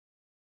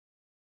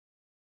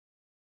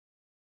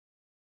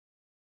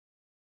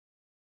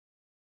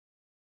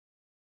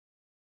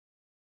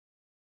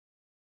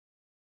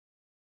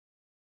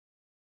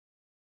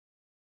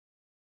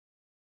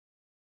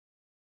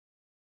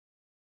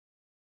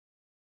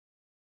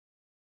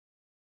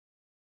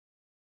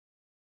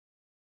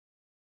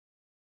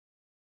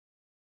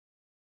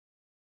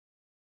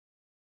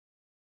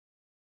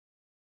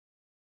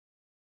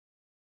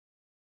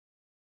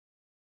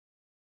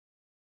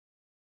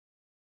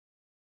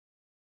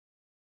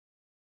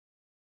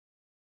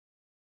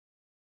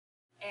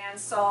And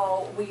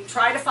so we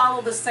try to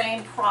follow the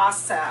same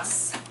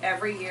process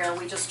every year.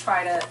 We just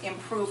try to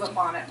improve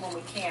upon it when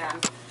we can.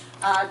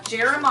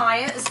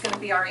 Jeremiah is going to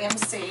be our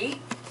MC.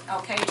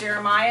 Okay,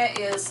 Jeremiah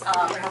is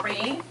a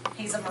Marine.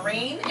 He's a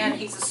Marine and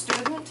he's a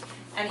student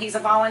and he's a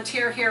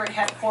volunteer here at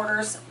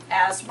headquarters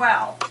as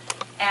well.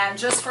 And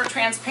just for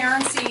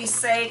transparency's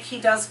sake,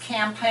 he does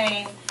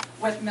campaign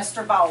with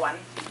Mr. Bowen.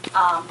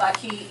 But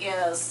he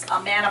is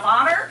a man of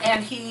honor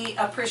and he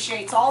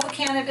appreciates all the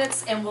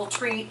candidates and will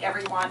treat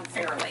everyone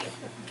fairly.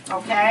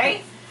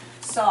 Okay?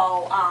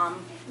 So,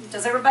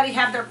 does everybody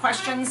have their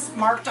questions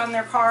marked on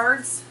their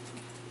cards?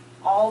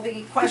 All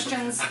the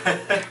questions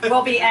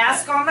will be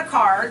asked on the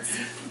cards,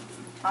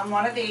 on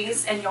one of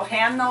these, and you'll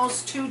hand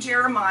those to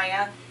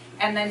Jeremiah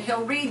and then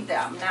he'll read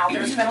them. Now,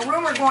 there's been a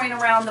rumor going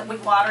around that we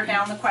water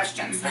down the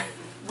questions.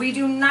 We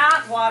do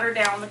not water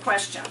down the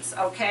questions,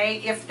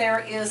 okay? If there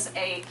is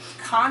a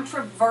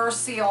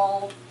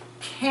controversial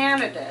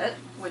candidate,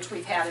 which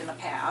we've had in the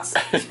past,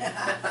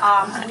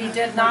 we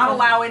did not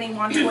allow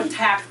anyone to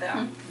attack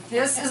them.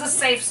 This is a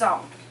safe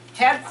zone.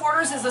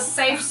 Headquarters is a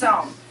safe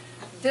zone.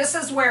 This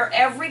is where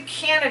every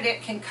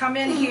candidate can come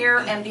in here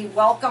and be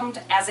welcomed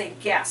as a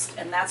guest,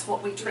 and that's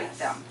what we treat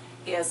them,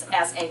 is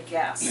as a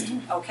guest,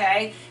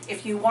 okay?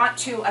 If you want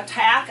to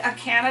attack a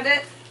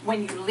candidate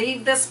when you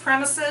leave this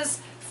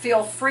premises,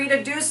 feel free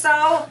to do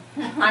so.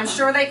 I'm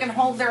sure they can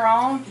hold their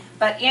own,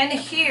 but in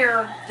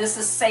here, this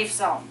is safe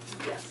zone,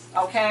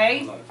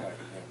 okay?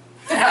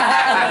 So,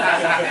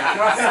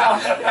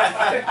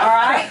 all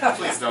right?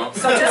 Please don't.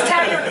 So just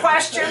have your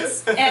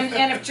questions,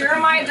 and if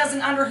Jeremiah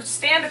doesn't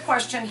understand a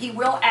question, he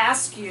will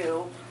ask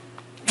you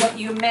what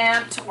you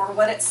meant or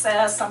what it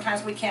says.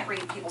 Sometimes we can't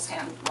read people's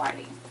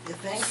handwriting.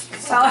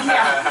 So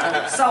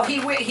yeah, so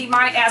he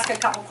might ask a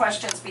couple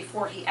questions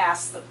before he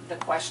asks the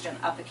question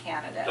of the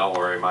candidate. Don't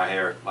worry, my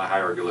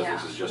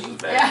hieroglyphics is just as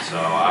bad, Yeah. so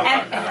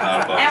I'm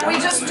not above And we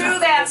just do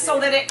that so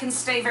that it can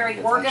stay very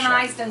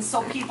organized and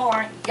so people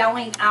aren't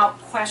yelling out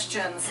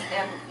questions,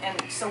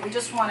 and so we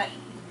just want it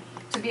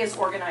to be as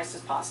organized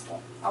as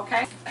possible,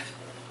 okay?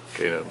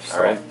 Okay,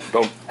 All right.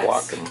 don't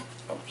block them.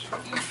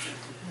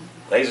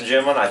 Ladies and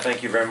gentlemen, I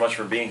thank you very much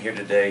for being here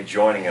today,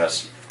 joining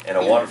us in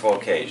a wonderful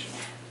occasion.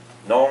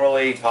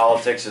 Normally,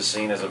 politics is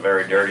seen as a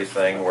very dirty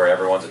thing where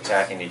everyone's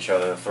attacking each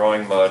other,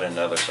 throwing mud and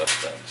other such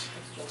things.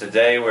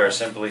 Today, we're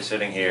simply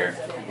sitting here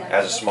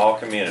as a small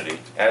community,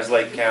 as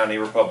Lake County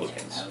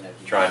Republicans,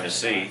 trying to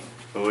see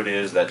who it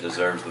is that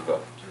deserves the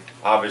vote.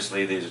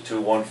 Obviously, these are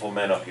two wonderful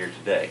men up here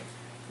today.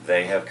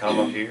 They have come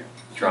up here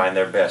trying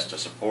their best to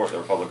support the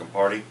Republican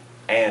Party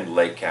and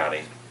Lake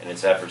County in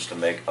its efforts to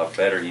make a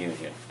better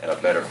union and a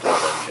better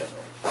Florida in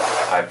general.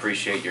 I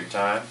appreciate your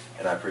time,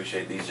 and I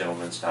appreciate these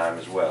gentlemen's time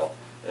as well,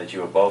 that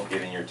you have both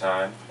given your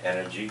time,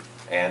 energy,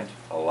 and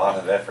a lot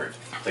of effort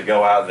to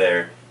go out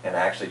there and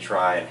actually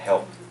try and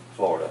help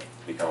Florida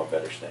become a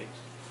better state.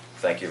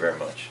 Thank you very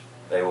much.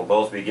 They will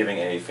both be giving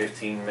a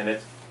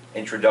 15-minute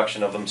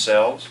introduction of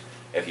themselves.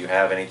 If you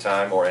have any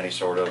time or any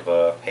sort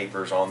of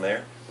papers on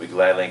there, we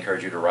gladly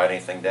encourage you to write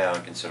anything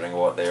down considering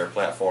what their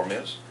platform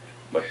is.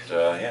 But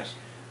yes,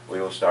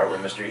 we will start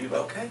with Mr.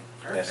 Ebo. Okay,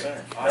 perfect. Yes,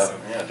 sir.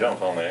 Awesome. Yeah,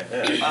 jump on there.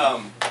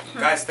 Yeah.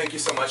 Guys, thank you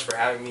so much for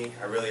having me.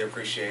 I really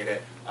appreciate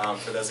it.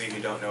 For those of you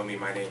who don't know me,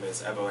 my name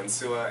is Ebo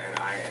Entsuah, and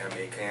I am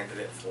a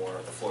candidate for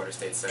the Florida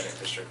State Senate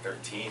District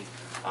 13.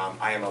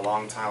 I am a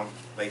longtime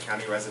Lake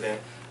County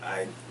resident.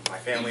 My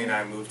family and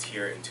I moved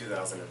here in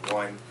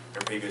 2001,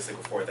 and previously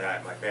before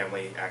that, my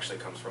family actually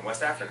comes from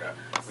West Africa.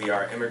 We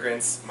are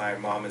immigrants. My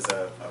mom is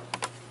a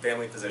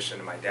family physician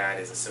and my dad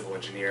is a civil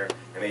engineer,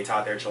 and they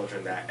taught their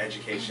children that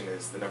education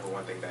is the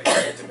 #1 thing that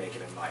you need to make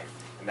it in life,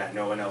 and that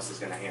no one else is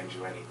going to hand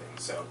you anything.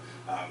 So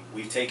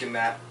we've taken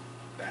that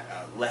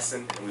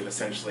lesson and we've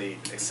essentially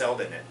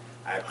excelled in it.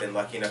 I've been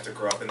lucky enough to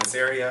grow up in this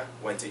area,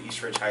 went to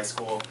East Ridge High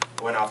School,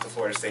 went off to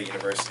Florida State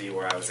University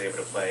where I was able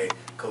to play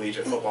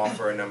collegiate football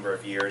for a number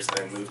of years,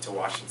 then moved to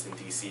Washington,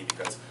 D.C.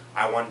 because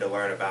I wanted to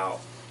learn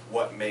about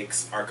what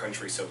makes our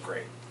country so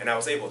great, and I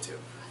was able to.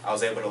 I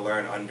was able to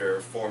learn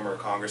under former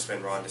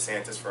Congressman Ron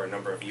DeSantis for a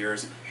number of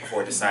years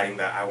before deciding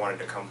that I wanted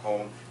to come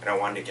home and I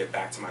wanted to give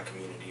back to my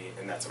community,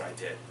 and that's what I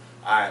did.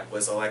 I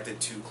was elected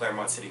to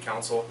Claremont City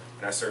Council,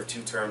 and I served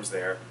 2 terms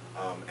there,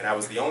 and I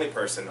was the only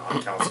person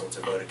on council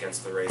to vote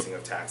against the raising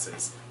of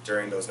taxes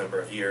during those number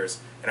of years.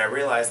 And I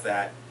realized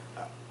that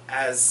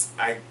as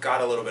I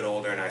got a little bit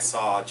older and I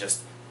saw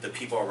just the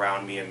people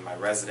around me and my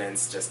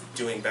residents just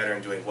doing better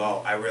and doing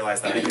well, I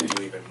realized that I could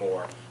do even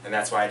more. And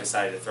that's why I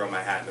decided to throw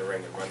my hat in the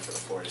ring and run for the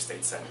Florida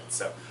State Senate.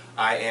 So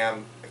I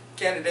am a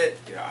candidate,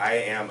 I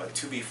am a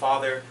to-be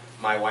father.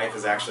 My wife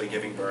is actually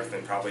giving birth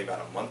in probably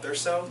about a month or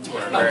so to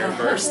her very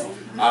first,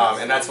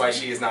 and that's why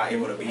she is not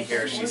able to be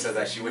here. She says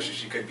that she wishes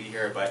she could be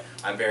here, but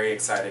I'm very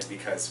excited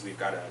because we've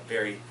got a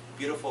very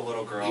beautiful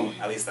little girl,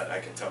 at least that I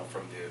can tell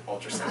from the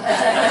ultrasound.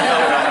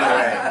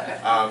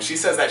 She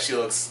says that she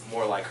looks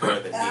more like her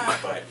than me,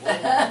 but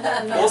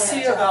we'll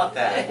see about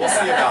that. We'll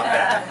see about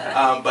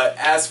that. But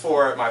as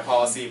for my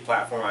policy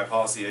platform, my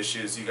policy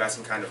issues, you guys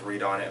can kind of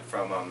read on it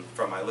from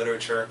my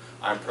literature.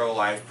 I'm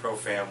pro-life,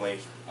 pro-family,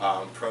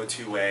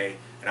 pro-2A,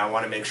 and I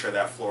want to make sure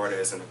that Florida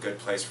is in a good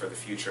place for the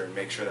future and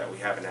make sure that we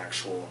have an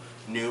actual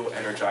new,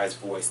 energized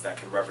voice that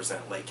can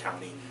represent Lake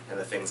County and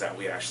the things that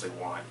we actually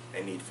want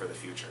and need for the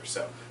future.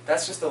 So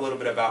that's just a little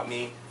bit about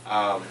me.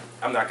 I'm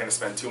not going to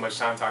spend too much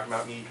time talking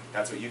about me.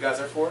 That's what you guys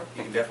are for.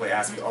 You can definitely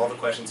ask me all the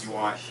questions you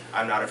want.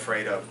 I'm not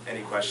afraid of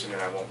any question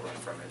and I won't run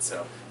from it.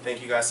 So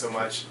thank you guys so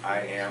much. I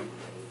am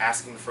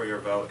asking for your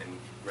vote and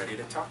ready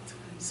to talk.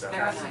 So.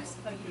 Very nice.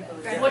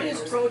 What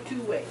is pro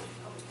 2A?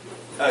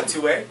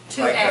 2A? 2A.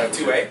 Like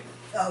 2A?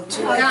 Oh,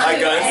 2A. Like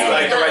guns,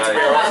 like the right to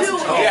bear arms?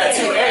 Yeah,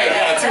 2A,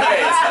 yeah,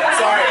 2As.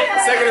 Sorry,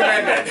 Second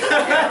Amendment.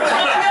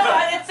 No,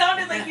 it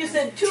sounded like you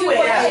said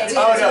 2A.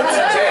 Oh no,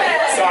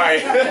 2A. Sorry.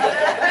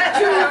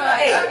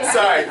 2A.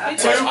 Sorry.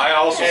 I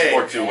also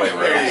support two-way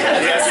roads.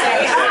 Yes.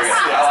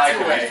 I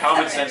like it.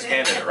 Common sense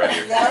candidate right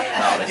here.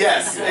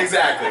 Yes,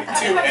 exactly.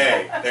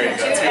 2A. There you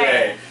go.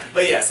 2A.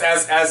 But yes,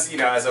 as you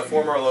know, as a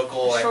former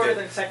local Shorter elected.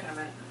 than Second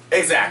Amendment.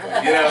 Exactly.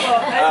 You know,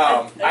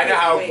 I know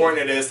how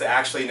important it is to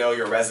actually know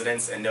your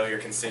residents and know your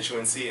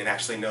constituency and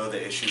actually know the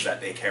issues that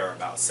they care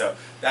about. So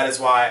that is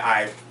why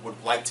I would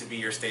like to be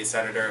your state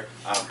senator.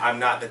 I'm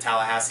not the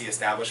Tallahassee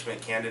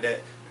establishment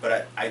candidate,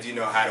 but I do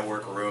know how to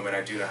work a room and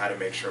I do know how to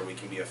make sure we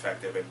can be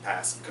effective and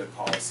pass good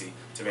policy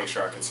to make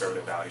sure our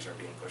conservative values are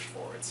being pushed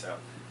forward. So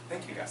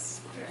thank you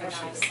guys. I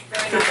appreciate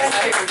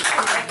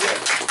it.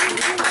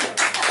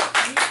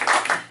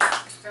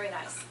 Very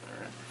nice.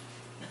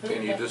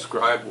 Can you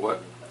describe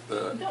what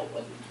the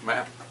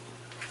map?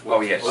 Oh,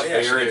 yes. Oh, yeah,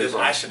 Areas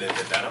I are? should have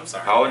did that. I'm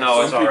sorry. Oh,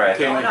 no, it's Some all right.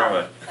 people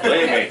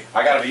Believe me,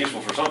 I gotta be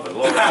useful for something.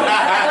 Lord knows.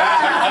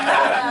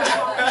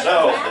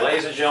 So,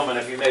 ladies and gentlemen,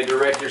 if you may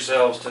direct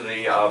yourselves to the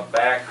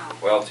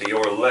to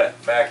your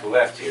back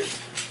left here.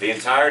 The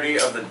entirety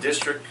of the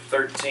District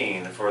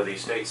 13 for the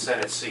State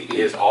Senate seat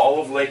is all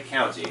of Lake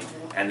County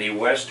and the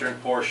western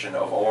portion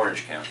of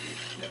Orange County,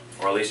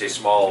 or at least a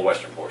small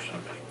western portion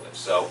of it.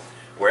 So,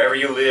 wherever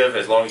you live,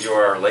 as long as you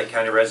are a Lake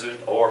County resident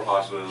or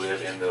possibly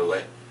live in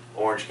the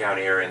Orange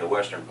County area in the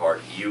western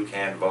part, you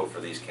can vote for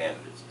these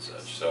candidates and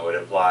such. So it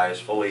applies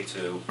fully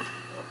to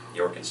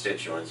your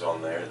constituents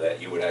on there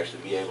that you would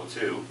actually be able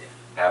to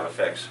have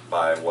effects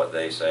by what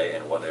they say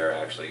and what they're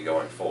actually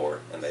going for,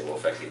 and they will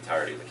affect the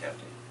entirety of the county.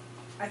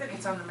 I think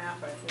it's on the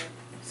map right there.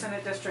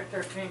 Senate District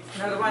 13.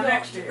 No, the one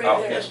next to you.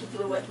 Oh, yes.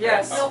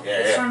 Yes. Oh, yeah,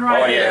 This yeah. one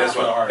right Oh, yeah,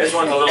 here. this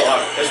one's a little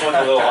hard. This one's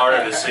a little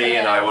harder to see,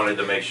 and I wanted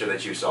to make sure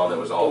that you saw that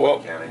was all Well,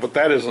 Lake County. but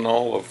that isn't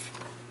all of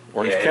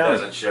Orange Yeah, County. it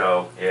doesn't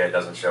show. Yeah, it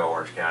doesn't show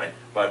Orange County.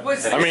 But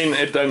Was- I mean,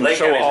 it doesn't Lake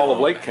show County's all a of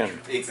little Lake bit.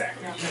 County.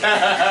 Exactly.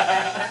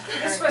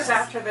 This was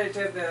after they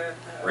did the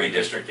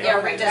redistricting.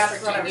 Yeah,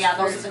 That's what I redistricting, was yeah, those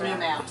are curious the new about.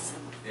 maps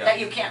Yeah. that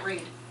you can't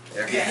read.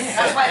 Yeah.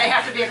 That's why they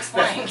have to be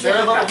explained. They're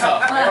a little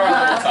tough. They're a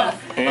little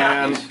tough.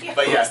 And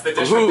But yes, the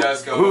district who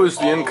does go. is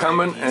the all way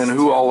incumbent east and to-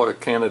 who all the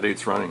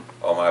candidates running?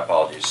 Oh, my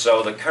apologies.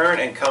 So the current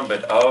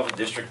incumbent of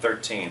District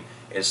 13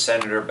 is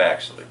Senator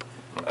Baxley.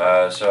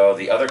 So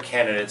the other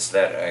candidates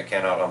that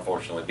cannot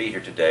unfortunately be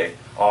here today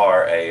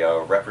are a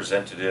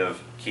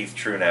Representative Keith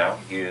Truenow.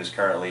 He is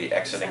currently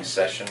exiting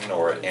session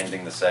or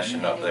ending the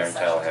session up there in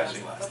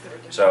Tallahassee.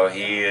 So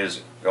he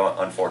is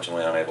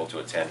unfortunately unable to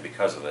attend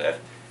because of that.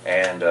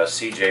 And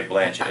CJ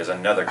Blanchett is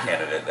another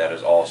candidate that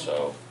is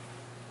also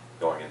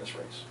going in this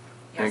race.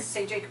 Yes,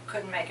 CJ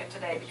couldn't make it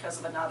today because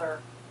of another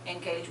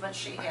engagement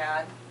she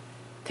had.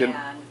 Can-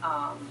 And,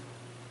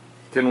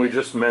 Can we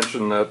just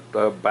mention that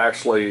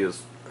Baxley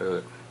is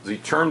he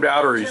termed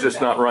out or he's just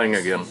not running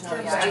again?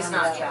 yeah, he's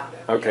not, yeah.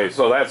 Okay,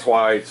 so that's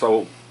why,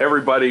 so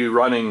everybody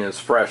running is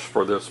fresh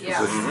for this Yeah,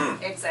 position.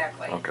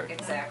 exactly, Okay.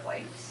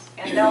 exactly.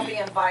 And they'll be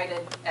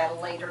invited at a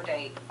later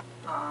date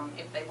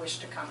if they wish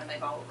to come, and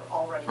they've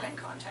already been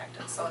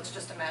contacted. So it's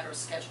just a matter of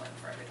scheduling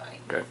for everybody.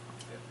 Okay,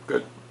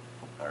 good.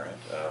 All right.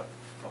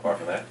 Apart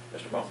from that,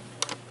 Mr. Bowen.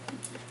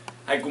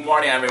 Hi, good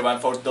morning everyone.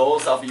 For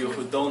those of you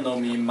who don't know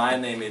me, my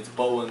name is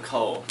Bowen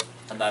Kau,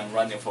 and I'm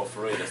running for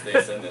Florida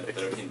State Senate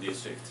 13th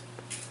District.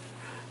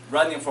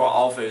 Running for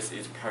office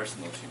is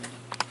personal to me.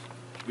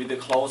 With the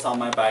clothes on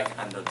my back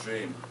and a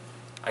dream,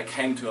 I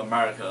came to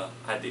America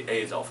at the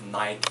age of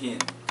 19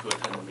 to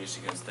attend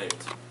Michigan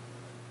State.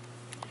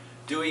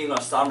 During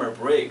a summer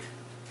break,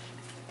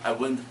 I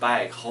went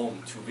back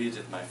home to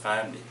visit my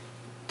family.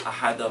 I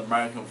had the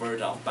American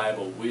version of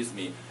Bible with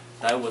me.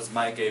 That was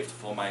my gift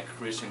for my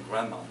Christian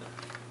grandmother.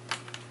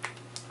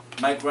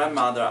 My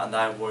grandmother and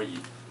I were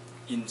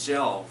in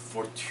jail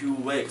for 2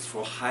 weeks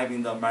for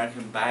having the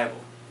American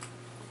Bible.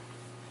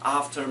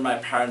 After my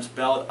parents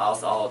bailed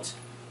us out,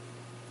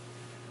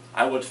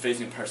 I was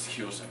facing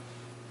persecution.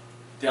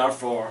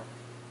 Therefore,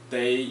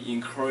 they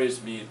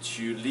encouraged me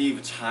to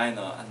leave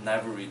China and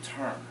never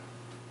return.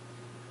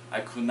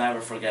 I could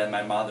never forget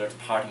my mother's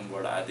parting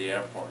word at the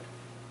airport: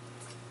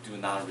 do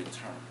not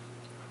return.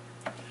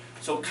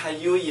 So can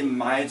you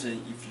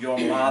imagine if your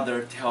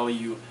mother tell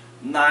you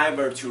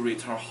never to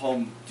return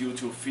home due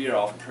to fear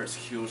of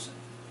persecution?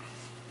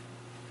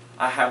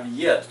 I have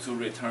yet to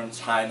return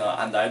China,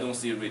 and I don't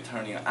see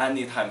returning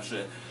anytime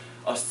soon.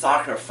 A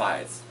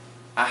sacrifice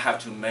I have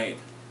to make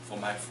for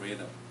my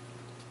freedom.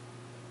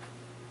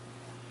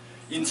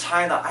 In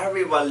China,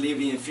 everyone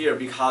lives in fear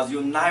because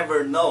you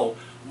never know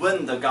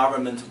when the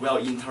government will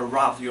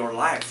interrupt your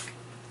life.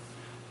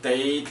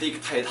 They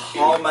dictate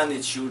how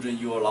many children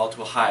you're allowed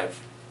to have,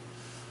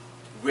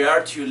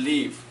 where to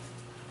live,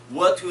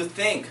 what to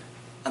think,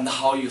 and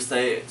how you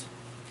say it.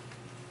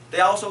 They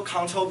also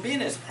control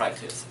business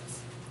practices.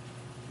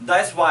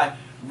 That's why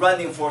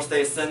running for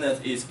state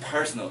senate is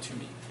personal to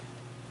me.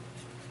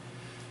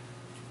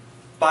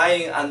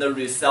 Buying and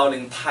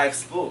reselling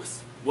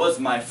textbooks was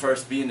my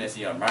first business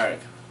in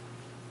America.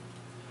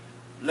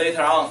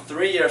 Later on,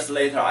 3 years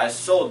later, I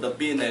sold the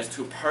business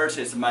to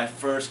purchase my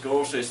first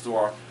grocery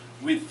store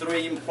with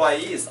 3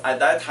 employees. At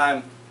that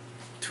time,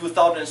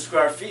 2,000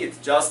 square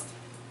feet, just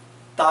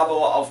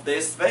double of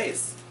this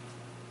space.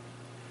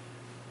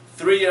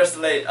 3 years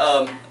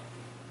later,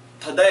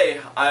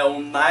 today I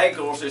own 9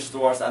 grocery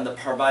stores and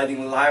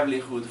providing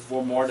livelihood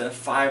for more than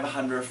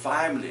 500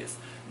 families.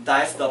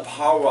 That's the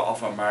power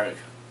of America.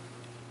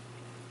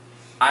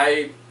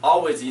 I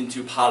always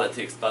into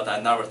politics, but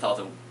I never thought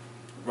of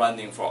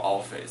running for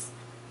office.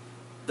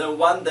 Then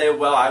one day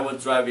while I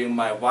was driving,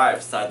 my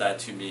wife said that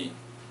to me,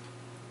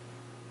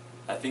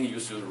 I think you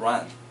should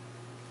run.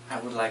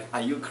 I was like,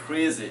 are you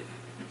crazy?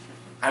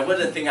 I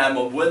wouldn't think I'm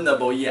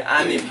winnable in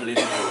any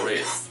political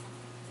race.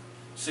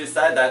 She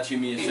said that to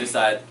me, she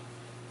said,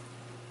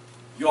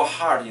 your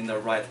heart in the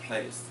right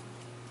place,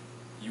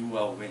 you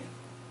will win.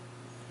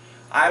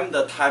 I'm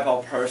the type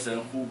of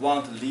person who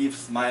wants to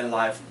live my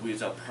life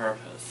with a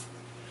purpose.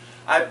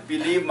 I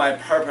believe my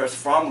purpose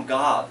from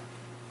God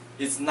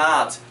is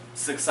not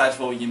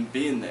successful in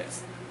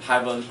business,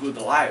 have a good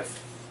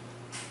life.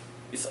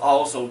 It's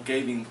also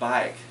giving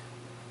back.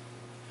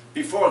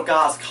 Before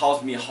God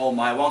calls me home,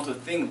 I want to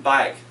think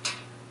back.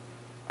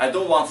 I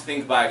don't want to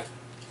think back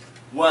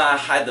when I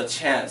had the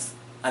chance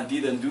and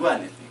didn't do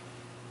anything.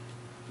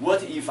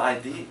 What if I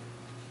did?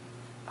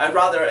 I'd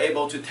rather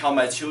able to tell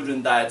my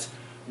children that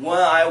when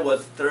I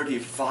was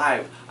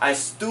 35, I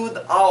stood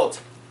out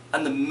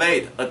and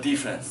made a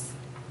difference.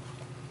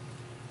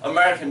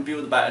 America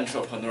built by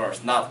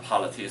entrepreneurs, not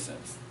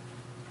politicians.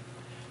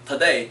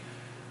 Today,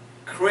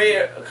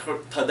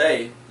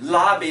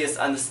 lobbyists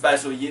and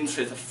special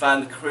interests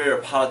fund career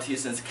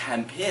politicians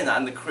campaign,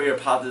 and career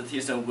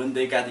politicians, when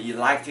they get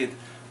elected,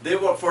 they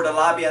work for the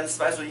lobby and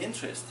special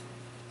interest.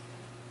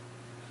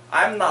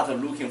 I'm not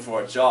looking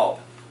for a job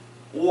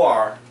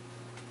or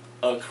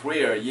a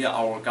career in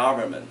our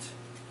government.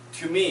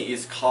 To me,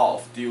 it's call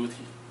of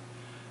duty.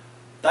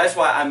 That's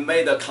why I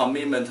made a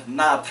commitment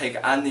not take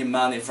any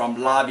money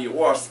from lobby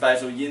or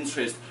special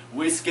interest,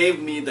 which gave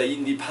me the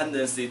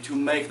independence to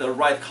make the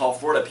right call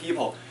for the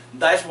people.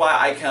 That's why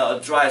I can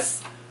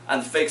address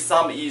and fix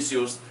some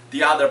issues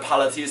the other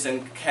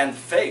politicians can't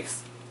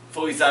fix.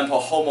 For example,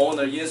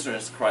 homeowner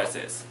insurance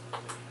crisis,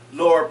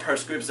 lower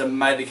prescription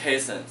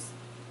medications,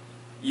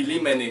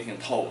 eliminating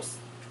tolls.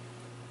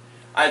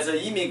 As an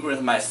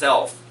immigrant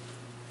myself,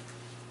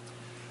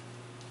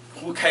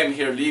 who came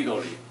here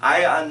legally,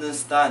 I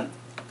understand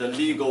the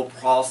legal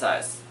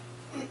process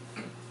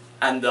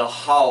and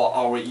how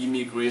our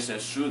immigration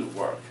should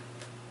work.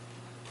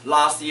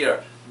 Last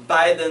year,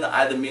 Biden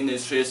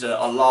administration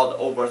allowed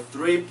over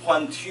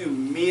 3.2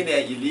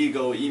 million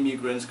illegal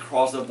immigrants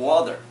cross the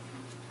border,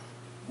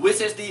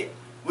 which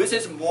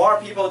is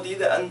more people than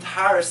the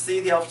entire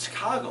city of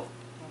Chicago.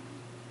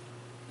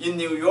 In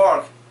New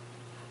York,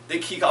 they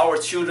kick our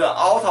children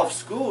out of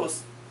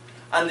schools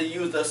and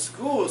use the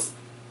schools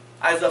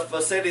as a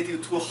facility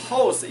to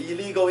host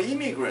illegal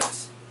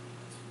immigrants.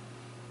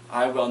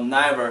 I will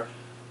never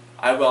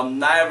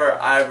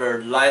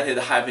ever let it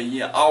happen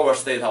in our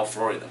state of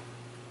Florida.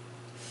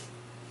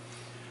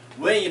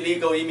 When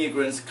illegal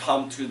immigrants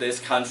come to this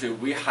country,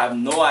 we have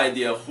no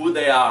idea who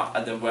they are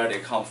and where they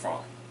come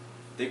from.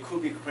 They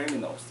could be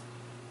criminals,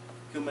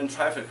 human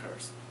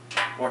traffickers,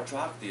 or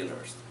drug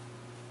dealers.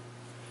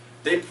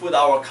 They put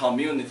our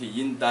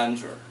community in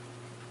danger.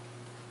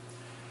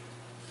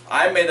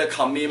 I made a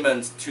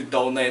commitment to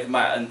donate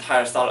my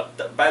entire salary.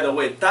 By the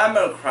way,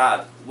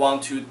 Democrats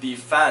want to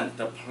defend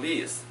the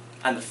police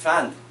and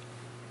fund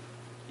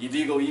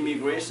illegal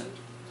immigration.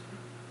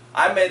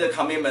 I made a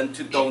commitment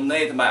to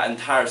donate my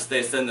entire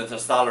state senator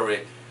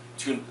salary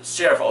to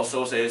Sheriff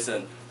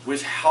Association,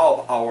 which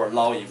help our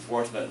law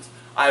enforcement.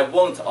 I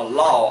won't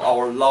allow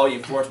our law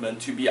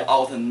enforcement to be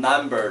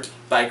outnumbered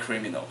by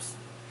criminals.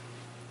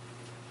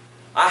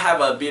 I have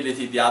an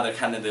ability the other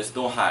candidates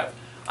don't have.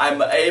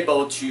 I'm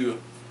able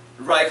to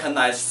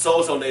recognize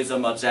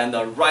socialism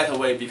agenda right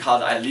away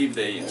because I lived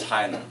in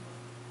China.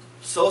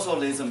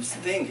 Socialism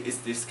stink is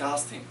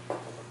disgusting.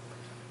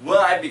 When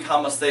I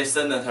become a state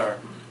senator,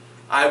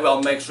 I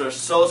will make sure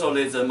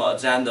socialism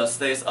agenda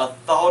stays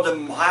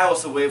 1,000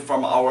 miles away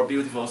from our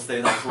beautiful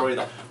state of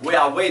Florida. We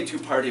are way too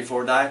pretty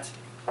for that.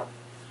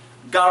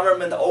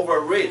 Government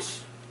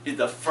overreach is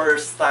the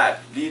first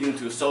step leading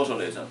to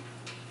socialism,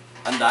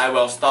 and I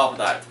will stop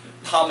that.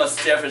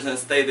 Thomas Jefferson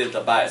stated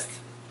the best.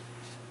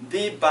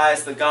 The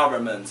best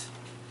government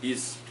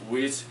is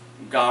which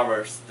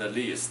governs the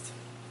least.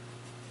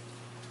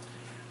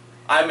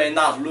 I may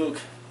not look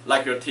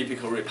like your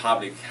typical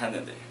Republican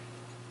candidate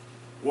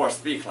or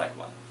speak like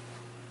one.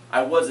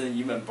 I wasn't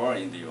even born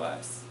in the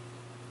US.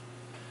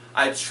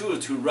 I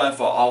choose to run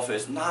for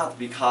office not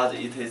because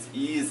it is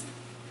easy,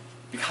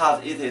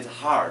 because it is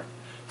hard.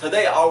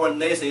 Today our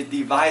nation is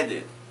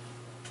divided,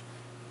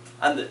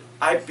 and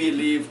I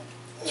believe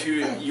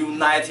to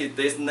unite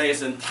this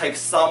nation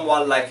takes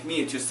someone like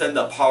me to send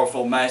a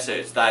powerful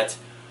message that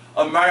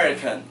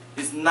American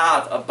is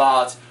not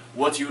about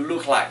what you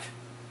look like,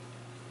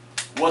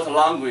 what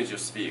language you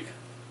speak,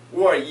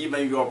 or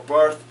even your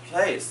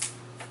birthplace.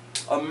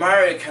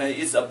 American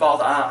is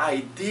about an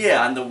idea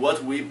and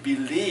what we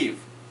believe.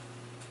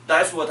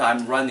 That's what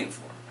I'm running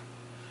for.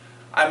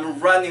 I'm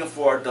running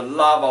for the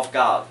love of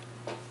God.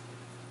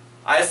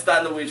 I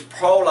stand with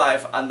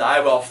pro-life and I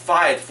will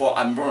fight for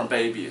unborn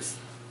babies.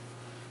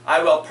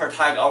 I will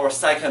protect our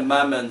Second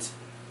Amendment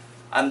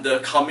and the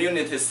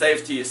community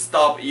safety,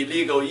 stop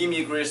illegal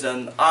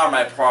immigration are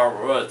my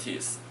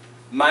priorities.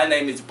 My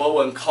name is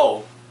Bowen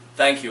Kau.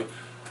 Thank you.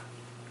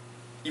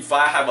 If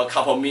I have a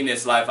couple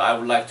minutes left, I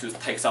would like to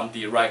take some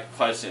direct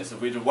questions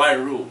with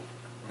one rule.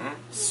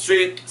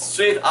 Straight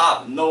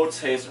up, no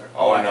chaser.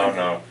 Oh,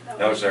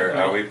 no,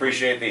 sir. We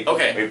appreciate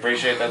we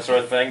appreciate that sort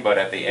of thing, but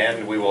at the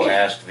end we will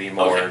ask the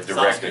more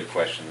directed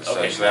questions.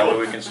 Okay. So that way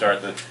we can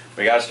start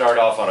we got to start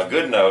off on a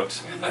good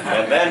note,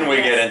 and then we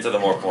get into the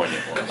more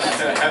poignant ones.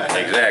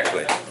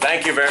 Exactly.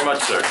 Thank you very much,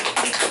 sir.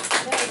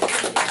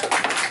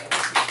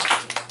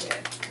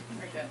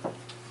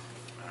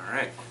 All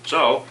right.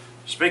 So,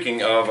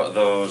 speaking of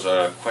those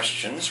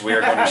questions, we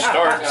are going to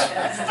start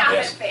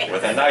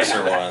with a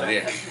nicer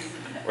one.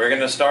 We're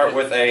going to start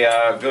with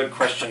a good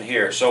question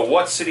here. So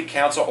what city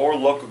council or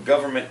local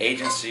government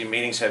agency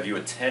meetings have you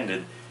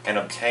attended and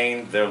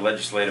obtained their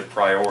legislative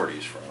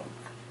priorities from?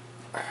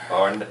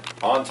 And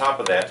on top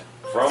of that,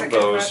 from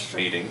those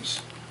meetings,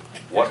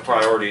 what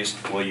priorities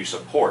will you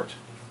support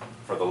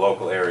for the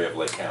local area of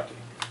Lake County?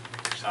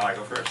 Shall I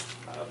go first?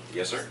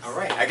 Yes, sir. All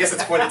right. I guess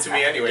it's pointed to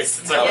me anyway,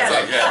 since I was Yeah.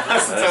 up. Yeah.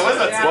 Since I was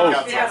at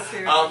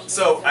city council. Yes,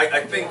 So I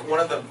think one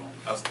of the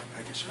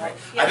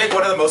I think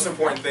one of the most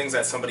important things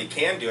that somebody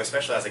can do,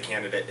 especially as a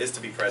candidate, is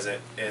to be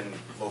present in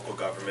local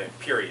government,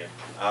 period.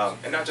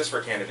 And not just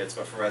for candidates,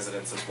 but for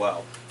residents as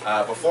well.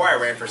 Before I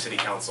ran for city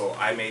council,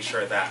 I made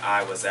sure that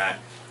I was at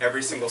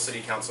every single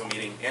city council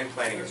meeting and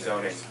planning and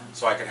zoning,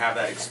 so I could have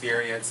that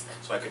experience,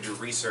 so I could do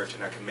research,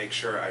 and I could make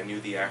sure I knew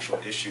the actual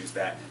issues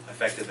that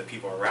affected the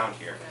people around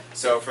here.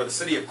 So for the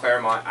city of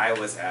Claremont, I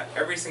was at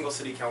every single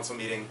city council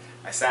meeting.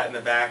 I sat in the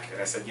back and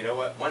I said, you know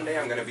what, one day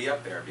I'm going to be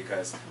up there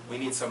because we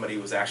need somebody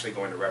who's actually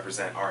going to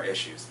represent our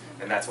issues.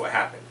 And that's what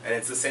happened. And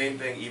it's the same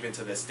thing even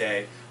to this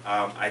day.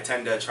 I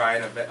tend to try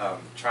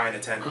and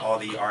attend all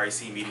the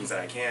RAC meetings that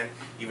I can,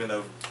 even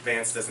though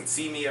Vance doesn't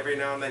see me every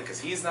now and then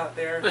because he's not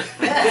there. One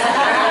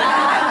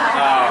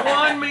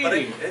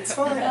meeting. But it's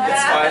fine.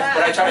 It's fine.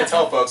 But I try to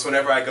tell folks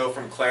whenever I go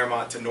from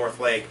Claremont to North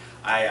Lake,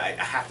 I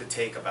have to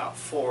take about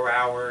 4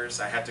 hours.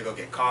 I have to go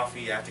get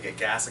coffee. I have to get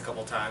gas a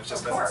couple times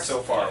just because it's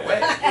so far away.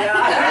 You know?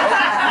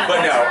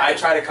 But no, I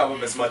try to come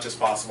up as much as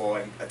possible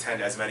and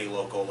attend as many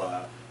local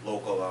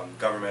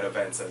government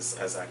events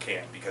as I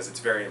can, because it's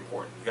very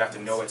important. You have to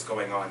know what's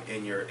going on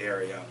in your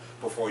area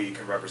before you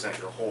can represent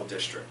your whole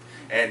district.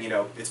 And you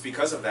know, it's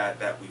because of that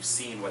that we've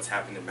seen what's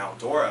happened in Mount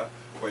Dora,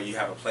 where you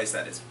have a place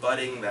that is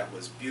budding, that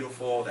was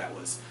beautiful, that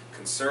was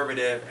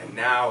conservative, and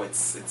now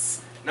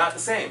it's not the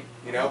same.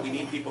 You know, we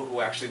need people who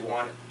actually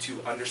want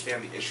to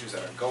understand the issues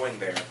that are going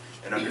there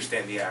and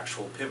understand the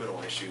actual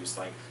pivotal issues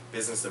like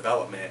business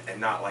development,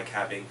 and not like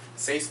having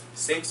safe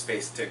space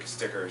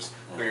stickers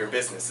for your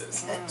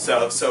businesses.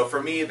 So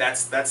for me,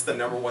 that's the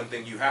number one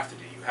thing you have to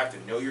do. You have to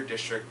know your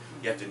district,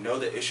 you have to know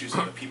the issues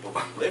of the people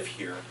who live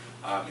here,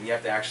 and you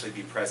have to actually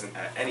be present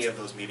at any of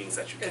those meetings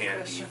that you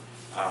can be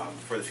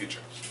for the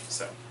future.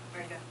 So.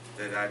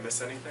 Did I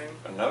miss anything?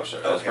 No,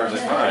 sir. That's perfectly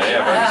fine.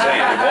 Yeah, but you say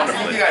you did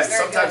wonderfully. You guys,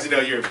 sometimes you know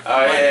you're...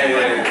 Oh,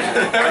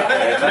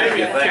 yeah.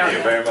 Thank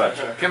you very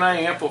much. Can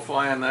I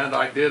amplify on that?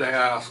 I did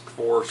ask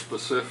for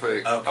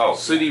specific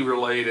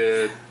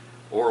city-related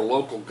or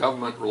local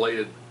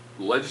government-related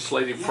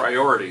legislative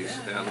priorities,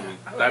 and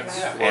that's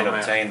what And I'm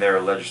at. obtain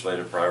their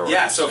legislative priorities.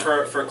 Yeah, so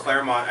for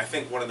Claremont, I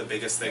think one of the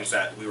biggest things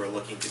that we were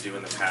looking to do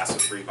in the past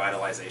was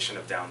revitalization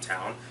of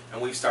downtown, and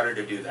we've started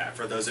to do that.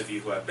 For those of you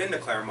who have been to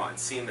Claremont and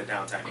seen the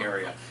downtown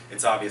area,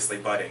 it's obviously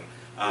budding.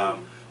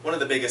 One of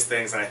the biggest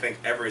things, and I think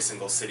every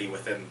single city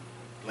within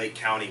Lake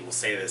County will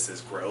say this, is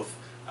growth.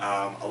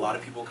 A lot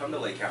of people come to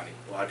Lake County.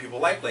 A lot of people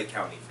like Lake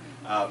County.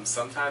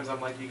 Sometimes I'm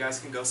like, you guys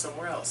can go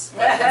somewhere else.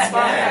 But that's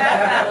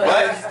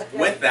fine. But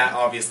with that,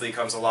 obviously,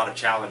 comes a lot of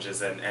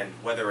challenges, and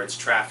whether it's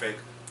traffic,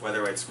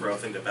 whether it's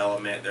growth and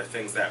development, there are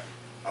things that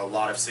a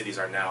lot of cities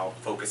are now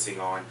focusing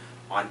on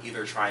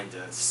either trying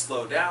to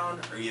slow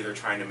down or either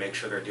trying to make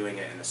sure they're doing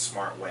it in a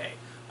smart way.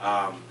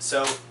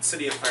 So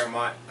City of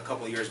Claremont, a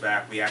couple of years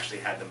back, we actually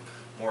had the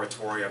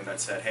moratorium that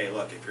said, hey,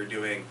 look, if you're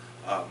doing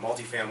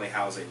multifamily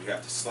housing, you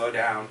have to slow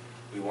down.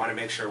 We want to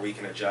make sure we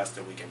can adjust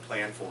and we can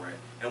plan for it.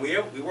 And we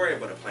were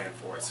able to plan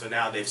for it. So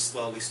now they've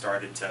slowly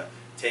started to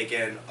take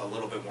in a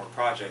little bit more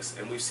projects,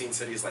 and we've seen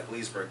cities like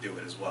Leesburg do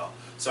it as well.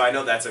 So I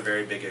know that's a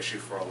very big issue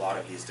for a lot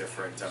of these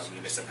different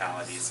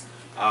municipalities.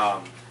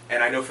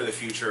 And I know for the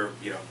future,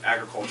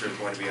 agriculture is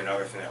going to be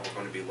another thing that we're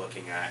going to be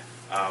looking at.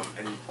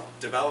 And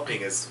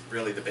developing is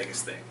really the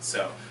biggest thing.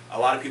 So a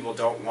lot of people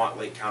don't want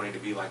Lake County to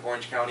be like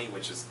Orange County,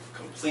 which is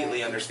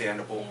completely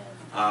understandable.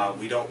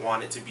 We don't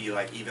want it to be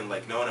like even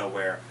Lake Nona,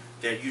 where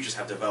you just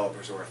have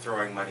developers who are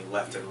throwing money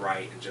left and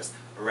right and just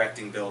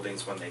erecting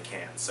buildings when they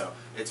can. So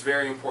it's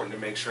very important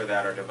to make sure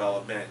that our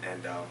development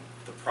and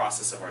the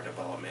process of our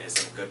development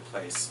is in a good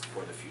place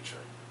for the future.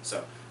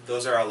 So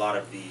those are a lot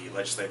of the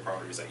legislative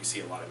priorities that you see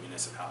a lot of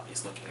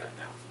municipalities looking at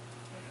now.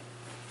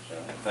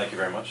 Thank you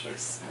very much,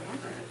 sir.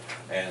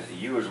 And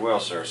you as well,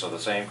 sir. So the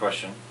same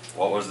question.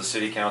 What was the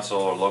city council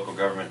or local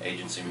government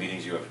agency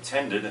meetings you have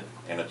attended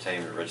and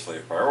obtained your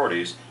legislative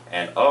priorities?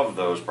 And of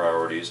those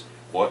priorities,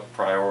 what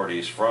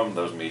priorities from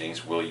those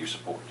meetings will you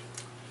support?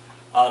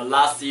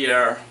 Last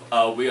year,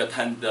 we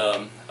attended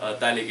a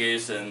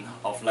delegation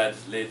of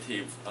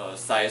legislative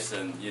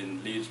session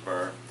in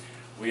Leesburg.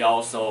 We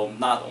also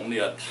not only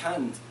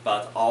attend,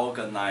 but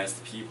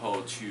organized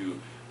people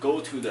to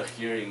go to the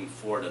hearing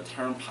for the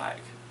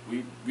turnpike.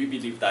 We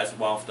believe that's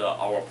one of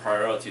our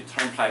priority.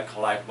 Turnpike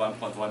collect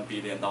 $1.1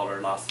 billion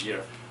last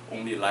year,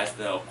 only less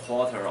than a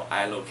quarter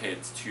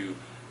allocated to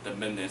the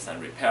maintenance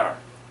and repair.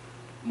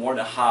 More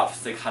than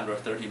half,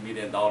 $630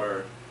 million,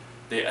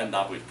 they end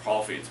up with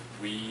profit.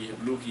 We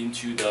look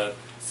into the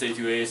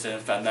situation,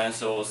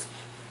 financials,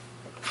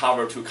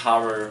 cover to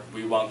cover,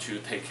 we want to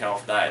take care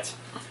of that.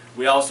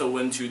 We also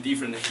went to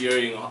different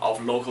hearing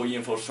of local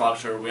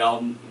infrastructure. We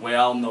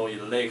all know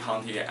in Lake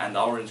County and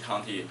Orange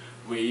County,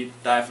 we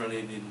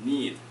definitely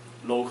need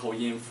local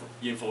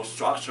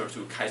infrastructure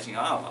to catching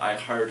up. I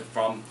heard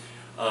from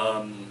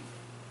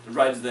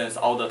residents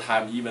all the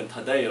time, even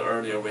today,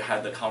 earlier we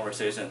had the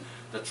conversation,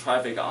 the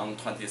traffic on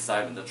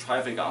 27, the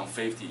traffic on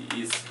 50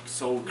 is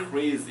so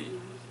crazy.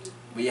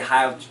 We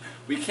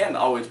can't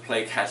always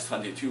play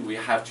catch-22. We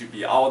have to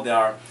be out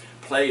there,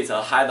 play it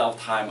ahead of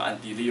time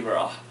and deliver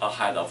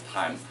ahead of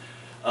time.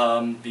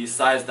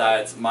 Besides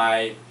that,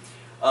 my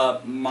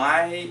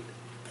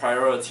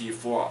priority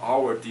for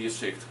our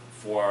district,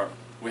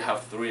 we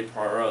have 3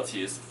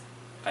 priorities,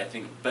 I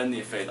think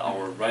benefit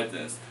our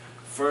residents.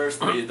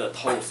 First is the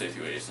toll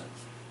situation.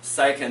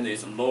 Second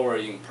is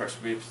lowering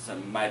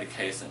prescription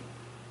medication.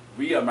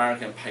 We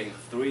Americans pay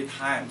 3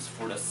 times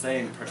for the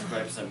same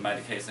prescription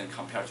medication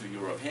compared to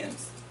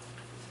Europeans.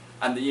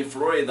 And in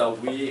Florida,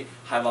 we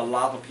have a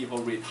lot of people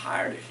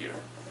retired here.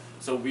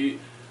 So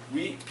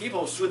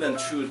people shouldn't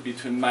choose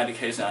between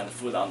medication and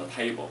food on the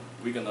table.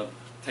 We're gonna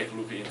take a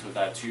look into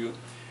that too.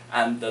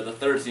 And the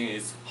third thing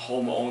is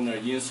homeowner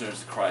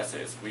insurance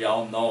crisis. We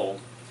all know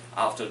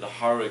after the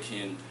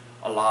hurricane,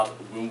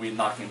 when we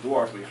knocking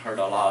doors, we heard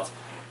a lot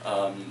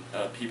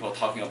people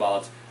talking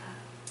about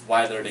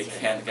whether they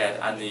can't get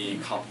any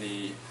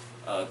company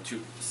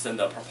to send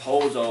a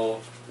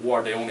proposal,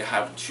 or they only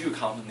have 2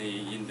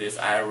 companies in this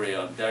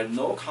area. There's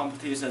no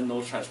competition,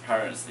 no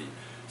transparency.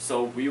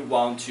 So we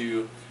want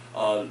to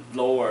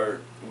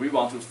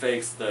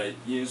fix the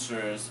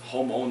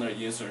homeowner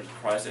insurance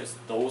crisis.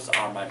 Those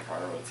are my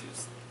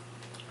priorities.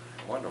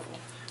 Wonderful.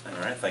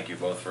 All right, thank you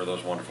both for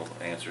those wonderful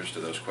answers to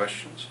those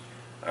questions.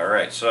 All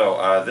right,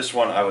 so this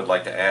one I would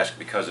like to ask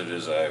because it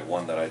is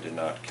one that I did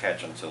not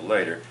catch until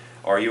later.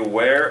 Are you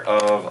aware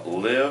of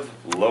Live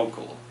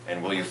Local?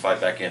 And will you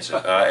fight back against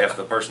it? If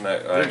the person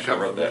that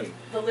wrote that.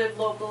 The Live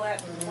Local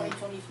Act in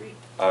 2023.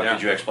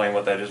 Could you explain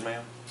what that is,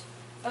 ma'am?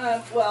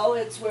 Well,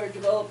 it's where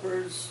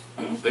developers.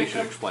 They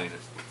should explain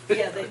it.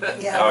 Yeah,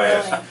 Oh,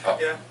 yes. Oh,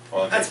 Yeah,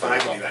 well, that's fine, I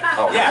can do that.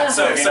 Oh, Yeah,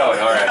 so, if you know it,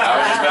 all right. I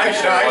was just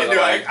making sure.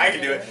 I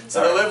can do it.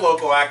 So the Live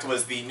Local Act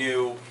was the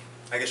new,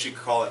 I guess you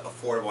could call it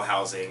affordable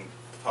housing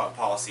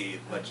policy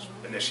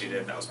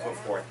initiative that was put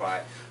forth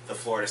by the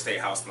Florida State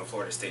House and the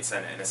Florida State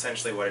Senate. And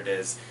essentially what it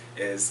is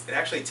it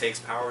actually takes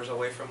powers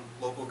away from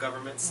local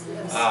governments.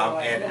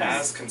 And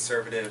as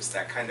conservatives,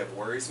 that kind of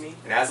worries me.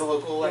 And as a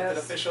local elected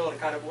official, it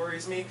kind of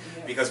worries me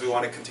because we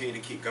want to continue to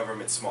keep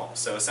government small.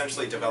 So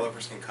essentially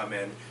developers can come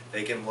in,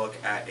 they can look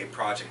at a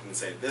project and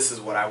say, this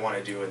is what I want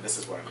to do and this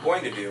is what I'm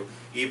going to do,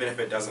 even if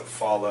it doesn't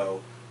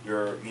follow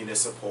your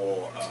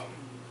municipal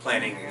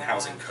planning and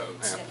housing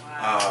codes,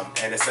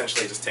 and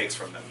essentially just takes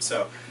from them.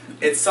 So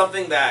it's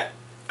something that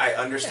I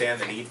understand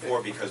the need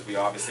for because we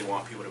obviously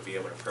want people to be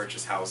able to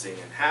purchase housing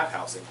and have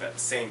housing, but at the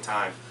same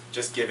time,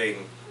 just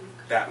giving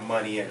that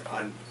money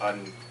and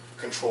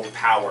uncontrolled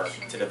power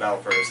to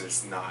developers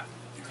is not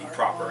the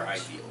proper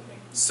ideal.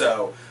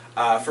 So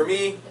for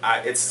me,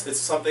 it's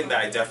something that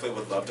I definitely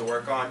would love to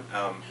work on,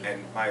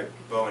 and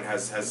Bowen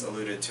has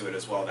alluded to it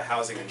as well. The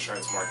housing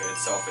insurance market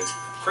itself is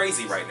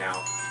crazy right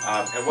now,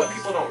 and what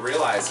people don't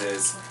realize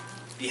is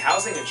the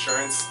housing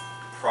insurance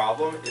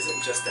problem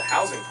isn't just a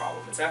housing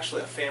problem, it's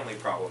actually a family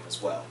problem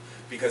as well.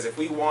 Because if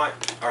we want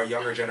our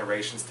younger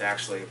generations to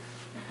actually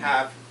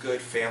have good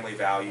family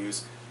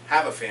values,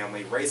 have a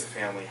family, raise a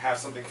family, have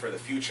something for the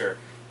future,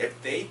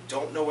 if they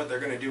don't know what they're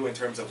going to do in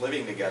terms of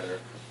living together,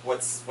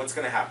 what's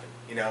going to happen?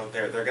 You know,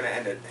 they're going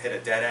to hit a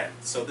dead end.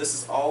 So this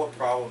is all a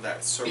problem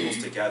that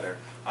circles together,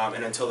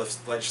 and until the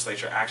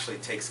legislature actually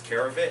takes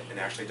care of it and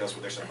actually does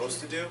what they're supposed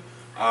to do,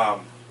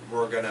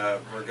 we're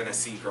gonna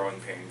see growing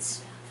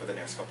pains for the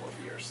next couple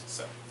of years.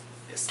 So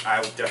yes,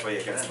 I'm definitely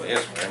against it.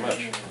 Yes, very much.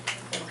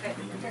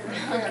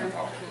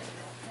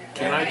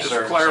 Can I just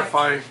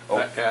clarify,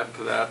 add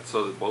to that,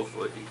 so that both,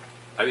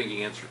 I think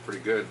he answered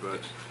pretty good,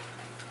 but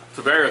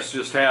Tavares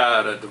just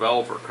had a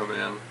developer come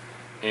in,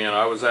 and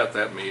I was at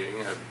that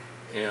meeting,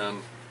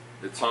 and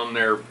it's on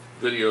their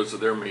videos of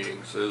their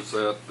meetings, is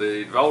that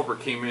the developer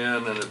came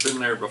in and had been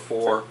there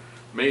before,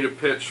 made a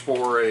pitch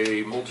for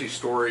a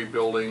multi-story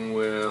building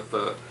with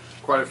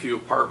quite a few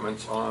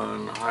apartments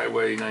on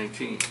Highway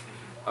 19.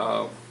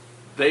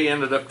 They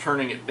ended up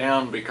turning it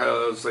down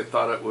because they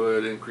thought it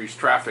would increase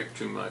traffic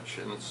too much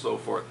and so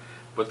forth.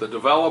 But the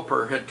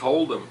developer had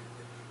told them,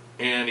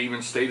 and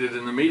even stated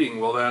in the meeting,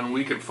 well then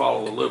we can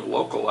follow the Live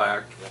Local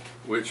Act,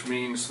 which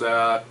means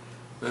that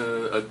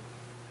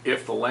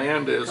if the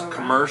land is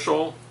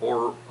commercial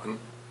or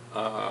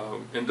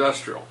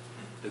industrial,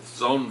 it's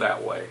zoned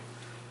that way.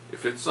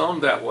 If it's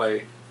zoned that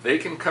way, they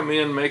can come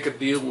in, make a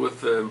deal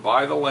with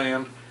buy the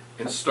land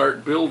and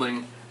start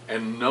building,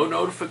 and no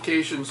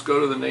notifications go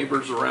to the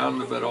neighbors around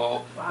them at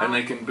all, and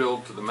they can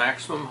build to the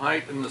maximum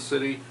height in the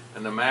city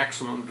and the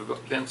maximum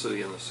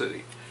density in the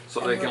city. So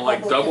they can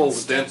like double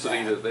the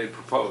density that they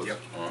propose. Yep.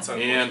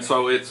 And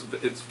so it's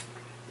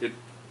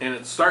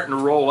starting to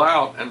roll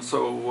out, and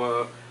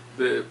so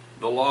the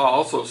law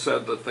also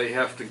said that they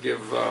have to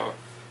give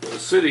the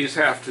cities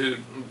have to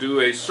do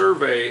a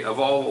survey of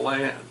all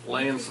the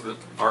lands that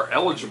are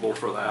eligible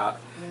for that,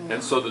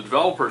 and so the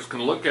developers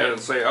can look at it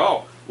and say,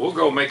 oh, we'll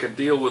go make a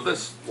deal with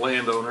this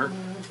landowner,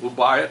 we'll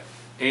buy it,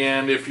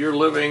 and if you're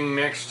living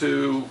next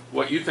to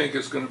what you think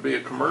is going to be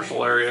a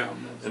commercial area,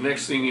 the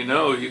next thing you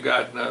know, you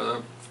got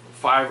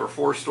 5 or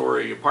 4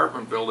 story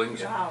apartment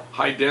buildings,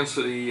 high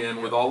density,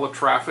 and with all the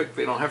traffic,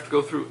 they don't have to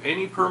go through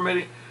any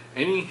permitting,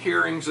 any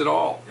hearings at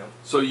all. Yep.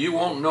 So you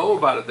won't know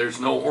about it.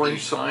 There's no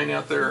orange sign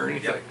out there or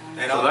anything.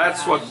 Yep. So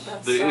that's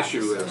what the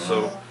issue is.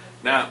 So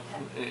now,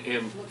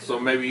 and so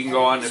maybe you can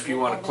go on if you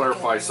want to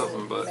clarify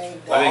something, but I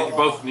think you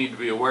both need to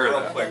be aware of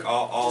Real that. quick,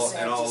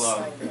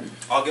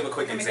 I'll give a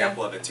quick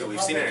example of it too. We've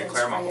seen it in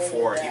Claremont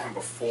before, even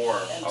before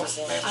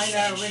I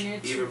know, we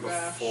need to, even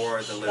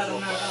before the let Live them Local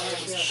know how Act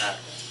to was do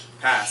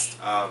it. passed.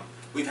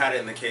 We've had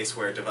it in the case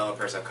where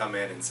developers have come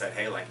in and said,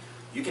 hey, like,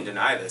 you can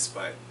deny this,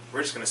 but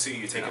we're just going to sue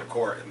you, take it to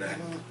court, and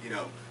then, you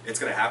know, it's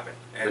going to happen.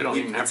 And They don't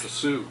even have to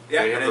sue.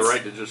 Yeah, They have and the it's-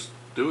 right to just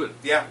do it.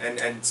 Yeah,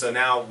 and so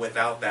now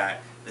without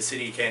that, the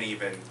city can't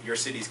even, your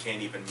cities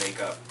can't even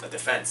make up a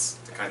defense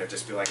to kind of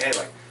just be like, hey,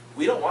 like,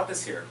 we don't want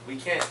this here. We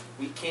can't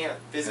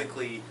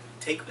physically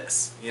take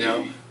this, you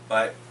know?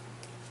 But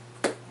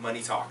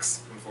money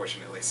talks,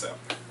 unfortunately, so.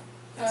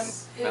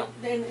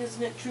 Then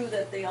isn't it true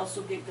that they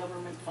also get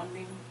government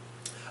funding?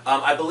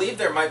 I believe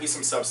there might be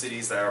some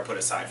subsidies that are put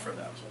aside for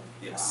them.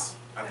 Yes,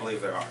 I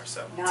believe there are,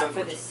 so. it's Not for the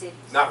unfortunate.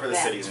 cities. Not for the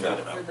cities, for the No.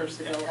 developers.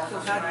 Yeah. So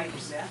how do you do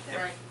that?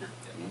 Right.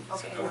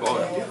 Okay. Go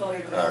ahead. All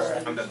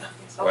right. I'm done.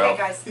 Well- Okay,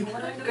 guys,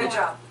 good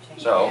job.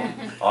 So,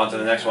 on to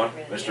the next one.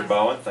 Mr.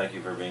 Bowen, thank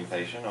you for being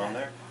patient on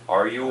there.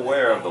 Are you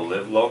aware of the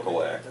Live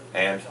Local Act,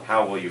 and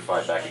how will you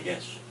fight back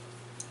against it?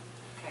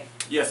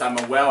 Yes,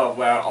 I'm well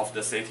aware of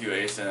the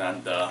situation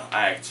and the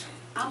act.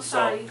 I'm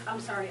sorry,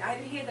 I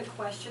didn't hear the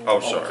question. Oh,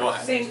 Go sorry.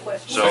 ahead. Same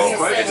question.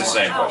 So, it's the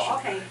same Oh, question.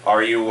 okay.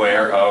 Are you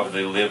aware of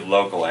the Live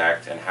Local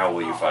Act, and how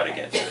will you fight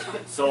against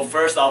it? So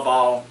first of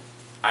all,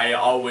 I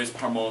always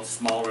promote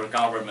smaller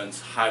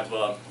governments have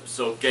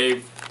so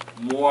gave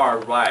more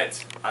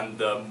rights and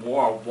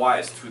more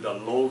voice to the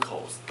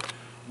locals.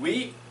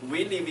 We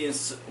live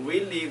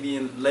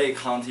in Lake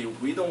County.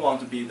 We don't want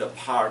to be the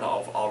part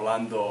of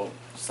Orlando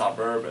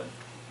suburban.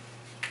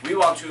 We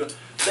want to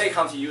Lake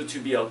County used to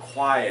be a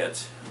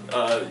quiet,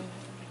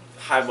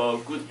 have a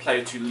good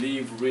place to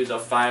live with a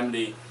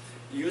family.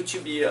 Used to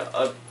be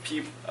a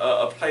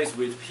place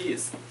with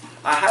peace.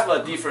 I have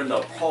a different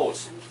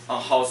approach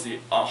on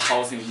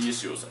housing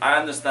issues. I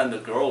understand the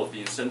growth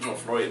in Central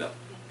Florida,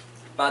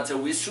 but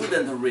we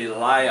shouldn't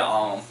rely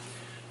on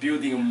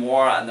building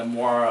more and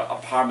more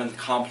apartment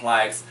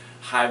complex,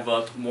 have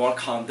a more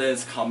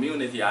condensed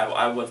community.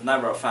 I was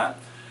never a fan.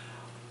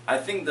 I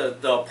think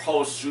that the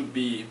approach should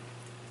be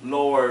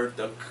lower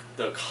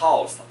the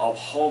cost of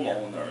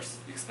homeowners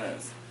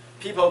expense.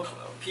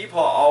 People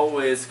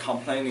always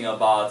complaining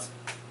about,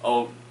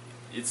 oh,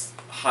 it's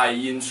high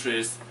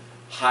interest,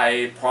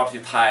 high property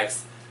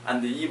tax,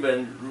 and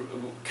even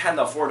can't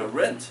afford a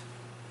rent.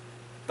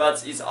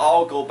 But it's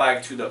all go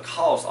back to the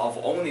cost of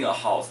owning a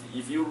house.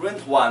 If you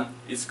rent one,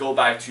 it's go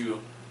back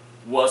to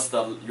what's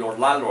your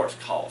landlord's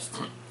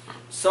cost.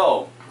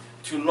 So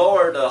to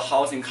lower the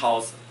housing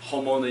cost,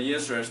 homeowner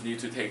insurance need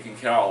to take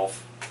care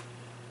of.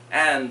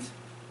 And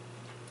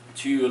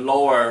to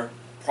lower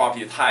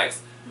property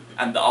tax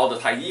and all the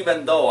tax.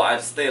 Even though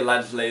as state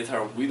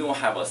legislator, we don't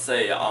have a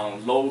say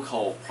on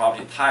local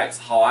property tax.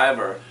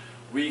 However,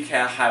 we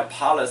can have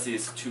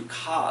policies to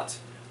cut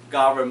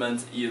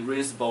government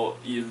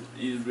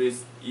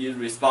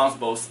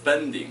irresponsible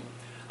spending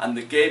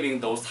and giving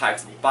those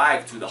taxes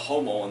back to the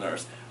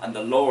homeowners and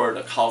lower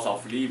the cost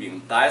of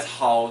living. That's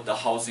how the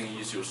housing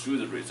issue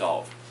should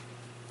resolve.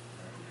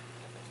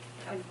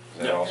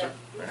 Is that all, sir?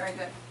 Very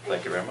good.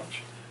 Thank you very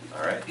much.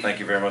 All right, thank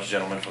you very much,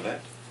 gentlemen, for that.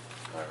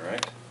 All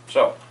right,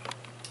 so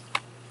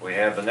we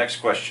have the next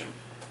question.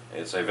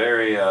 It's a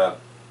very,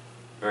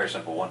 very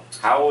simple one.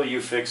 How will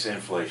you fix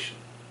inflation?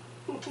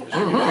 Exactly.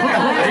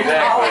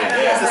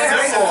 Yes.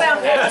 Very simple.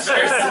 Yes.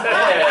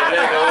 Yeah,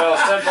 there you go. Well,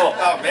 simple.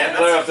 Oh, man, And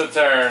clear up the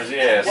terms.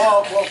 Yes.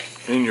 Well,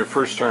 In your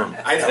first term.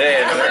 I know.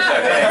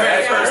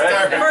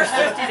 Yeah, First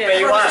 50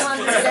 days. First one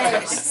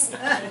today.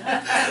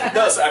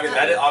 No, so I mean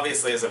that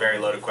obviously is a very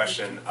loaded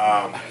question.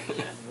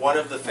 One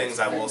of the things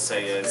I will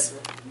say is,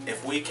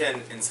 if we can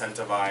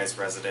incentivize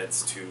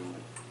residents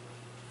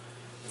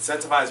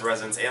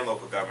and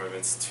local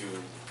governments to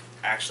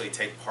actually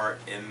take part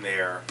in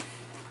their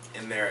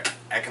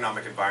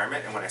economic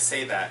environment, and when I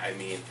say that, I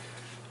mean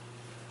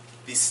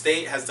the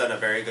state has done a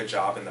very good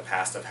job in the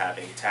past of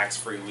having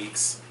tax-free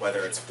weeks,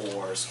 whether it's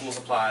for school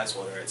supplies,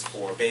 whether it's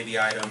for baby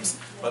items,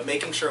 but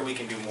making sure we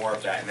can do more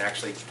of that and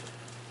actually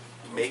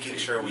making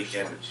sure we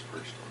can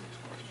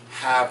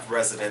have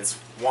residents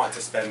want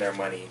to spend their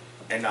money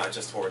and not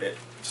just hoard it,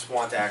 just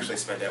want to actually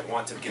spend it,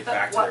 want to give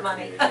back to What their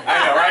money? community.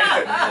 I know,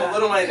 right? The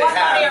little money they What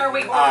have. money are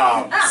we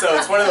hoarding? So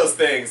it's one of those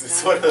things.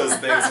 It's one of those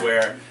things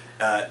where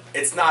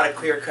it's not a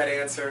clear-cut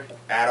answer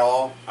at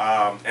all.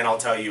 And I'll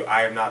tell you,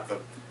 I am not the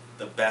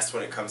best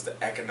when it comes to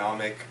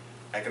economic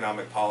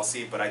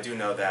policy, but I do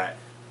know that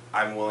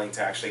I'm willing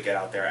to actually get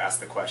out there, ask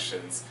the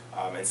questions,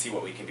 and see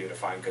what we can do to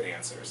find good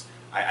answers.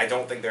 I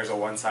don't think there's a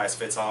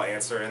one-size-fits-all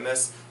answer in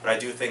this, but I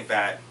do think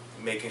that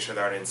making sure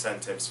there are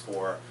incentives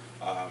for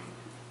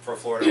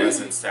Florida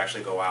residents to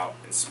actually go out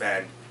and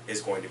spend is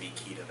going to be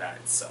key to that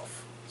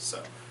itself.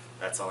 So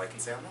that's all I can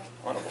say on that.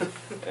 Wonderful.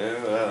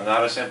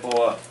 Not a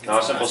simple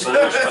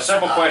solution. A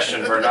simple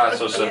question for a not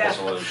so simple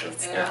solution.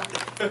 Yeah.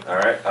 All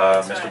right,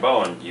 Mr.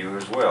 Bowen, you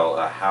as well.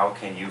 How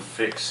can you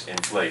fix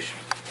inflation?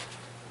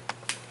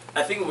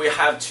 I think we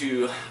have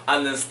to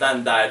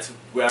understand that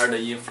where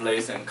the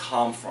inflation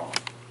comes from.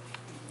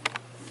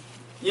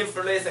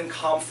 Inflation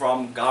comes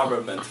from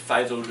government,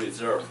 Federal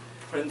Reserve,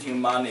 printing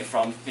money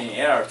from thin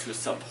air to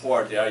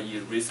support their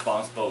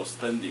irresponsible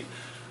spending.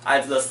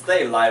 At the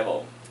state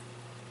level,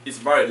 it's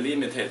very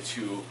limited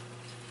to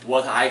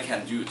what I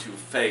can do to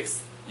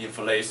fix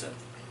inflation.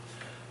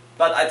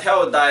 But I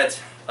tell you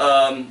that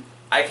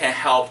I can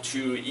help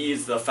to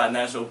ease the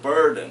financial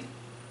burden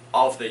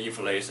of the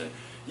inflation.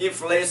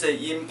 Inflation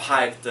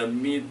impact the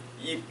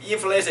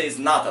inflation is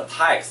not a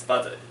tax,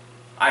 but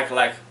act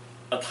like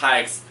a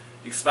tax,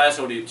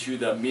 especially to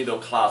the middle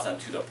class and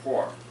to the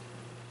poor.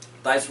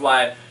 That's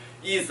why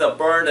ease the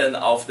burden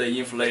of the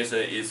inflation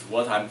is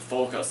what I'm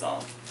focused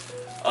on.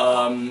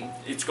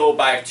 It goes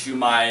back to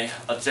my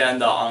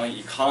agenda on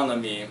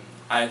economy.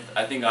 I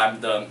think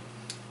I'm the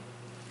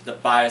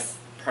best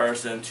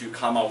person to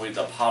come up with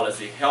a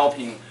policy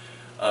helping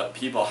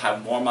people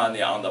have more money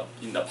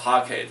in the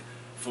pocket.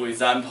 For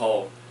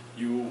example,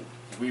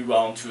 we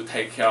want to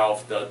take care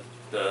of the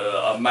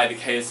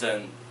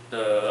medication,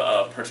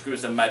 the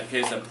prescription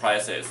medication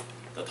prices,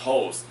 the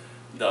tolls,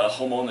 the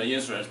homeowner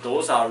insurance.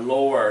 Those are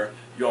lower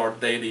your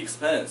daily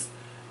expense,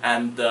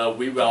 and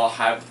we will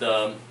have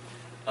the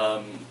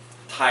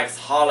tax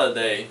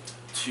holiday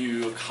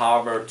to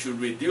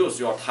reduce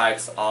your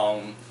tax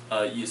on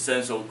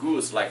essential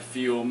goods like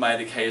fuel,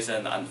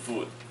 medication, and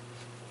food.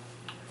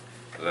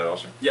 Is that all,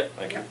 sir? Yep.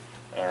 Thank you.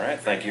 All right,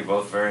 thank you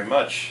both very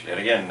much. Yet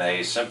again,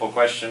 a simple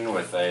question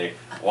with a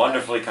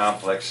wonderfully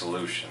complex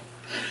solution.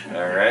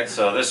 All right,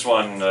 so this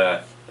one,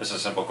 this is a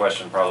simple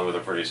question, probably with a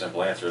pretty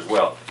simple answer as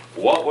well.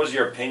 What was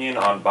your opinion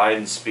on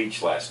Biden's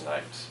speech last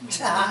night?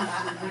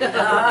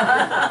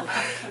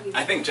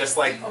 I think just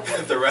like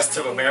the rest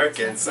of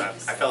Americans, I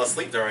fell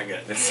asleep during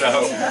it.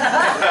 So,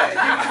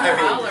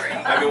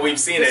 I mean, we've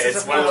seen it.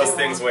 It's one of those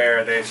things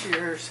where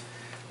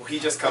he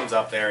just comes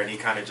up there and he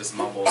kind of just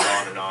mumbles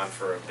on and on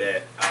for a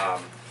bit.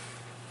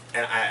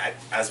 And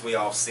as we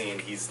all have seen,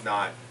 he's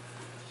not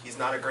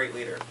a great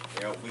leader.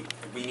 You know,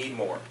 we need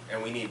more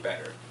and we need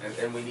better,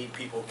 and we need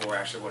people who are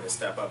actually going to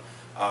step up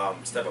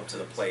to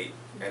the plate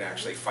and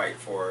actually fight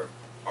for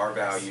our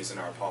values and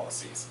our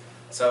policies.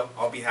 So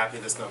I'll be happy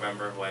this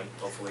November when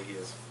hopefully he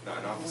is not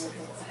in office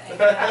anymore.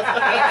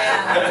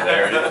 Amen.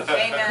 There it is.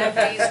 Amen.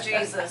 Praise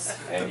Jesus.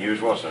 And you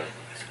as well, sir.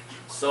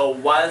 So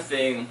one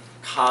thing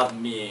caught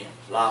me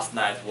last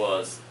night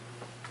was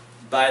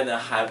Biden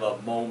have a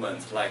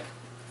moment like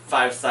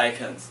 5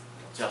 seconds,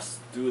 just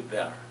stood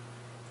there,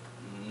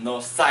 no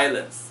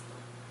silence,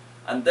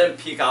 and then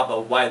pick up a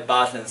white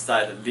button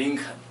said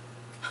Lincoln.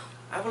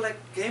 I was like,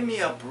 give me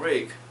a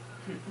break.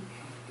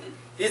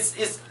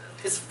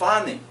 It's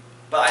funny.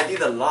 but I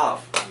didn't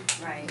laugh.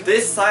 Right.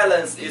 This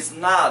silence is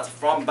not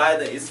from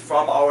Biden, it's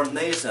from our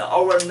nation.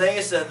 Our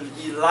nation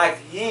elect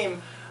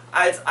him,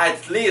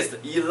 at least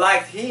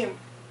elect him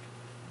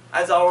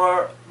as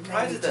our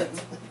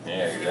president.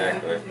 Yeah,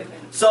 exactly.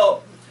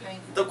 So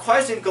the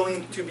question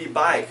going to be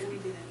back,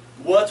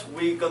 what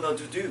we gonna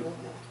do?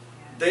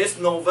 This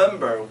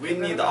November, we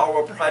need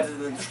our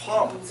President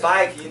Trump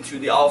back into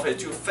the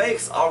office to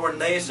fix our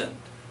nation.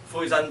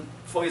 For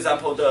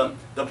example,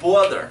 the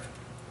border.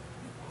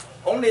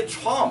 Only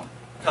Trump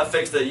can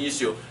fix the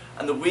issue,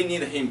 and we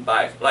need him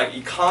back, like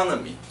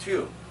economy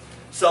too.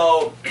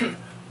 So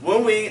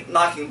when we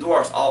knocking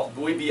doors,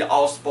 we be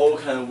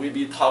outspoken, we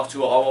be talk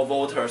to our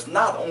voters,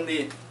 not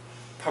only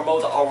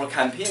promote our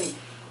campaign,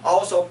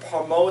 also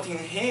promoting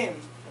him.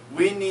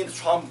 We need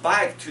Trump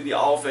back to the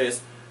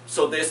office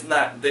so this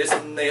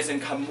nation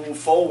can move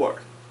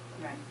forward.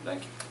 Right.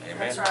 Thank you. Amen.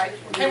 That's right.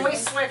 Can we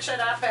switch it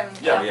up and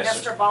Yeah. have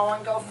Yes, Mr.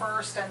 Bowen go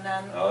first and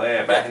then? Oh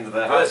yeah, back into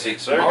the hot seat,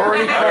 sir.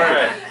 Already All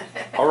right.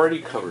 Already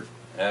covered.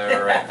 All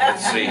right,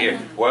 let's see here.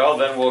 Well,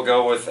 then we'll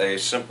go with a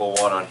simple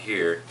one on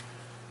here.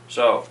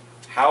 So,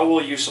 how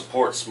will you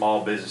support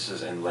small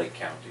businesses in Lake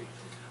County?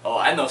 Oh,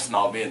 I know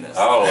small business.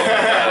 Oh,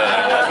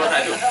 That's what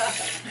I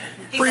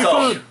do. Free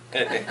So- food.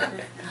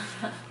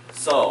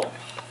 So,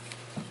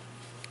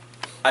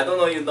 I don't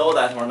know if you know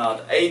that or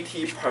not,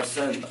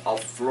 80%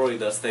 of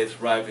Florida state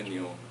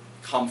revenue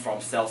come from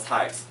sales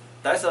tax.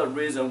 That's the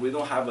reason we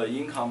don't have an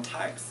income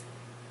tax.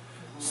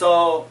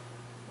 So,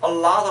 a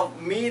lot of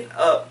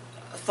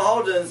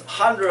thousands,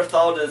 hundreds of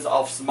thousands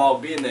of small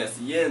business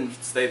in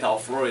state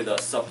of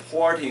Florida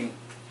supporting,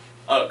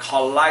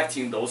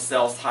 collecting those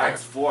sales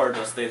tax for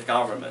the state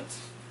government.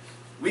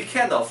 We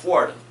can't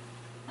afford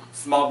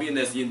small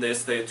business in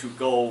this state to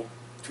go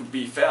to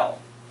be failed.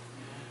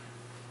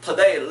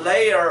 Today,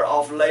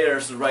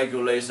 layers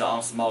regulation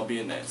on small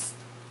business,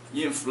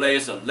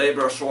 inflation,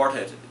 labor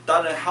shortage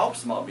doesn't help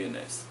small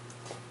business,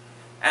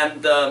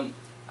 and the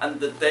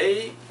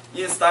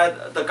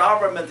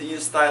government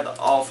instead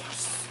of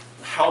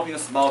helping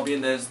small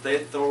business, they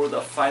throw the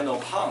final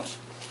punch.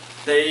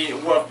 They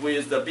work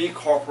with the big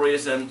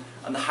corporation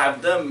and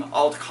have them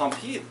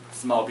outcompete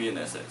small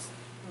businesses.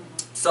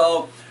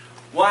 So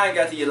when I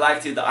get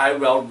elected, I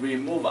will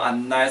remove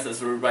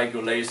unnecessary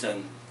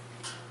regulation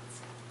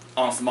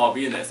on small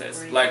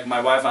businesses. Like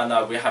my wife and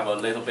I, we have a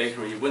little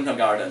bakery, Winter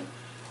Garden,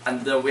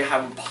 and we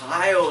have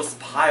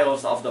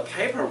piles of the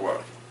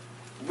paperwork.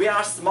 We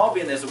are small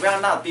business, we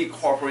are not big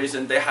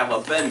corporation. They have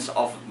a bench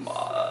of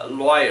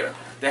lawyer,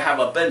 they have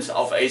a bench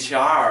of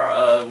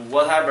HR,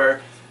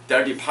 whatever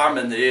their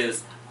department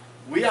is.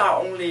 We are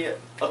only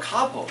a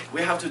couple,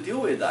 we have to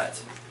deal with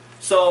that.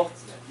 So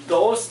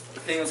those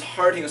things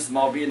hurting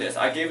small business.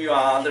 I give you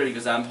another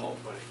example.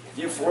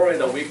 In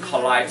Florida, we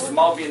collect,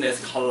 small business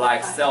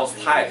collect sales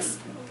tax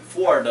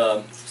for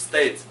the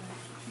state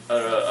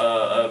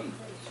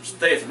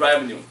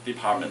revenue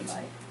department.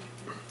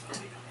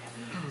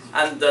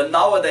 And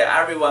nowadays,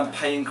 everyone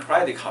paying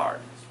credit card.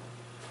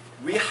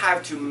 We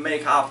have to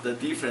make up the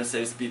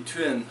differences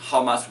between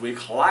how much we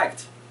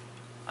collect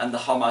and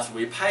how much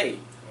we pay.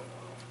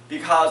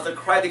 Because the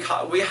credit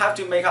card, we have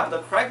to make up the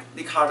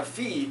credit card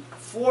fee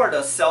for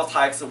the sales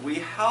tax we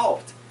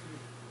helped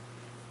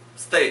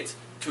state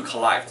to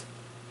collect.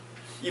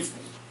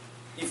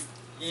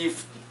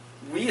 If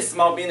we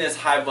small business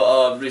have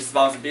a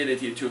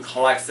responsibility to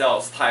collect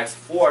sales tax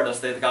for the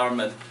state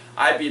government,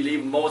 I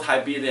believe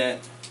multi-billion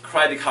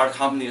credit card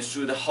companies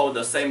should hold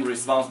the same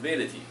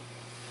responsibility.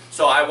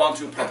 So I want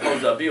to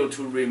propose a bill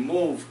to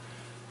remove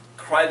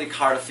credit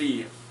card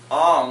fee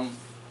on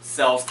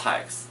sales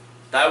tax.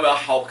 That will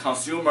help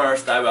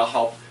consumers, that will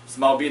help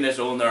small business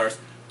owners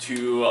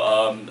to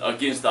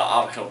against the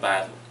uphill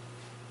battle.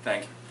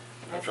 Thank you.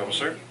 no trouble,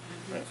 sir.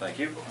 All right, thank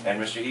you.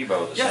 And Mr.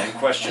 Ebo, the Yeah. same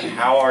question.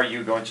 How are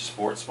you going to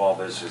support small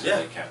businesses in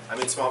Lake County? I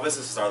mean, small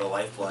businesses are the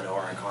lifeblood of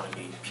our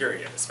economy,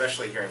 period,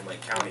 especially here in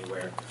Lake County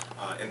where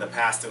in the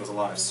past it was a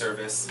lot of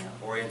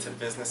service-oriented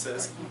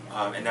businesses,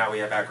 and now we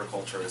have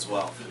agriculture as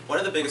well. One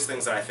of the biggest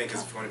things that I think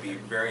is going to be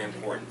very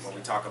important when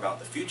we talk about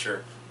the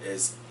future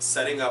is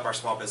setting up our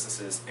small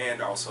businesses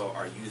and also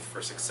our youth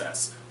for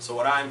success. So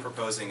what I'm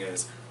proposing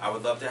is I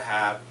would love to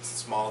have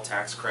small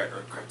tax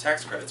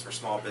credits for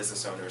small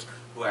business owners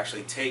who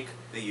actually take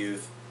the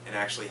youth and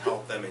actually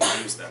help them and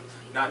use them.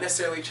 Not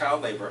necessarily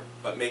child labor,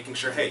 but making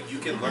sure, hey, you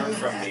can learn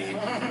from me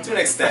to an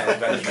extent,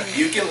 but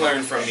you can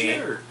learn from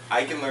me,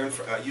 I can learn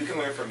from, you can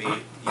learn from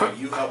me,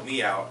 you help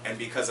me out, and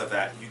because of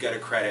that, you get a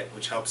credit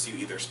which helps you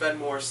either spend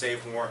more,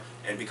 save more,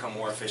 and become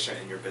more efficient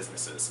in your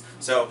businesses.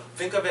 So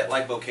think of it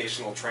like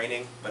vocational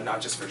training, but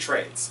not just for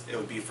trades. It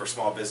would be for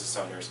small business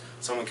owners.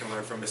 Someone can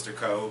learn from Mr.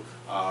 Kou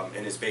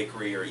in his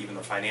bakery, or even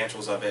the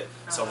financials of it.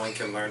 Someone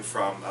can learn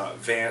from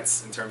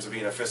Vance in terms of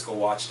being a fiscal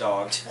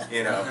watchdog.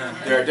 You know,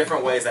 there are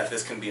different ways that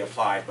this can be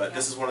applied, but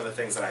this is one of the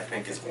things that I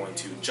think is going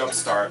to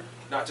jumpstart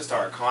not just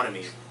our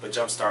economy, but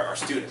jumpstart our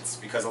students.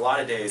 Because a lot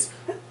of days,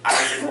 I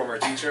was a former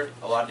teacher,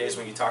 a lot of days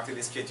when you talk to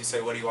these kids, you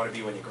say, what do you want to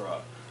be when you grow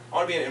up? I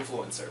want to be an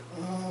influencer.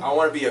 I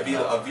want to be a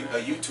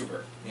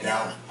YouTuber. You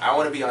know, I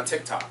want to be on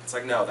TikTok. It's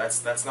like, no,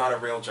 that's not a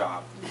real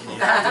job. You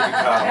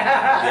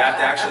have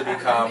to actually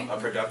become a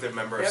productive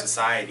member of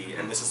society,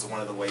 and this is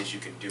one of the ways you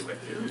can do it.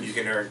 You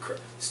can earn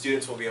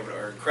students will be able to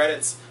earn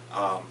credits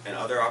and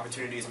other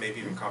opportunities,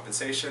 maybe even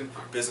compensation.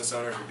 Business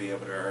owners will be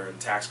able to earn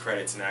tax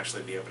credits and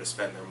actually be able to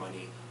spend their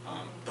money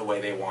the way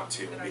they want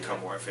to and become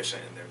more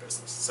efficient in their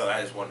business. So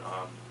that is one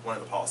of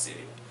the policy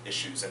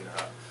issues and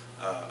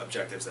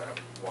objectives that I'm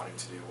wanting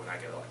to do when I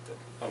get elected.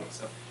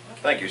 So.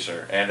 Thank you,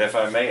 sir. And if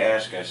I may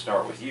ask, I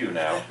start with you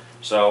now.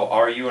 So,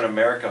 are you an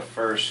America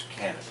First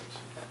candidate?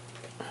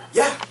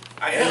 Yeah,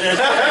 I am.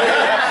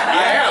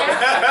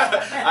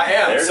 I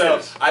am.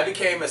 So I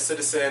became a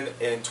citizen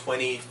in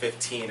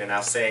 2015, and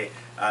I'll say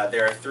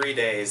there are 3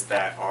 days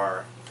that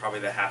are probably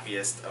the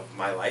happiest of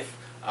my life.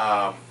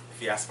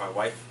 If you ask my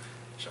wife,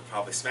 she'll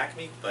probably smack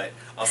me, but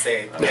I'll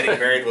say getting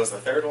married was the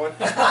third one.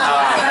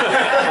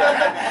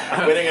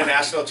 Winning a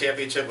national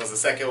championship was the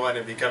second one,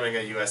 and becoming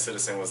a U.S.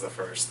 citizen was the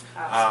first.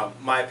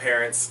 My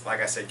parents,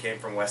 like I said, came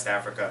from West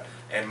Africa,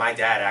 and my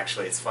dad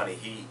actually, it's funny,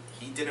 he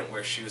didn't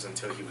wear shoes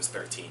until he was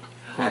 13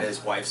 at his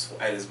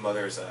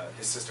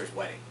his sister's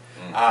wedding.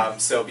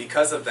 So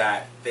because of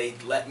that, they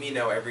let me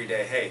know every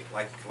day, hey,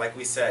 like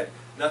we said,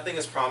 nothing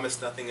is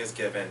promised, nothing is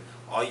given.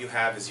 All you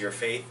have is your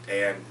faith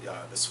and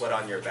the sweat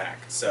on your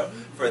back. So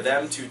for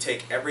them to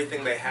take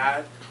everything they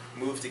had,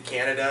 move to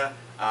Canada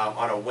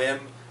on a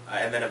whim,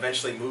 and then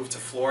eventually move to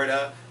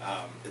Florida,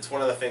 it's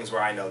one of the things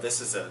where I know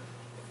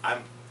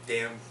I'm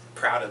damn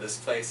proud of this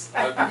place.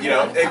 You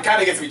know, it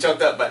kind of gets me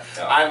choked up, but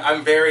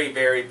I'm very,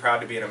 very proud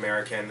to be an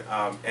American.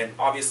 And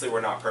obviously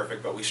we're not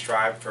perfect, but we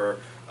strive for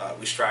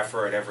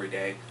it every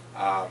day.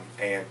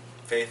 And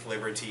faith,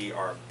 liberty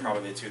are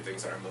probably the two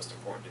things that are most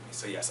important to me.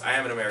 So yes, I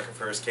am an America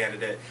First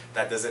candidate.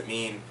 That doesn't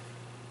mean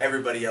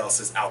everybody else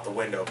is out the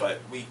window,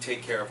 but we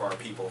take care of our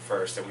people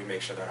first, and we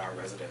make sure that our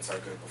residents are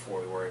good before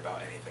we worry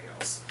about anything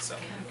else. So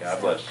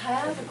God bless. I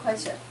have a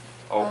question.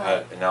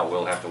 Oh, now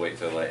we'll have to wait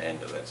till the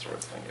end of that sort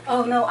of thing.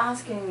 Oh no,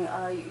 asking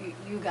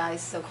you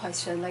guys a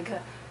question. Like,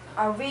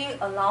 are we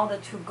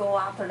allowed to go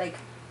after, like,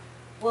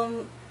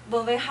 when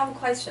we have a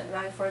question,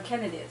 right, for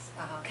candidates,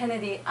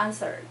 candidate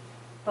answered,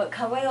 but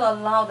can we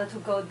allow to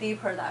go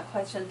deeper that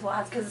question to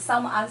ask? Because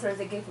some answers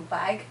they give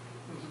back,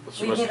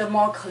 we need to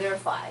more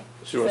clarify.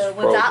 So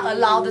would that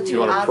allowed to you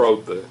want to ask?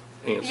 probe the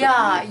answer?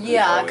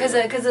 Yeah,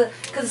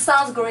 because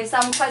sounds great.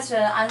 Some question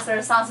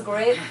answer sounds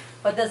great,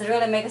 but does it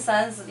really make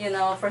sense? You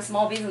know, for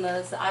small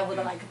business, I would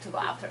like to go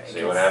after it.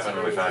 See what happened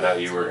when we found out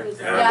you were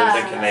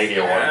the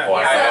Canadian one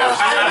point.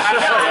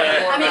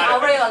 I mean, are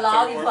we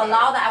allowed? If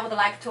allowed, I would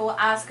like to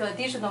ask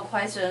additional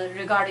question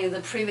regarding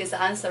the previous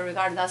answer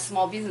regarding that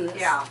small business.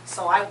 Yeah,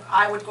 so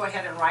I would go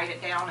ahead and write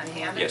it down and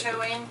hand it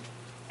to him.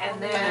 And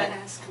then,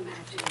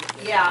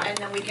 yeah, and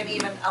then we can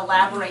even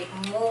elaborate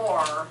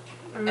more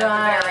at the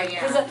very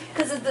end.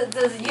 Because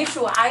the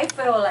issue, I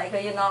feel like,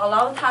 you know, a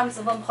lot of times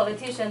when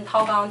politicians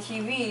talk on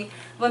TV,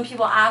 when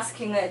people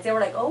asking it, they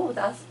were like, oh,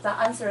 that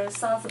answer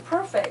sounds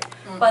perfect,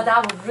 but that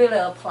would really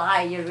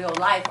apply in real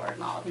life or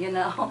not, you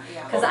know?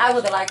 Because I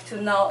would like to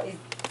know if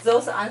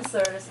those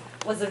answers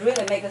was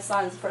really make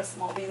sense for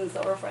small business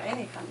or for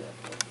any kind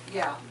of.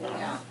 Yeah.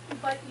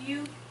 But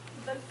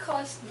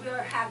because we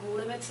have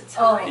limited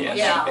time, yes.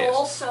 you should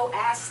also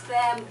ask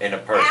them In a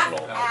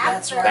personal.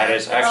 after. That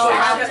is actually,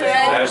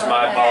 that is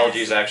my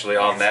apologies actually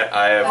on that.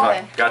 I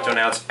have got to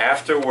announce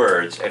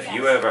afterwards, if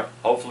you ever,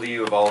 hopefully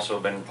you have also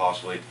been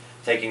possibly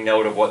taking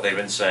note of what they've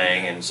been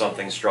saying and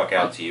something struck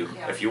out to you.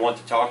 If you want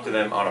to talk to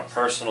them on a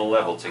personal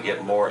level to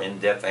get more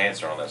in-depth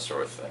answer on that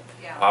sort of thing.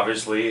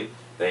 Obviously,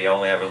 they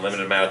only have a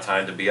limited amount of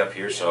time to be up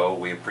here, so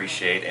we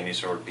appreciate any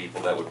sort of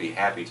people that would be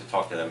happy to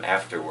talk to them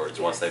afterwards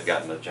once they've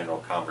gotten the general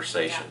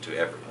conversation to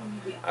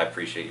everyone. I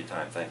appreciate your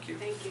time. Thank you.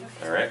 Thank you.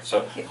 All right.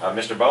 So,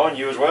 Mr. Bowen,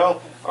 you as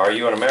well. Are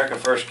you an America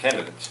First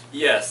candidate?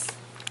 Yes.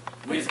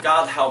 With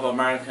God's help,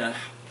 America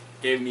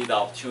gave me the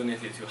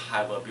opportunity to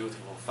have a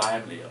beautiful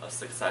family, a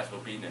successful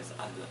business,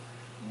 and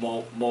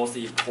most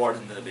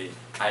importantly,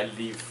 I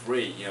live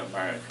free in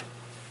America.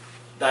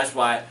 That's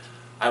why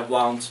I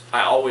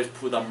always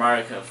put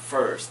America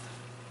first.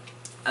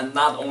 And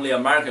not only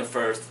America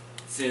first,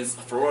 since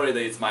Florida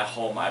is my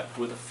home, I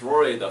put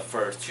Florida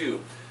first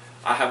too.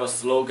 I have a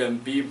slogan,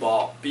 be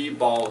bold, be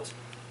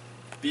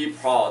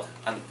proud,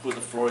 and put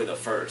Florida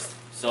first.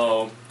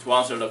 So to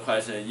answer the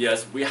question,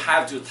 yes, we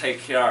have to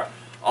take care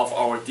of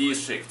our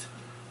district,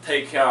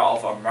 take care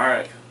of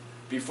America,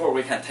 before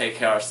we can take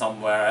care of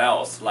somewhere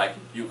else, like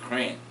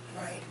Ukraine.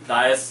 Right.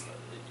 That is,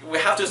 we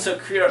have to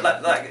secure,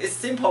 like it's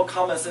simple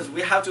common sense,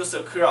 we have to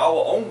secure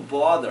our own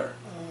border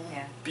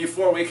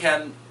before we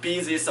can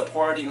busy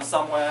supporting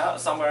somewhere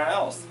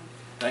else.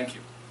 Thank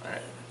you. All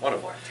right,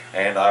 wonderful.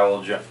 And I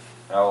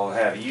will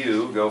have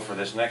you go for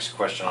this next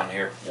question on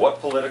here.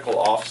 What political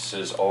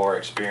offices or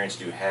experience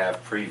do you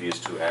have previous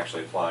to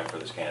actually applying for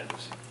this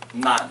candidacy?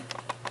 None.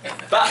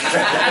 But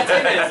I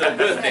think it's a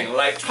good thing.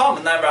 Like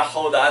Trump never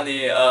held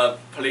any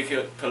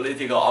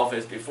political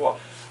office before.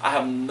 I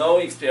have no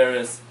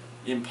experience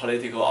in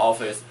political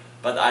office,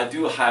 but I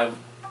do have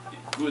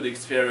good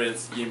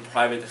experience in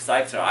private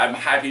sector. I'm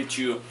happy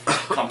to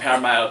compare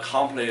my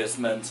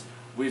accomplishment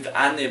with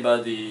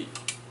anybody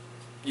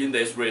in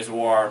this race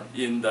or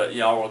in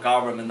our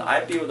government.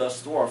 I built a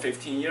store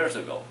 15 years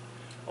ago,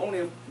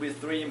 only with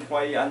 3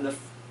 employees and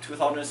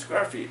 2,000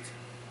 square feet.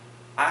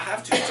 I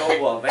have to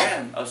drove a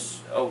van,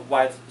 a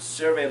white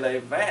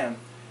Chevrolet van,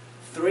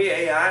 3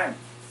 a.m.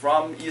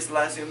 from East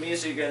Lansing,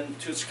 Michigan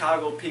to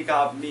Chicago, pick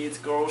up meat,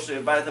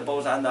 grocery,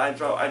 vegetables, and I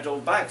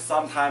drove back.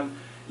 Sometimes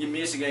in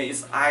Michigan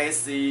it's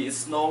icy, it's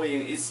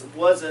snowing, it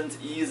wasn't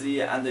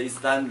easy and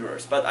it's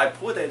dangerous. But I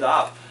put it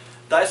up.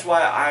 That's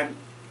why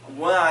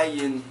when I'm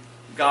in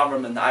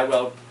government, I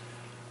will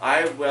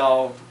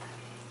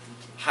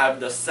have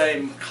the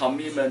same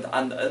commitment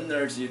and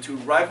energy to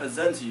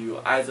represent you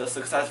as a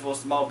successful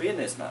small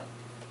businessman.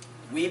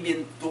 We've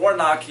been door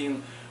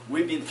knocking,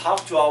 we've been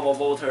talking to our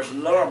voters,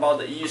 learn about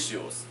the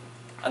issues,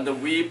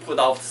 and we put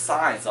out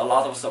signs, a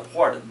lot of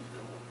support. It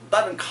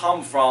doesn't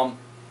come from,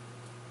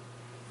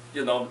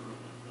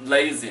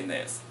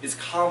 laziness. It's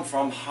come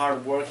from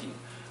hard working,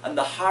 and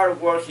the hard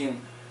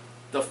working,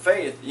 the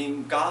faith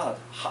in God,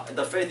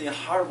 the faith in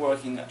hard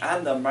working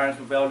and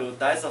American value,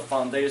 that's the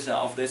foundation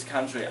of this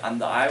country,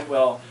 and I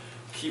will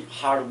keep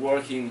hard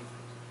working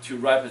to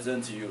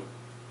represent you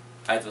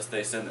as a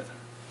state senator.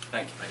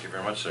 Thank you. Thank you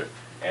very much, sir.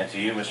 And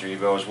to you, Mr.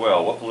 Ebo, as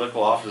well. What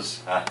political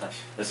office,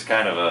 this is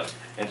kind of an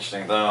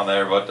interesting thing on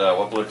there, but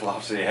what political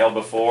office have you held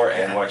before,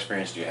 and what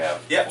experience do you have?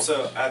 Yep,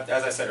 so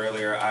as I said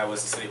earlier, I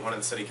was one of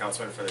the city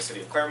councilmen for the city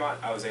of Claremont.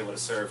 I was able to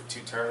serve 2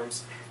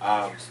 terms.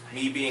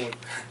 Me being,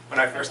 when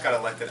I first got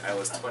elected, I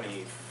was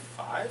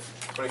 25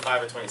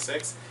 or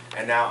 26,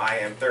 and now I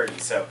am 30.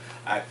 So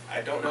I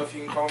don't know if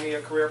you can call me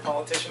a career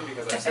politician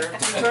because I served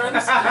 2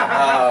 terms,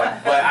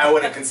 but I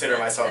wouldn't consider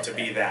myself to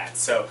be that.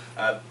 So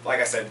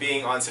like I said,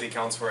 being on city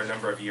council for a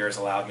number of years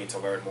allowed me to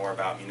learn more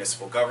about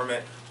municipal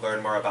government,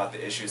 learn more about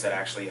the issues that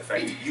actually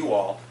affect you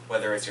all,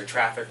 whether it's your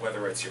traffic,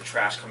 whether it's your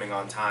trash coming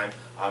on time,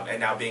 and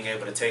now being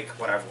able to take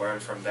what I've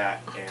learned from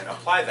that and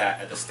apply that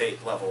at the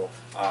state level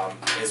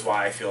is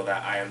why I feel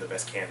that I am the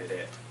best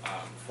candidate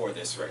for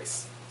this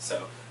race.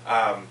 So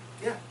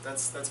yeah,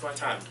 that's my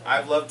time.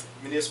 I've loved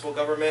municipal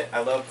government.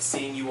 I love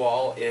seeing you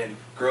all in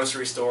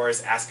grocery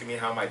stores, asking me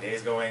how my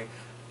day's going,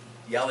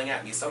 yelling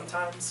at me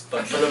sometimes,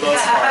 but for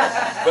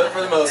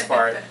the most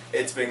part,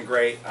 it's been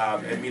great.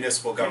 And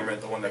municipal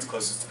government, the one that's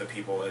closest to the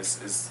people,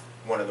 is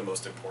one of the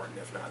most important,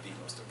 if not the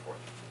most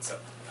important. So,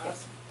 all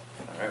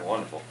right,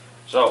 wonderful.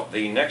 So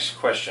the next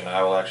question,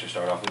 I will actually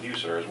start off with you,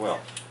 sir, as well.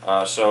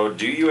 So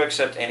do you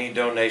accept any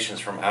donations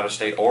from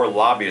out-of-state or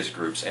lobbyist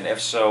groups? And if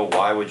so,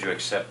 why would you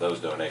accept those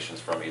donations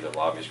from either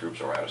lobbyist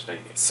groups or out-of-state?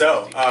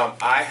 So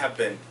I have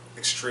been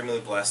extremely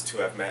blessed to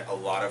have met a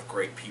lot of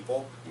great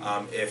people.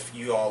 If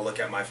you all look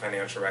at my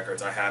financial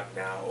records, I have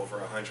now over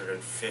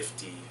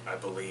 150, I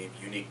believe,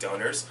 unique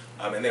donors.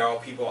 And they're all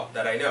people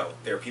that I know.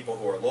 They're people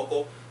who are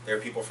local. They're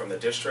people from the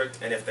district.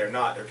 And if they're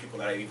not, they're people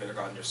that I've either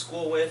gone to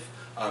school with,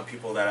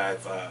 people that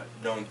I've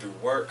known through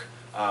work.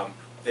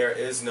 There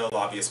is no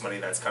lobbyist money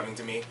that's coming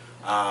to me.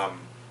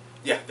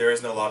 Yeah, there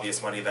is no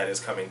lobbyist money that is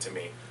coming to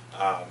me.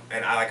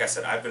 And like I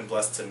said, I've been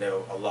blessed to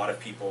know a lot of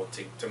people,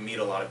 to meet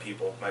a lot of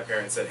people. My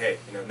parents said, hey,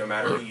 no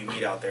matter who you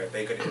meet out there,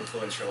 they could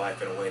influence your life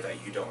in a way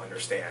that you don't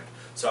understand.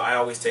 So I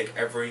always take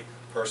every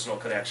personal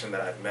connection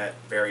that I've met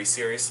very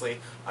seriously.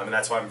 And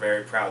that's why I'm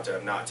very proud to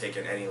have not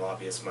taken any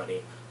lobbyist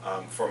money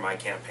for my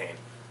campaign.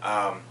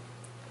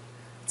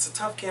 It's a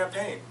tough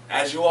campaign.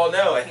 As you all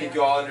know, I think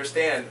you all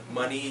understand,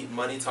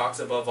 money talks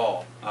above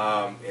all.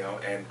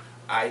 And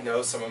I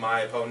know some of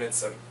my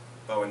opponents,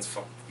 Bowen's,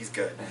 he's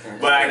good,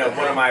 but I know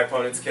one of my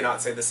opponents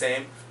cannot say the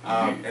same,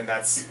 and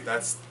that's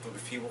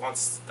if he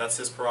wants, that's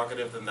his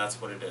prerogative, then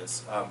that's what it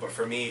is. But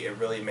for me, it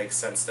really makes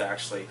sense to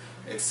actually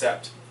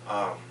accept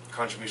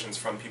contributions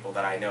from people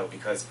that I know,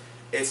 because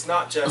it's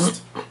not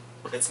just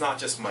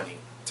money.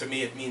 To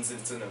me, it means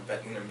it's an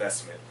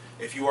investment.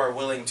 If you are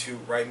willing to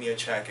write me a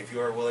check, if you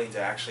are willing to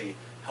actually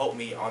help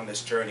me on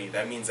this journey,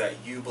 that means that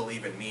you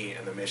believe in me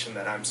and the mission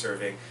that I'm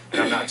serving,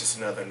 and I'm not just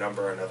another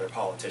number, another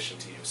politician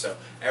to you. So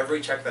every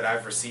check that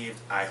I've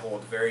received, I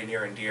hold very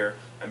near and dear.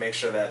 I make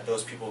sure that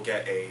those people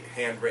get a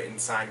handwritten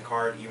signed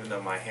card, even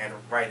though my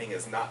handwriting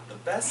is not the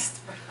best.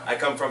 I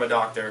come from a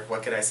doctor,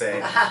 what can I say?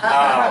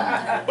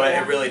 But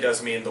it really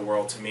does mean the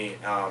world to me,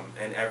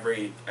 and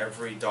every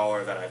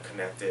dollar that I've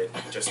connected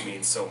just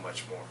means so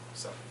much more.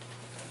 So,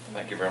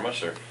 thank you very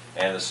much, sir.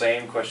 And the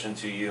same question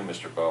to you,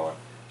 Mr. Bowen.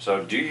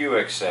 So do you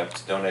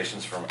accept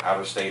donations from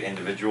out-of-state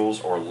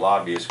individuals or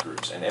lobbyist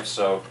groups? And if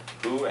so,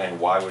 who and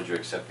why would you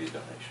accept these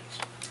donations?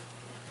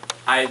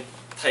 I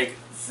take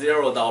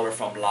 $0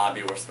 from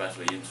lobby or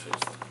special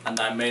interest, and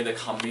I made a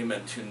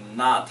commitment to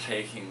not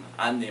taking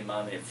any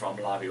money from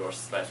lobby or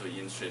special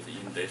interest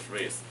in this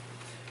race.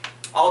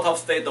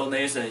 Out-of-state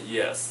donation,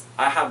 yes.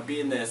 I have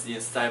business in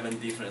 7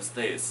 different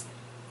states.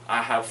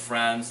 I have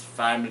friends,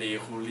 family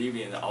who live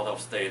in out of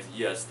state.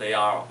 Yes, they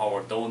are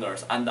our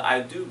donors, and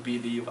I do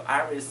believe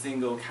every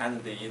single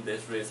candidate in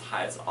this race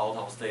has out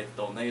of state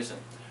donation.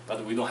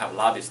 but we don't have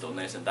lobbyist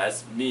donation.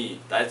 That's me.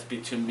 That's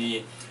between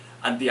me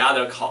and the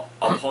other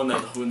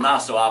opponent who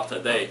not show up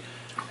today.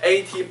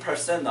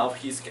 80% of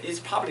his, it's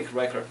public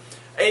record,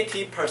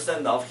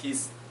 80% of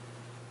his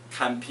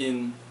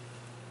campaign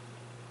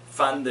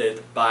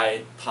funded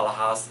by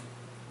Tallahassee,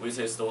 which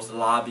is those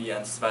lobby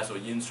and special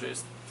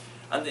interests.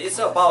 And it's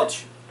about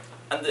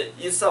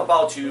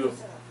to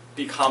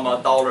become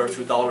a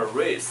dollar-to-dollar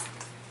race.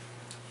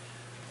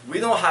 We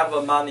don't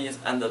have money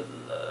and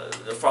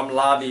from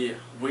lobby,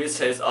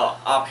 which is an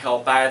uphill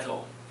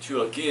battle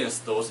to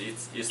against those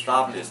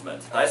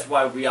establishments. That's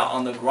why we are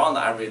on the ground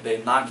every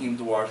day, knocking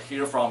doors,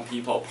 hear from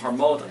people,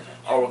 promote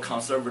our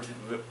conservative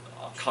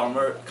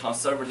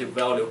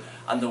value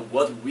and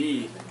what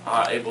we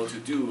are able to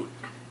do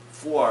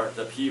for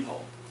the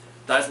people.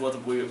 That's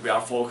what we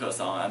are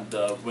focused on,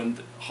 and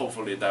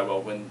hopefully that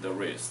will win the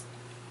race.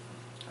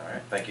 All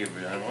right, thank you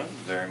everyone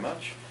very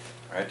much.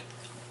 All right.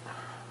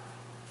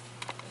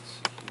 Let's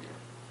see here.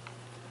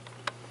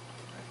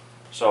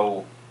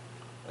 So,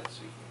 let's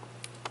see.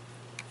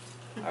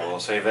 I will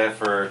save that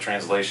for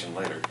translation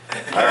later.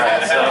 All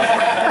right, so,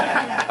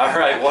 all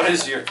right, what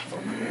is your,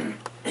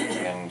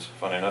 and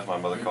funny enough, my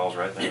mother calls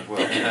right there as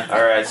well.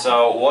 All right,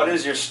 so what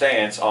is your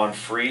stance on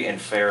free and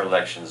fair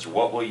elections?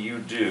 What will you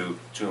do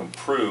to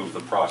improve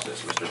the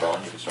process? Mr.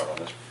 Bowen, you can start on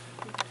this.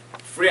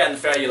 Free and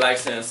fair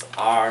elections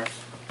are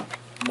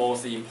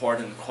most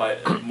important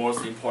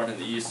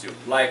issue.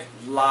 Like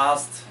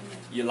last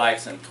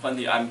election,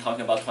 I'm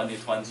talking about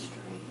 2020.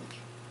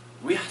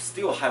 We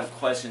still have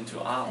questions to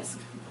ask.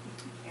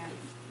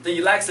 The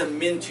election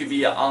meant to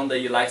be on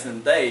the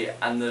election day,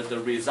 and the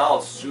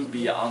results should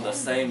be on the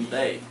same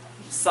day.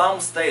 Some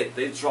states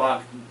they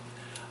drag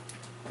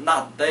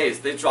not days,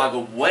 they drag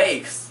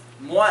weeks,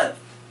 months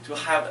to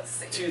have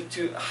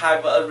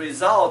a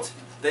result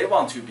they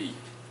want to be.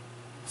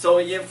 So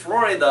in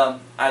Florida,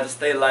 as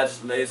state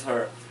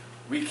legislature,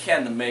 we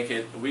can't let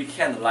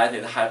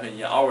it happen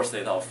in our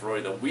state of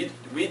Florida. We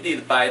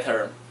did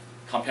better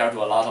compared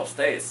to a lot of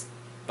states,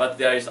 but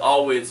there is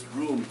always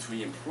room to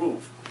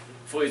improve.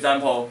 For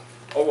example,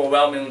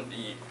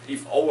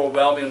 if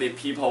overwhelmingly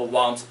people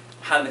want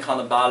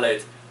hand-count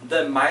ballot,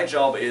 then my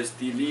job is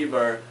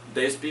deliver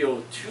this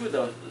bill to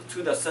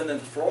the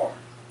Senate floor,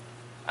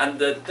 and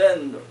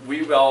then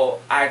we will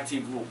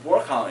actively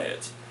work on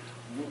it.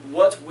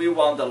 What we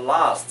want the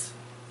last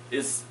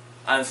is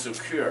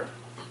unsecure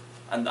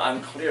and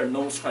unclear,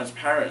 no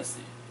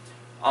transparency.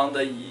 On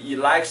the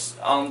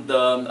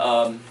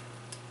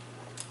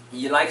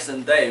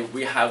election day,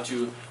 we have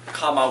to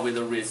come up with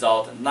a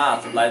result,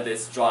 not let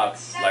this drag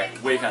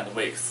like weeks and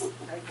weeks.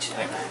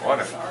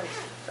 Wonderful.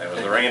 That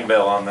was the rain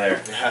bell on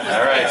there.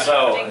 All right,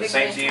 so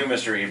same to you,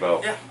 Mr.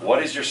 Ebo. Yeah.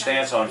 What is your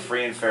stance on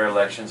free and fair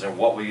elections, and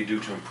what will you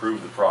do to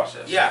improve the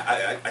process?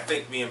 Yeah, I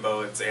think me and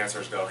Bowen's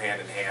answers go hand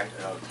in hand.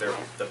 They're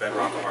the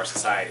bedrock of our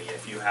society.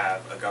 If you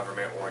have a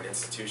government or an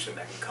institution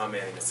that can come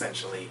in and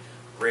essentially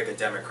rig a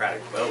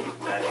democratic vote,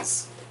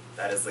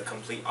 that is the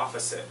complete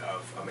opposite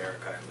of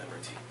America and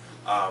liberty.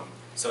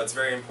 So it's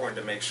very important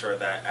to make sure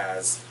that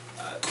as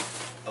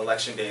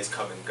election days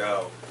come and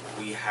go,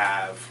 we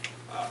have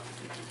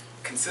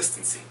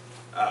consistency,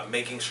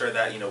 making sure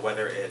that,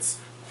 whether it's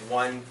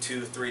 1,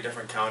 2, 3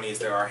 different counties,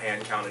 there are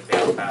hand-counted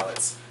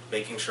ballots,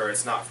 making sure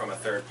it's not from a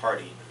third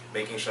party,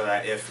 making sure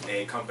that if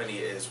a company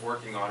is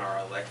working on our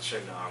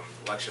election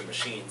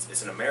machines,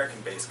 it's an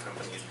American-based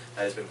company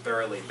that has been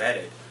thoroughly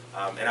vetted.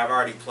 And I've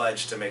already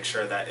pledged to make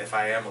sure that if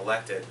I am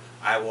elected,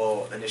 I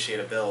will initiate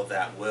a bill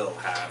that will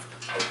have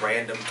a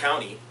random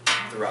county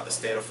throughout the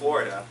state of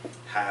Florida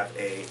have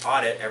a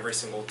audit every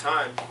single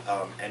time,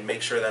 and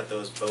make sure that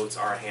those votes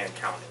are hand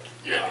counted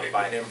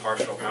by an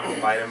impartial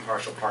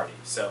party.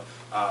 So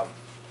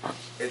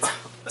it's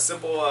a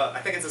simple.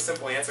 I think it's a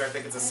simple answer. I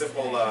think it's a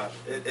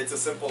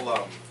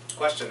simple.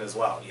 Question as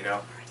well.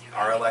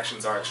 Our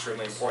elections are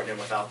extremely important, and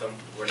without them,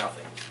 we're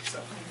nothing.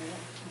 So.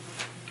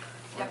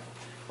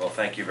 Well,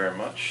 thank you very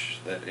much.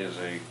 That is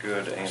a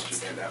good answer.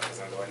 Stand out because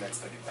I'm going next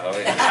thing. Oh,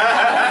 yeah.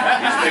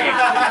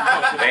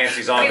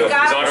 He's onto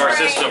our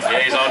system. Yeah,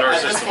 he's onto our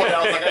system.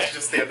 I was like, I should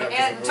just stand up.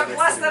 It took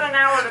less than an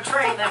hour to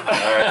train them. All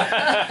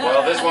right.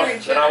 Well, this one,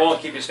 then I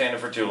won't keep you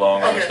standing for too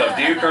long on this stuff.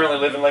 Do you currently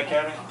live in Lake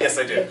County? Yes,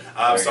 I do.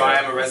 So I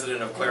am a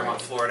resident of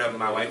Claremont, Florida.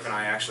 My wife and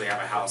I actually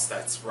have a house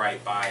that's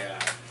right by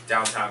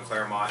downtown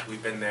Claremont.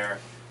 We've been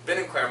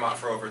in Claremont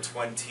for over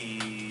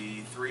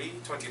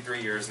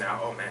 23 years now.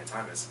 Oh man,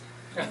 time is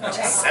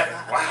 7.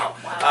 Wow.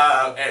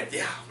 And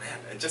yeah, man,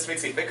 it just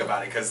makes me think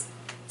about it because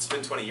it's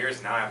been 20 years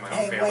and now I have my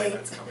own family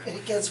that's coming.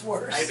 It gets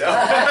worse.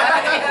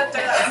 I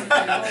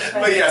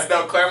know. But yes,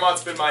 no,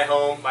 Claremont's been my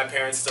home. My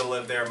parents still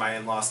live there. My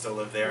in-laws still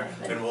live there.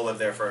 And we'll live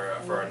there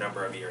for a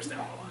number of years down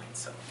the line.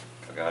 So.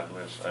 God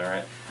bless. All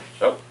right.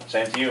 So,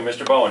 same to you,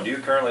 Mr. Bowen. Do you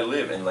currently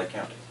live in Lake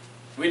County?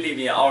 We live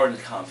in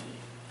Orange County,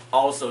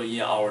 also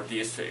in our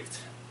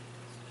district.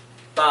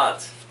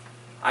 But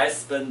I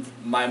spend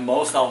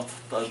most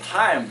of the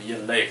time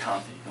in Lake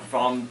County,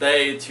 from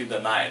day to the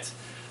night.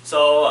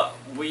 So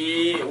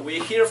we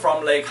hear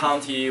from Lake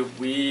County,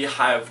 we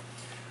have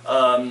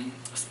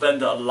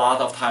spend a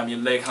lot of time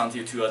in Lake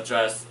County to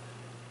address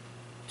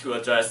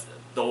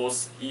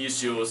those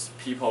issues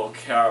people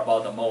care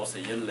about the most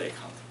in Lake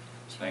County.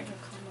 Thank you.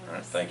 All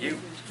right, thank you.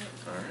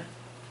 All right.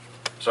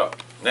 So,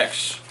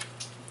 next.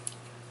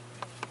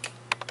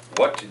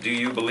 What do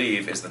you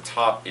believe is the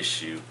top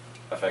issue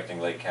affecting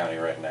Lake County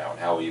right now, and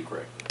how will you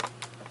correct it?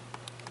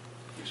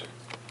 You, sir.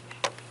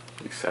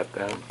 You sat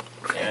down.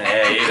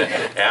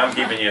 Yeah, I'm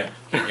keeping you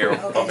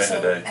pumping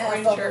today.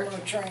 Half of them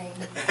are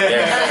trained.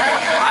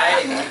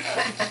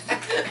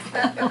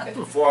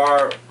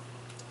 For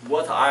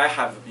what I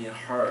have been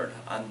heard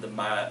and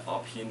my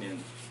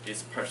opinion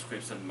is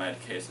prescription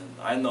medication.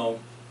 I know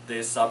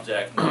this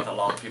subject not a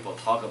lot of people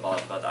talk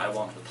about, but I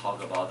want to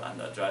talk about and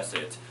address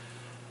it.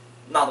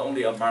 Not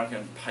only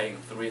Americans paying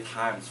 3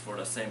 times for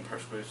the same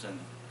prescription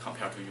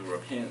compared to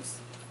Europeans.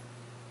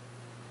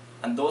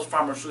 And those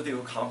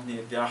pharmaceutical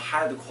companies, their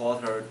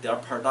headquarters, their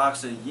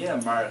production in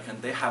America,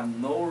 they have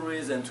no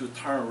reason to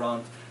turn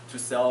around to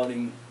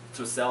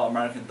sell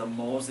Americans the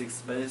most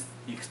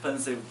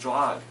expensive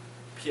drug,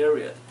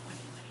 period.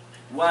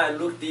 When I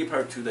look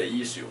deeper to the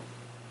issue,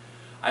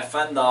 I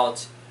found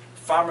out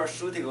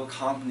pharmaceutical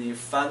company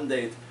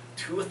funded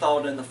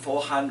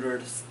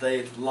 2,400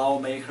 state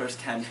lawmakers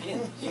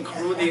campaign,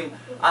 including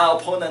an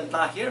opponent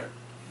not here.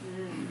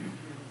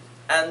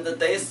 And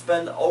they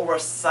spend over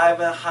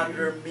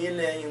 $700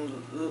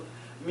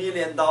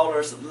 million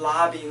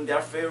lobbying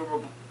their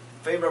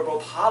favorable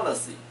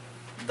policy.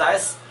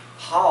 That's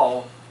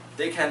how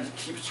they can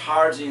keep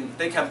charging,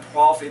 they can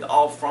profit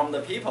off from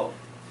the people.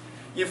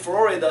 In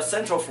Florida,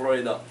 Central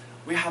Florida,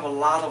 we have a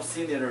lot of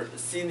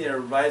senior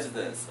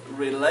residents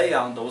rely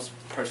on those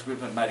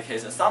prescription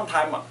medications.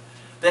 Sometimes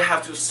they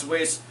have to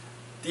switch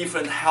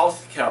different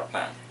health care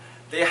plans.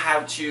 They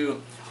have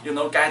to,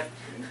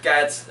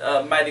 get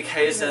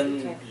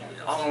medication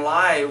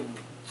online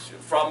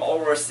from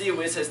overseas,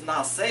 which is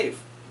not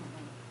safe.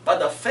 But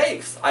the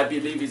fix, I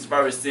believe, is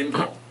very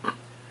simple.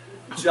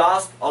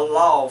 Just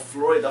allow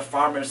Florida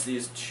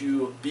pharmacies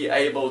to be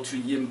able to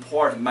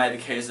import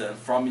medication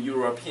from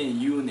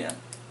European Union.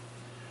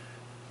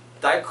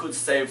 That could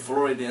save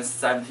Floridians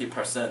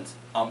 70%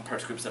 on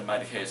prescription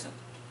medication.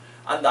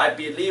 And I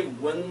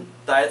believe when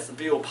that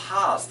bill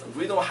passed,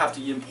 we don't have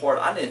to import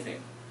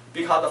anything,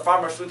 because the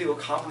pharmaceutical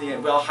company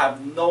will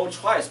have no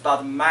choice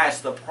but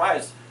match the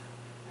price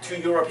to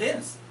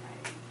Europeans.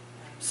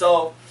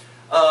 So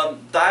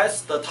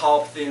that's the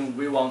top thing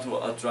we want to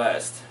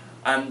address.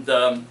 And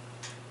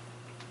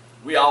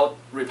we all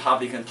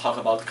Republicans talk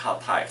about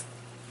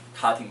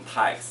cutting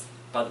tax,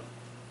 but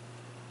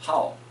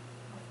how?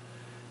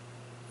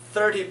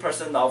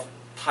 30% of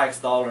tax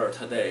dollar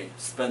today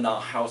spent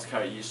on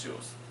healthcare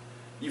issues.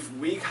 If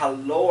we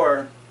can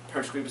lower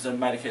prescription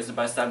medication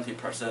by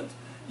 70%,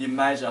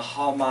 imagine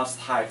how much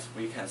tax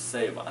we can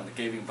save and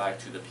giving back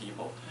to the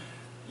people.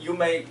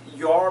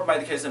 Your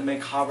medication may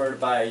be covered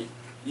by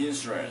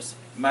insurance,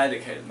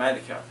 Medicaid,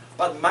 Medicare,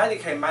 but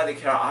Medicaid,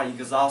 Medicare are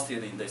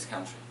exhausted in this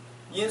country.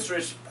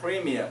 Insurance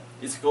premium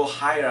is go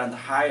higher and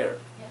higher.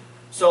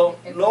 So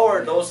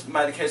lower those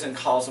medication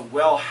costs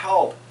will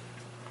help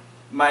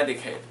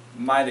Medicaid,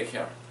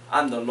 Medicare,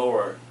 and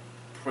lower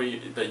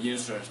the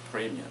insurance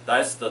premium.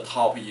 That's the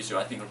top issue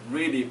I think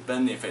really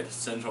benefits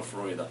Central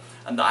Florida,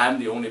 and I'm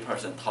the only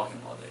person talking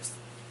about this.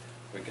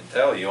 We can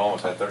tell you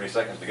almost had 30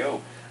 seconds to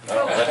go.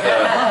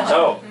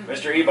 So,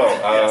 Mr. Ebo,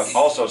 Yes.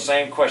 also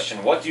same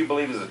question. What do you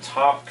believe is the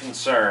top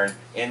concern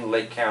in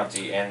Lake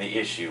County and the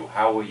issue?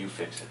 How will you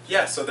fix it?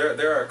 Yeah, so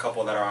there are a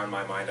couple that are on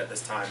my mind at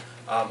this time.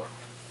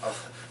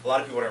 A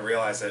lot of people don't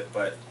realize it,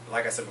 but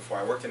like I said before,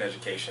 I worked in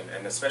education,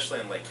 and especially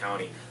in Lake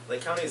County.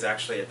 Lake County is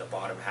actually at the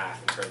bottom half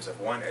in terms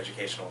of 1,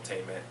 educational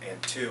attainment, and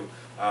 2,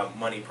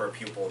 money per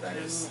pupil that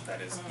is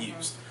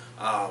used.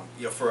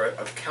 For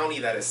a county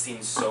that has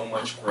seen so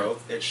much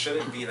growth, it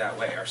shouldn't be that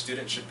way. Our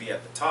students should be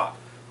at the top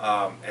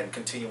and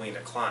continuing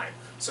to climb.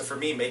 So for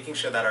me, making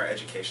sure that our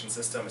education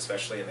system,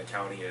 especially in the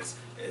county, is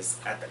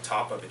at the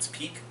top of its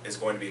peak is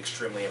going to be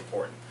extremely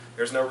important.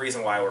 There's no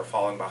reason why we're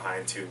falling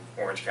behind to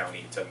Orange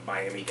County, to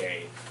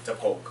Miami-Dade, to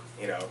Polk.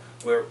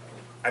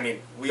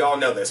 We all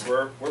know this.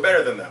 We're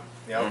better than them.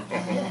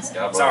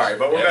 Sorry,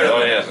 but we're better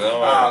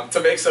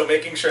than them.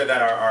 Making sure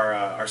that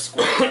our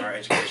schools and our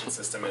education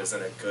system is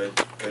in a good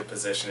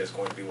position is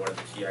going to be one of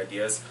the key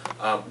ideas.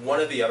 One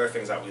of the other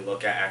things that we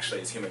look at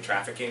actually is human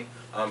trafficking.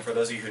 For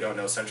those of you who don't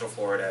know, Central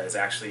Florida is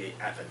actually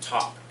at the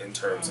top in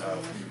terms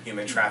of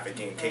human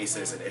trafficking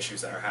cases and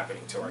issues that are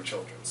happening to our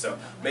children. So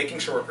making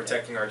sure we're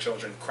protecting our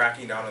children,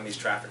 cracking down on these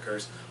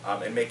traffickers,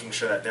 and making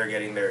sure that they're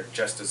getting their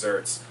just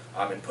desserts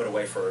and put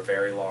away for a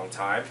very long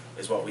time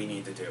is what we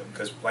need to do.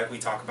 Because like we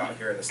talk about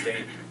here in the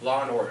state,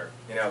 law and order.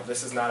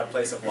 This is not a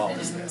place of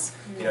lawlessness.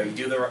 You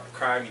do the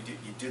crime, you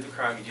do the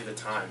crime, you do the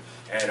time.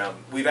 And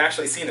we've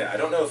actually seen it. I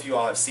don't know if you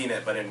all have seen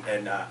it, but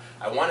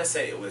I want to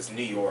say it was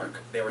New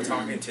York. They were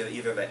talking to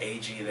either the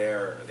AG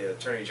there or the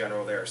Attorney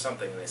General there or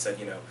something, and they said,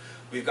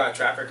 we've got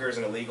traffickers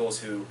and illegals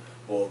who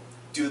will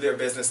do their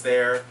business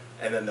there,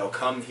 and then they'll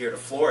come here to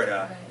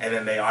Florida, and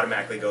then they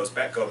automatically go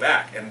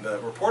back. And the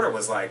reporter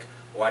was like,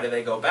 why do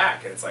they go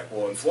back? And it's like,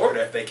 well, in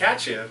Florida, if they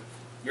catch you,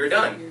 you're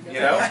done, you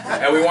know?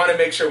 And we want to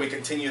make sure we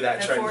continue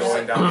that trend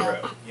going down the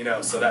road, you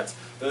know? So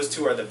those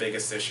two are the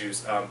biggest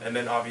issues. And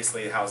then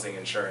obviously housing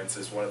insurance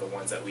is one of the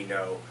ones that we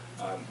know.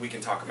 We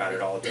can talk about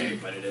it all day,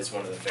 but it is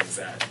one of the things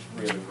that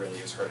really, really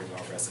is hurting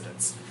our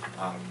residents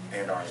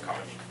and our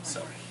economy,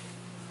 so.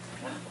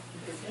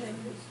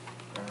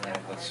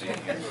 Alright, let's see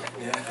here.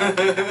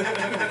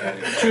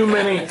 Too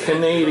many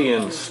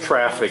Canadians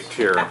trafficked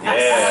here.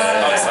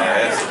 Yeah, that's a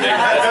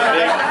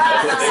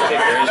big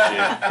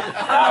issue.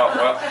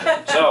 Well,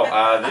 so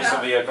this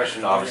will be a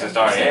question obviously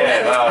starting.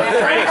 Yeah, the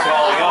train's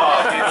falling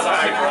off.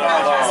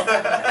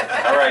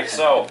 All right,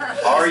 so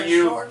are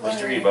you,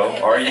 Mr. Ebo,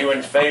 are you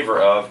in favor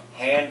of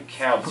hand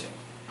counting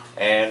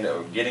and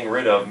getting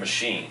rid of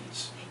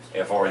machines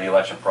for the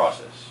election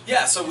process?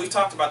 Yeah, so we've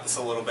talked about this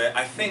a little bit.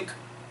 I think,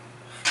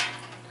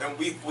 and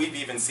we've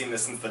even seen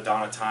this since the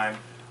dawn of time,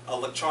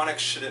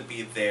 electronics shouldn't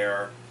be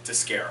there to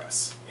scare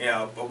us, you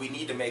know, but we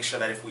need to make sure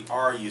that if we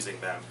are using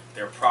them,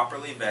 they're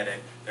properly vetted,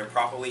 they're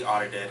properly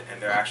audited,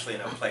 and they're actually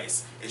in a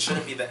place. It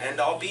shouldn't be the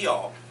end-all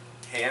be-all.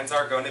 Hands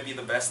are going to be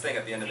the best thing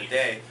at the end of the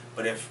day,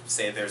 but if,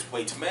 say, there's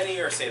way too many,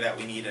 or say that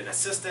we need an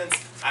assistance,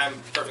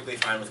 I'm perfectly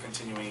fine with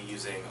continuing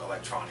using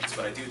electronics,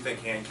 but I do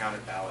think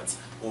hand-counted ballots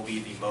will be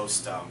the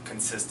most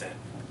consistent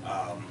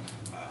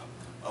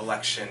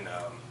election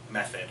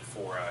method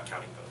for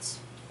counting votes.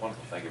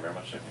 Wonderful, thank you very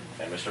much, sir.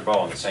 And Mr.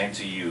 Bowen, the same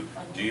to you.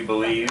 Do you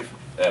believe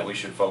that we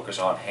should focus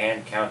on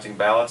hand counting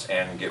ballots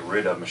and get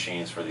rid of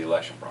machines for the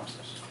election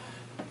process?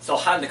 So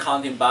hand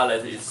counting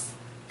ballot is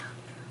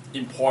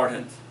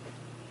important.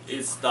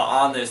 It's the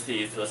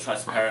honesty, it's the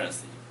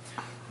transparency.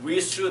 We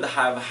should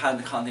have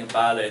hand counting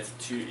ballot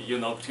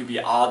to be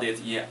audited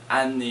in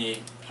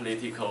any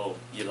political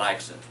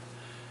election.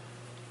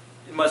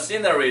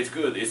 Machinery is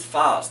good, it's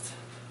fast.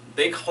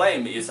 They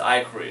claim it's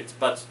accurate,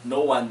 but no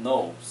one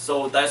knows.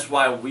 So that's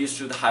why we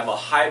should have a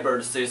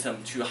hybrid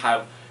system to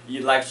have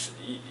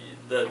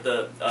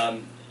the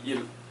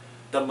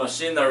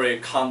machinery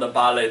count the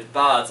ballot,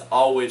 but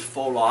always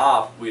follow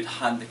up with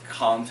hand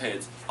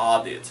counted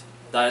audit.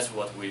 That's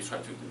what we try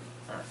to do.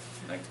 All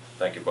right.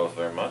 Thank you both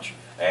very much.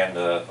 And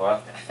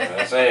well,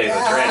 I say the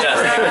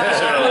transfer.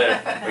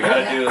 Sooner we got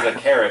to do the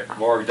carrot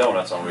more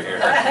donuts over here.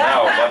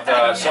 No,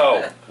 but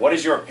so what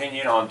is your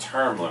opinion on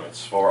term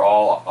limits for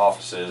all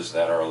offices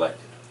that are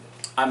elected?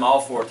 I'm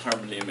all for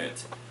term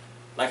limit.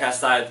 Like I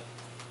said,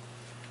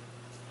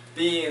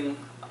 being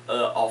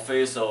an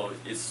official,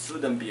 it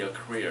shouldn't be a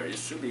career. It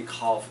should be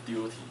call of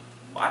duty.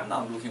 I'm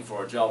not looking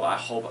for a job. I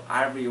hope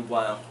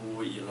everyone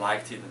who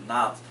elected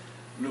not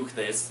look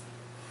this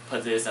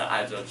position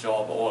as a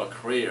job or a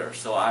career.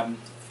 So I'm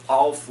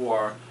all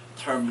for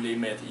term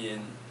limit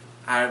in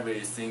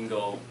every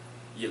single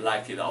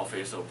elected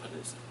official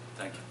position.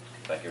 Thank you.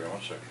 Thank you very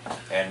much, sir.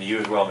 And you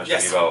as well, Mr.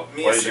 Yes, Ebo.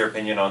 me What as is your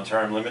opinion on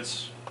term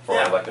limits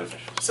for elected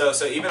officials?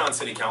 So even on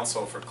city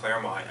council for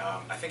Claremont,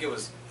 I think it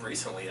was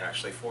recently,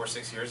 actually 4 or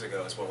 6 years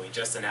ago, is when we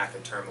just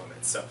enacted term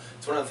limits. So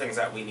it's one of the things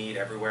that we need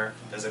everywhere.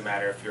 Doesn't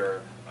matter if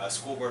you're a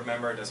school board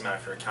member, it doesn't matter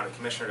if you're a county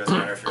commissioner, it doesn't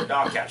matter if you're a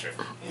dog catcher.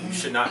 You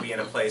should not be in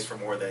a place for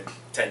more than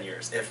 10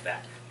 years, if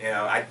that. You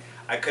know,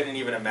 I couldn't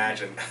even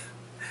imagine.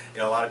 You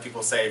know, a lot of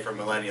people say for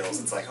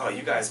millennials, it's like, oh,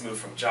 you guys move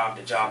from job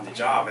to job to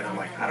job, and I'm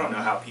like, I don't know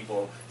how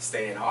people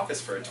stay in office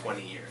for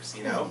 20 years,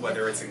 you know,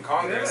 whether it's in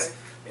Congress,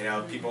 you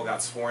know, people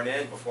got sworn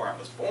in before I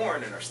was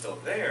born and are still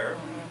there,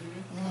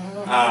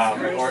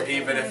 or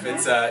even if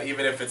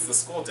it's the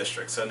school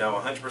district. So no,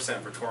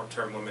 100% for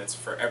term limits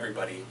for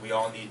everybody. We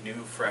all need new,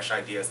 fresh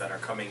ideas that are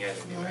coming in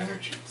and new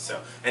energy.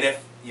 So, and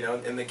if, you know,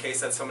 in the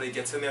case that somebody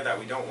gets in there that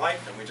we don't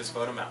like, then we just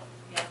vote them out.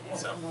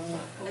 So.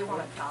 They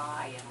want to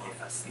die in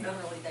office.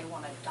 Literally, they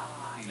want to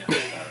die. No,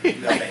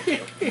 thank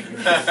you.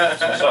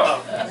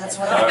 So, That's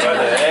what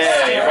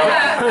hey,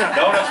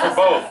 donuts for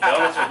both.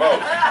 Donuts for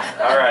both.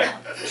 All right.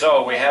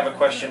 So we have a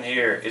question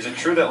here. Is it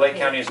true that Lake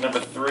County is number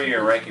 3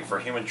 in ranking for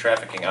human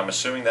trafficking? I'm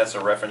assuming that's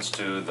a reference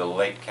to the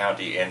Lake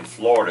County in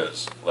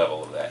Florida's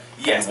level of that.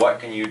 Yes. And what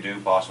can you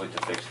do possibly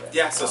to fix that?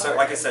 Yeah, so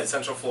like I said,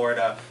 Central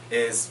Florida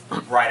is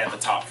right at the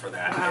top for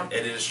that. And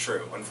it is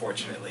true,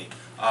 unfortunately.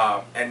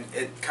 And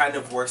it kind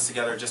of works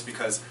together just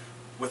because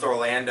with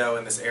Orlando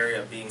and this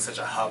area being such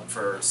a hub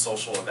for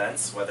social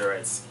events, whether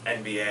it's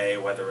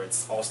NBA, whether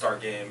it's All-Star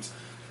games,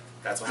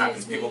 that's what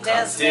happens. People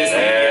come. Disney.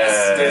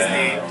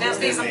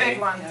 Disney's a big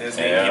one.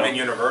 Disney, even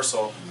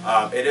Universal.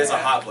 It is a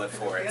hotbed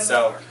for it.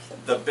 So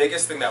the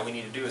biggest thing that we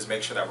need to do is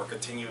make sure that we're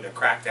continuing to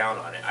crack down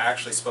on it. I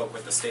actually spoke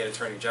with the State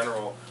Attorney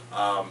General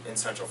in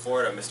Central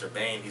Florida, Mr.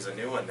 Bain. He's a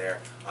new one there,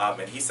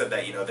 and he said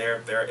that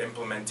they're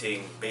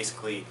implementing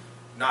basically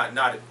not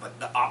like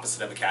the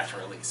opposite of a catch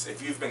and release.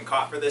 If you've been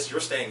caught for this, you're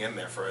staying in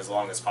there for as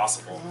long as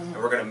possible, and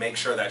we're going to make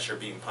sure that you're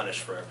being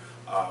punished for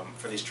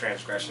these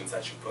transgressions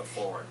that you put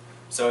forward.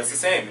 So it's the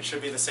same. It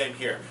should be the same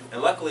here.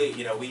 And luckily,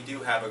 we do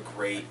have a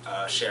great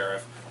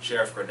Sheriff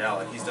Grinnell,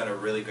 and he's done a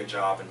really good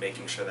job in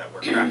making sure that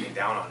we're cracking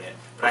down on it.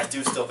 But I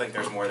do still think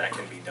there's more that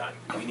can be done.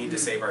 We need to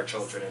save our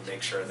children and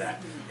make sure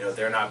that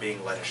they're not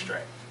being led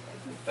astray.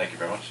 Thank you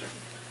very much, sir.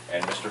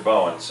 And Mr.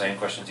 Bowen, same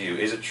question to you.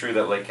 Is it true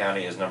that Lake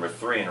County is number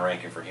 3 in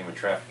ranking for human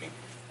trafficking?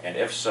 And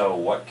if so,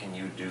 what can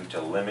you do to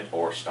limit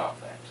or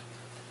stop that?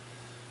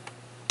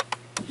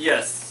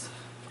 Yes,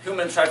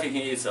 human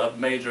trafficking is a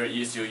major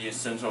issue in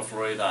Central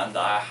Florida,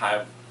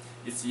 and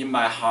it's in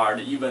my heart,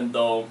 even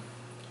though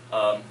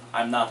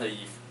I'm not a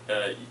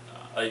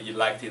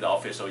elected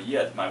official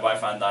yet. My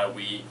wife and I,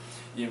 we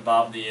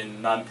involved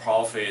in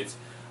non-profit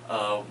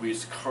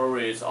with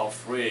Courage or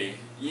Free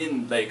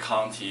in Lake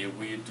County.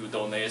 We do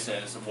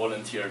donations,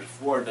 volunteer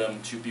for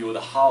them to build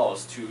a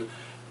house, to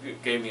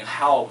giving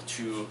help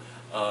to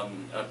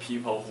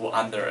people who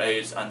are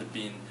underage and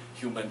being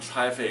human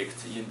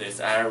trafficked in this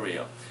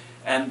area.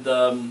 And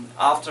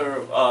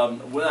after,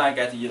 when I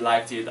get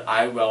elected,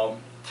 I will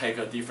take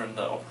a different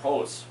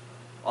approach.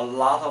 A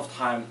lot of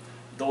time,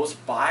 those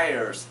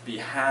buyers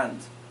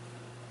behind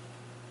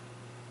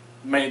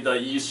made the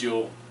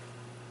issue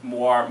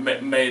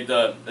made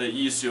the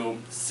issue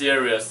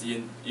serious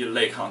in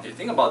Lake County.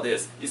 Think about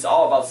this, it's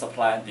all about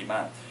supply and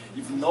demand.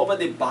 If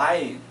nobody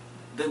buying,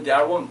 then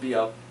there won't be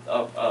a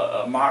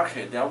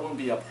market, there won't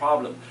be a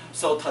problem.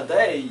 So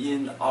today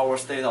in our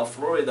state of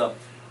Florida,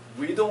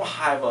 we don't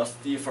have a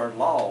stiffer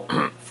law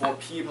for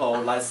people,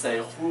 let's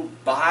say, who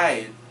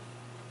buy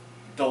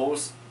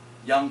those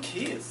young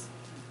kids.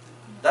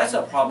 That's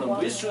a problem.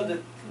 We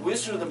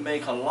should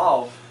make a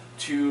law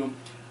to,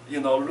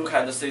 look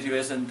at the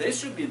situation. They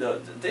should be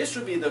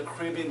the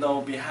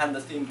criminal behind the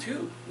thing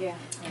too. Yeah.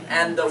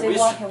 And They we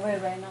walk should, away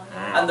right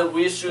now. and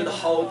we should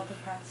hold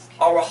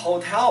our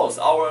hotels,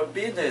 our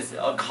business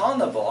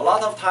accountable. A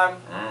lot of time,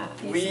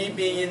 we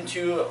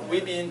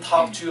been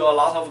talk to a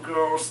lot of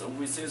girls.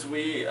 Since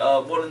we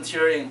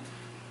volunteering,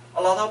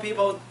 a lot of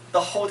people, the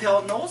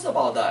hotel knows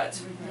about that.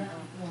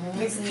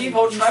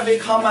 People traffic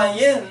come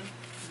in,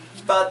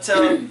 but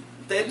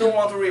they don't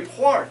want to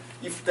report.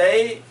 If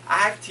they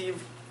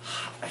active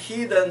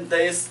hidden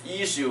this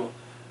issue,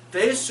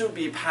 they should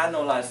be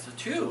penalized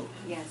too.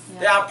 Yes.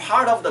 They are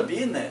part of the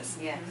business.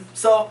 Yes.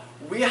 So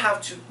we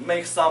have to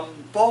make some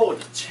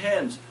bold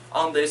change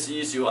on this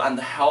issue and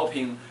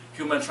helping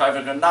human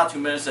traffickers, not to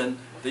mention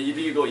the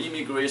illegal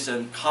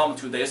immigration come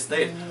to this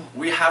state.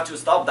 We have to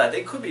stop that.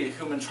 They could be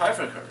human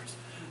traffickers.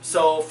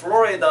 So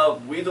Florida,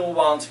 we don't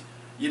want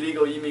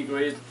illegal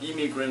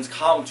immigrants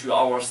come to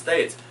our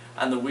state,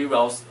 and we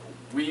will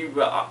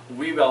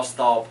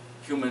stop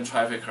human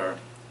trafficker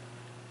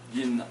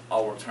in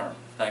our term.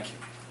 Thank you.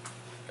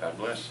 God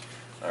bless.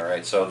 All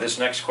right, so this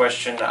next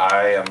question,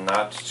 I am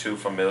not too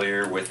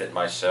familiar with it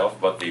myself,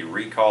 but the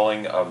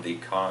recalling of the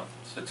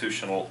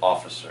constitutional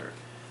officer.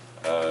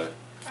 I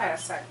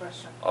asked that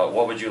question.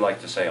 What would you like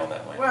to say on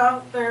that one?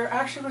 Well, there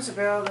actually was a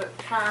bill that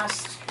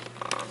passed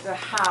the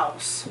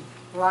House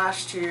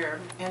last year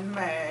in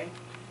May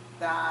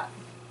that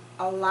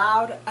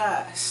allowed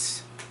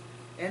us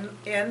in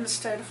the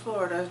state of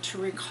Florida to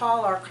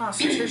recall our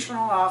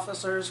constitutional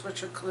officers,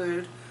 which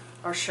include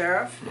our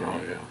sheriff,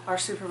 our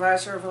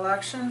supervisor of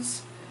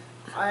elections,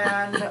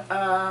 and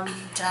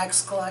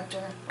Tax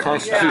collector.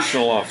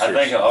 Constitutional officers.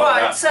 I think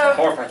right. So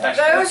corporate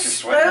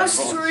tax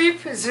those three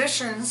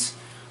positions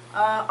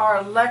are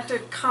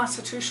elected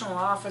constitutional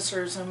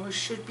officers, and we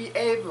should be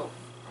able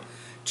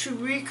to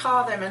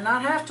recall them and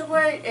not have to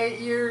wait 8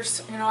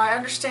 years. I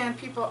understand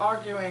people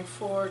arguing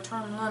for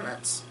term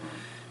limits,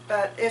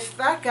 but if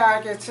that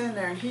guy gets in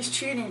there and he's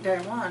cheating day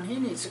one, he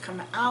needs to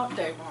come out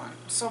day one.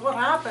 So what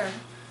happened?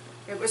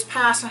 It was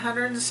passed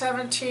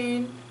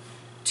 117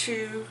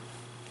 to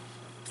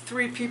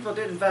 3 people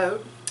didn't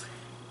vote.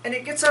 And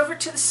it gets over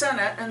to the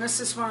Senate, and this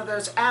is one of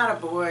those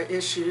attaboy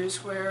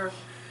issues where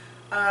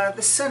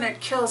the Senate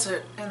kills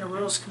it in the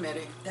Rules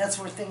Committee. That's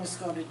where things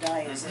go to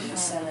die, is in the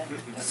Senate.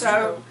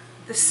 So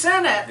the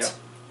Senate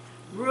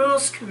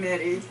Rules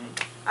Committee,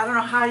 I don't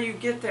know how you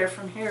get there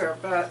from here,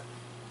 but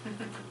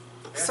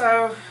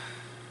so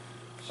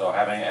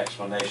having an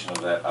explanation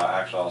of that,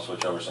 actually I'll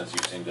switch over since you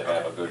seem to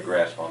have a good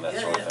grasp on that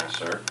sort of thing,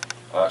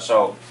 sir.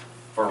 So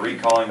for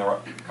recalling the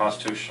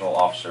constitutional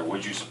officer,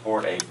 would you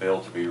support a bill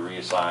to be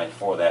reassigned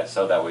for that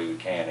so that we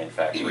can, in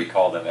fact,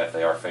 recall them if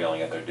they are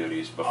failing at their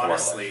duties before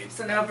Honestly, it's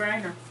a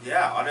no-brainer.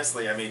 yeah,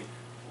 honestly, I mean,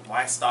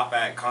 why stop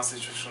at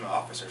constitutional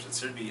officers? It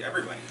should be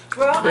everybody.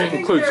 Well, I It think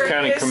includes there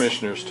county is-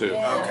 commissioners too.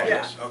 Okay,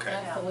 Yeah.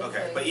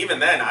 okay. But even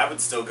then, I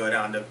would still go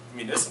down to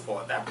municipal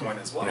at that point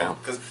as well. Yeah.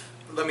 Because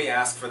let me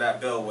ask for that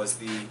bill, were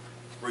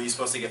you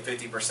supposed to get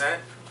 50%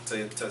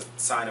 to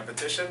sign a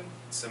petition,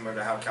 similar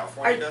to how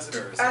California does it,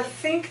 or is I it?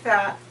 think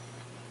that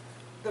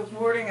the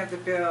wording of the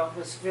bill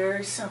was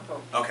very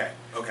simple. Okay,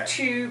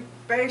 To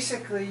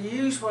basically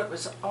use what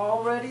was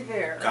already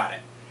there. got it,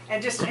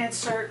 And just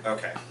insert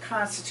okay,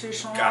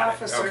 constitutional got it,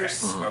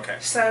 officers. okay,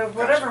 So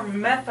whatever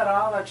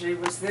methodology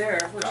was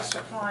there, we're just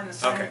Gotcha. applying the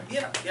same. okay,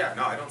 yeah,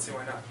 no, I don't see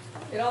why not.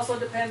 It also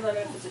depends on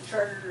if it's a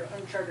chartered or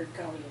unchartered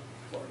county in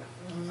Florida.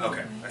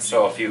 Okay, I see.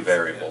 So a few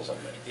variables in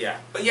there. Yeah,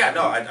 but yeah,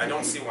 no, I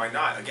don't see why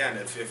not. Again,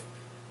 if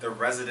the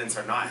residents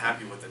are not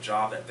happy with the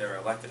job that their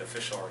elected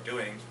official are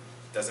doing,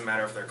 doesn't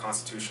matter if they're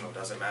constitutional,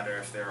 doesn't matter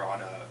if they're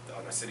on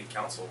a city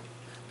council,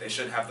 they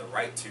should have the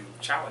right to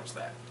challenge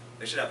that.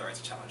 They should have the right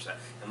to challenge that.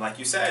 And like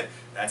you said,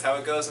 that's how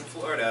it goes in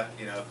Florida.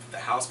 You know, if the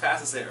House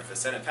passes it or if the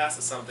Senate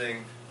passes something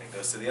and it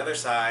goes to the other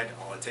side,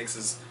 all it takes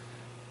is,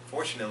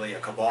 fortunately,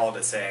 a cabal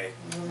to say,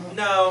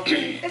 no,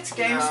 It's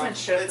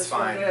gamesmanship, it's is what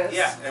fine. it is.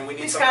 Yeah, and we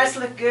need These somebody. guys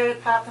look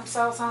good, pat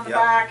themselves on the Yep.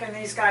 back, and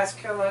these guys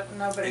kill it, and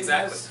nobody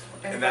Exactly. knows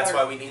any And that's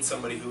better. why we need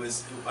somebody who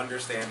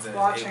understands and is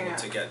Watching able it.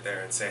 to get there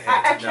and say, hey,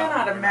 I no, cannot we're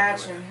not doing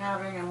imagine it.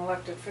 having an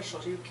elected official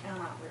you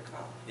cannot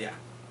recall. Yeah.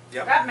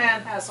 Yep. That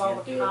man has all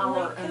the Yeah.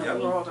 power in the Yep.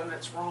 world, and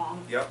it's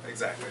wrong. Yep,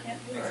 exactly.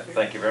 All right,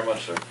 thank you very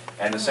much, sir.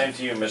 And the same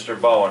to you, Mr.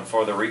 Bowen.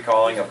 For the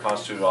recalling of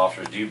constitutional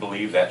officers, do you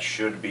believe that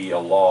should be a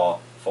law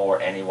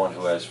for anyone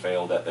who has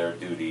failed at their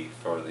duty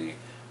for the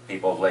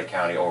people of Lake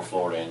County or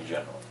Florida in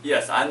general?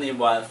 Yes,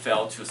 anyone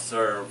failed to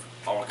serve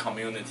our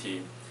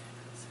community,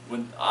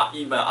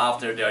 even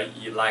after they're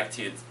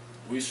elected,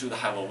 we should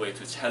have a way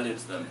to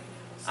challenge them,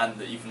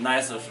 and if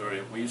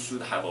necessary, we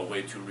should have a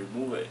way to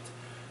remove it.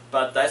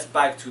 But that's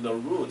back to the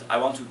root. I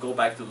want to go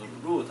back to the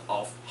root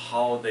of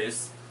how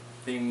this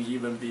thing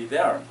even be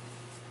there.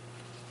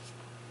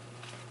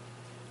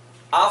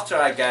 After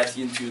I get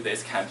into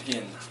this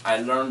campaign, I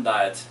learned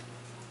that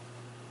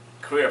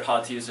career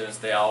politicians,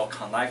 they all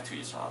connect to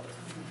each other.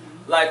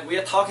 Like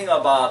we're talking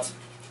about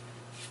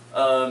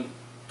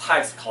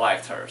tax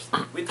collectors,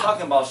 we're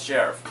talking about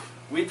sheriff,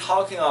 we're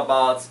talking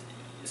about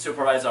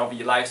supervisor of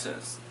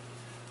elections.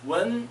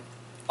 When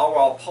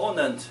our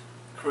opponent,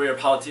 career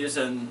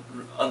politician,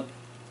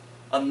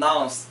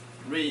 announce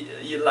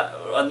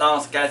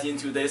get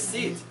into this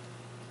seat,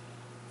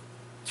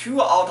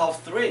 2 out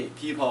of 3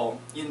 people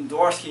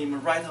endorse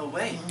him right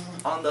away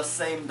on the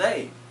same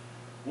day.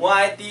 When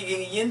I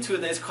digging into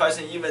this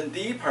question even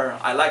deeper,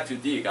 I like to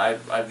dig. I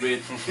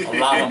read a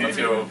lot of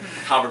material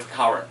cover to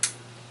cover.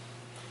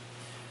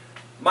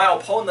 My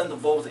opponent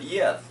voted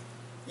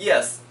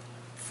yes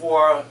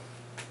for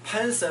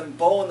pension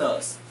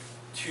bonus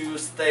to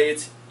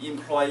state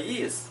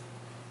employees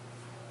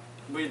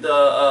with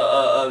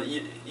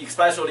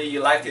especially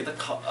elected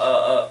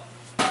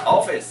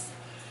officers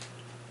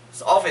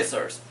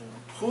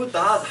who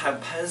does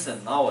have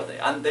pension nowadays,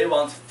 and they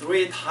want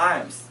 3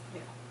 times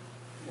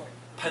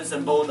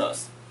pension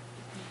bonus.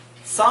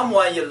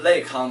 Someone in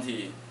Lake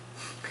County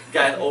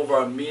get over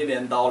 $1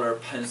 million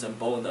pension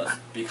bonus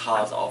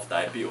because of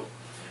that bill.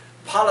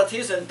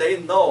 Politicians, they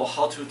know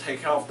how to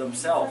take care of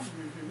themselves.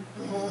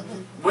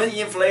 When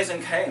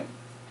inflation came,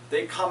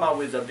 they come up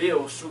with a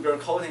bill,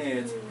 sugarcoating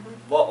it,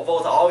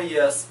 vote all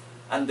yes,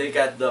 and they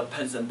get the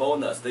pension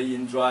bonus. They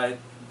enjoy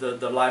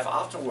the life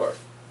afterward.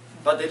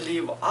 But they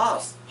leave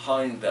us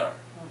hanging there.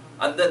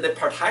 And then they're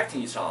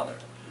protecting each other.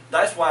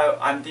 That's why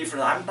I'm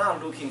different. I'm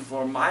not looking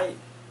for my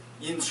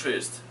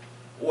interest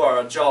or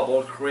a job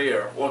or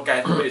career or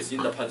get rich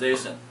in the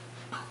position.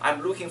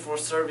 I'm looking for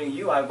serving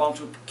you. I want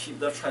to keep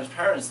the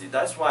transparency.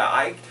 That's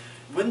why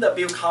when the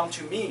bill comes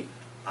to me,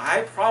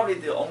 I probably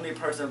the only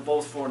person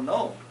vote for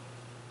no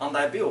on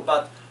that bill.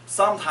 But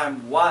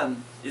sometimes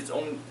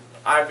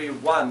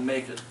everyone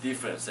make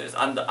differences,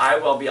 and I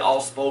will be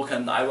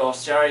outspoken. I will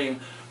sharing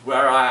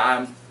where I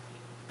am,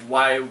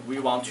 why we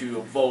want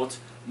to vote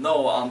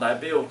no on that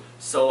bill,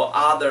 so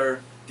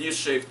other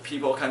district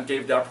people can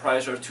give their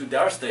pressure to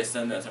their state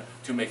senator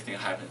to make things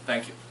happen.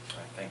 Thank you.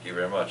 Thank you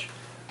very much.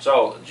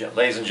 So,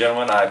 ladies and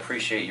gentlemen, I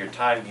appreciate your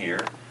time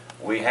here.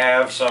 We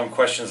have some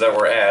questions that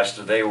were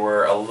asked. They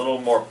were a little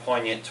more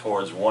poignant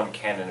towards one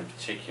candidate in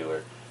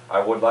particular. I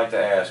would like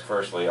to ask,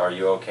 firstly, are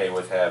you okay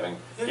with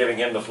giving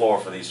him the floor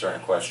for these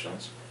certain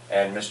questions?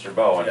 And Mr.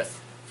 Bowen, Yes.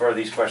 for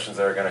these questions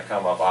that are going to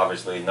come up,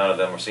 obviously none of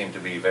them seem to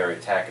be very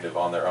talkative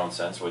on their own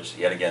sense, which,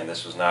 yet again,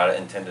 this was not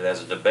intended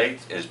as a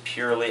debate, is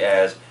purely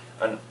as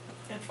a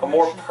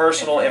more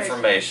personal,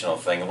 informational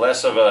thing,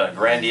 less of a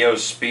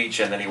grandiose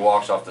speech and then he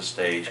walks off the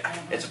stage.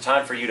 It's a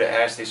time for you to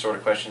ask these sort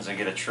of questions and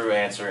get a true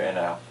answer in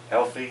a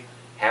healthy,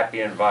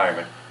 happy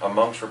environment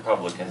amongst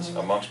Republicans,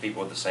 amongst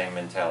people with the same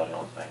mentality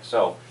on things.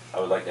 So, I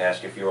would like to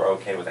ask if you are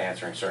okay with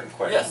answering certain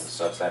questions and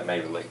such that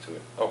may relate to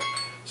it. Oh,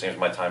 seems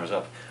my time is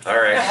up. All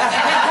right.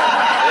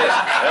 Yes.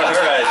 All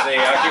right, see,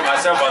 I'll keep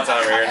myself on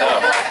timer here. No.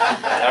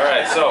 All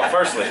right, so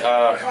firstly,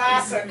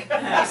 Classic.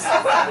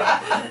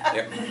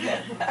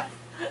 Yep.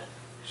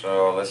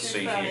 So let's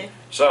see here.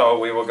 So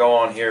we will go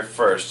on here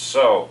first.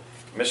 So,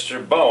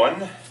 Mr.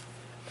 Bowen,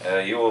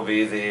 you will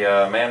be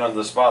the man under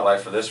the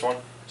spotlight for this one.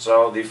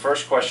 So the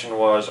first question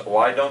was,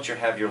 why don't you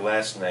have your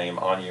last name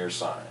on your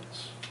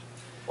signs?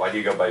 Why do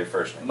you go by your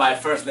first name? My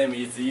first name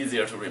is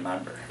easier to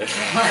remember.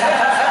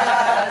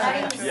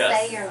 How do you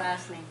Yes. say your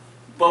last name?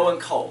 Bowen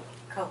Kau.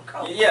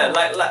 Kau. Yeah,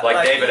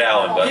 Like David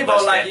Allen, but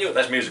people like you.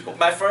 that's musical.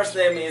 My first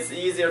name is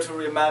easier to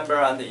remember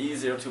and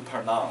easier to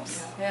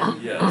pronounce. Yeah.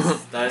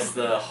 Yes, that's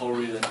the whole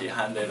reason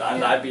behind it.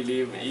 And I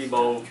believe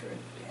Ebo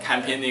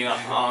campaigning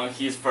on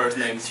his first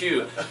name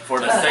too,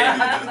 for the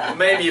same,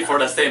 maybe for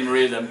the same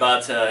reason,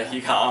 but he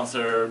can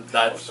answer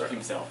that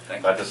himself.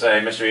 Thank you. About to say,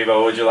 Mr.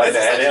 Ebo, would you like to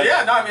add in?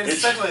 Yeah, no, I mean, it's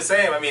essentially the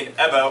same. I mean,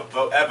 Ebo,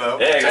 vote Ebo.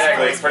 Yeah,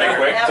 exactly. It's Pretty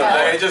quick.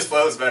 I mean, it just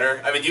flows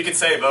better. I mean, you could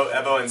say vote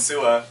Ebo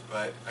Entsuah,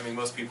 but I mean,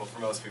 for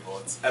most people,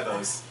 it's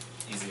Ebo's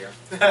easier.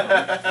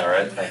 All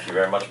right, thank you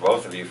very much,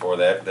 both of you, for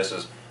that. This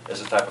is the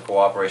type of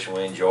cooperation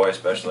we enjoy,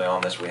 especially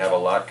on this. We have a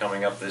lot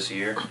coming up this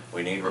year.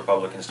 We need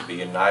Republicans to be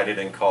united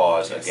in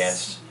cause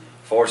against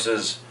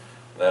forces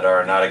that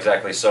are not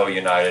exactly so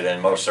united,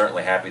 and most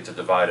certainly happy to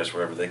divide us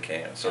wherever they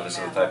can. So this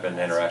is the type of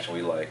interaction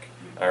we like.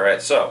 All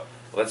right, so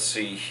let's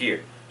see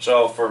here.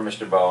 So for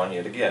Mr. Bowen,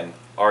 yet again,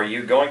 are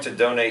you going to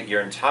donate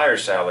your entire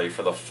salary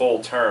for the full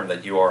term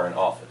that you are in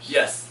office?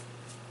 Yes.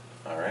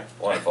 All right,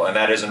 wonderful. And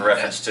that is in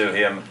reference to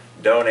him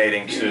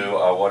donating to,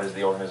 what is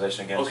the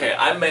organization again? Okay,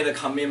 I made a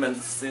commitment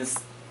since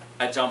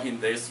I jumped in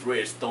this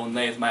race,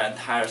 donate my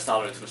entire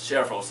salary to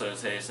Sheriff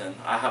Association.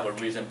 I have a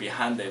reason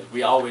behind it.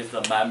 We always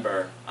the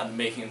member and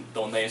making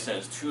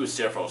donations to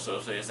Sheriff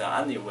Association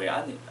anyway,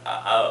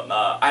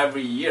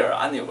 every year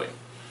anyway.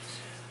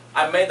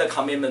 I made the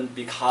commitment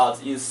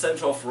because in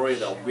Central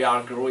Florida we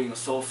are growing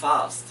so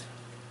fast.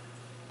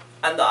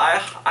 And I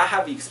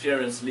have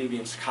experience living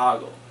in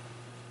Chicago.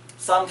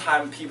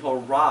 Sometimes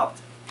people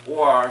robbed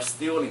or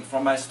stealing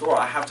from my store.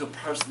 I have to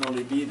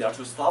personally be there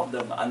to stop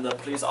them, and the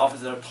police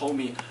officer told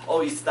me,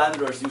 oh, it's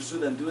dangerous, you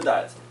shouldn't do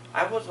that.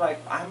 I was like,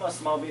 I'm a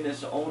small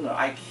business owner,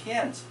 I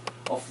can't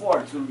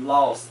afford to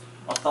lose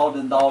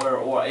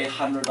 $1,000 or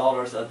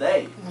 $800 a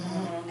day.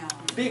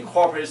 Big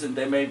corporations,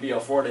 they may be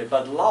afforded,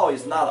 but law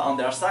is not on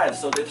their side.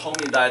 So they told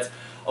me that,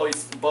 oh,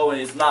 Bowen,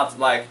 it's not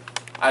like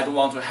I don't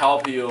want to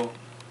help you.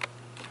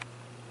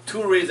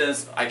 2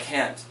 reasons I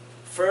can't.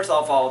 First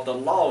of all, the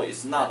law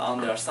is not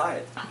on their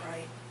side.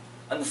 Right.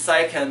 And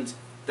second,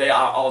 they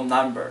are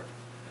outnumbered.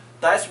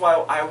 That's why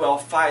I will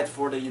fight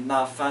for the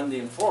enough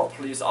funding for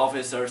police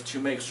officers to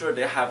make sure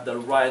they have the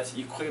right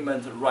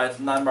equipment, the right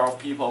number of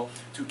people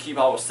to keep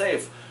us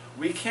safe.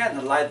 We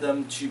can't let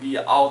them to be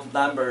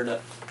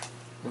outnumbered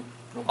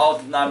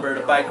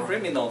by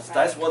criminals.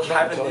 That's what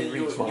happened in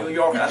New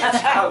York and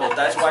Chicago.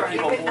 That's why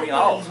people are moving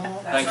out.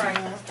 Thank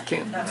you.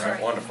 Can't. That's All right,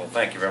 right. wonderful.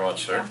 Thank you very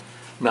much, sir.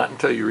 Not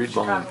until you read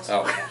Bowen.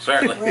 Oh,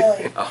 certainly.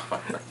 Really?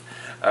 Oh,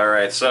 all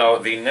right, so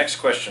the next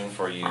question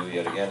for you,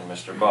 yet again,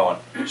 Mr. Bowen.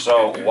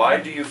 So why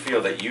do you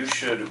feel that you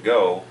should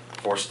go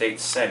for state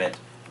senate,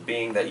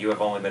 being that you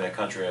have only been in the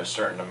country a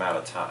certain amount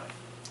of time?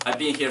 I've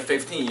been here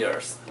 15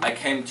 years. I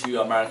came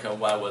to America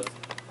when I was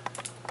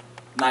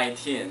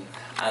 19,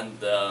 and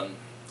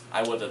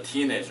I was a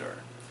teenager.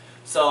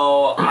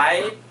 So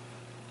I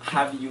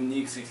have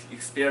unique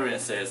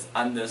experiences,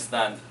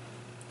 understand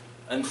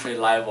entry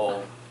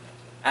level,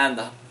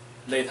 and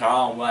later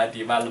on when I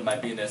develop my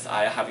business,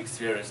 I have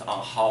experience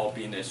on how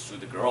business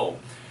should grow.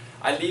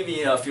 I live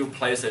in a few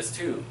places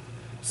too,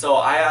 so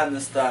I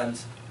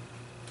understand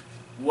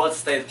what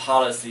state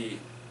policy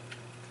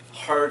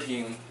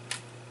hurting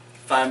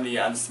family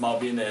and small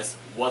business,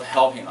 what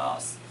helping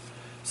us.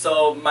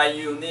 So my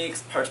unique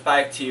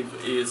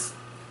perspective is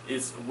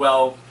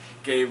will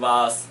give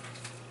us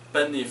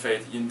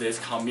benefit in this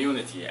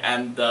community.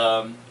 And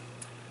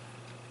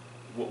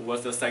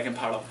what's the second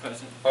part of the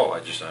question? Oh,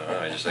 I just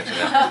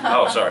exited.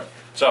 Oh, sorry.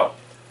 So,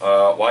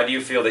 why do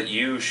you feel that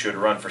you should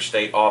run for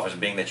state office,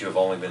 being that you have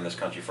only been in this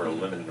country for a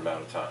limited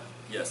amount of time?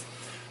 Yes,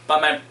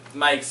 but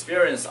my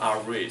experience are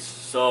rich.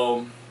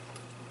 So,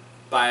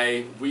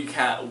 we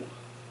can,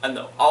 and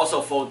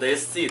also for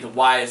this seat,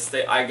 why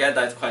state? I get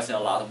that question a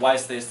lot. Why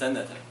state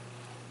senator?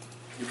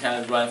 You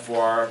can run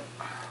for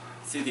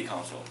city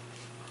council,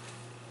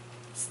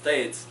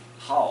 state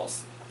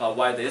house, but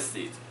why this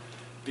seat?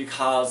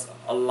 Because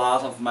a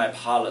lot of my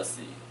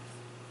policy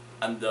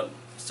and the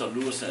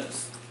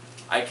solutions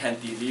I can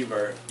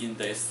deliver in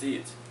this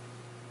seat.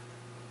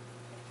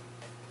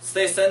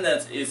 State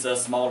Senate is a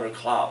smaller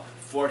club,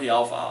 40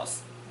 of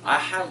us. I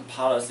have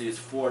policies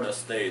for the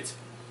state,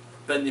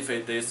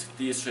 benefit this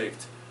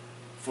district.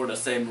 For the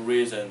same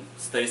reason,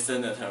 state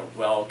senator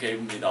will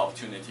give me the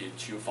opportunity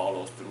to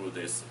follow through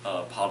these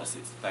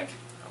policies. Thank you.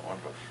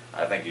 Wonderful.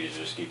 I think you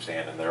should just keep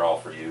standing. They're all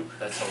for you.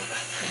 That's all.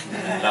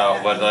 No,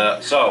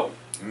 but so,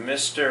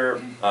 Mr.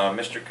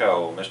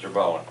 Kau, Mr.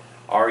 Bowen,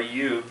 are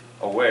you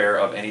aware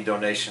of any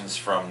donations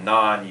from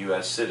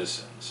non-U.S.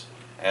 citizens?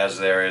 As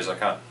there is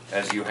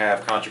as you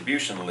have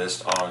contribution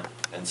list on,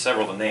 and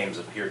several of the names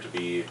appear to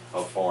be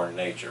of foreign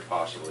nature,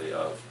 possibly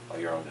of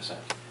your own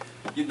descent.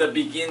 In the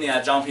beginning,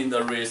 I jumped in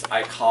the race.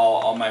 I call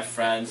all my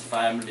friends,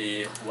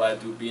 family, who I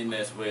do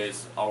business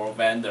with, our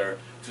vendor,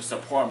 to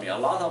support me. A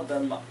lot of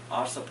them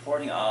are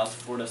supporting us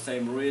for the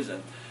same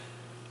reason.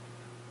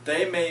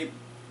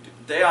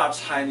 They are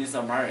Chinese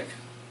American,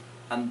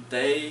 and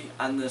they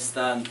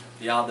understand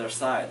the other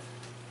side.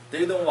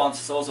 They don't want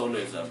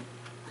socialism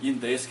in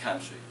this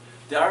country.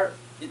 They are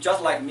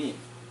just like me.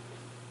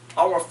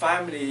 Our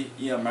family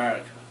in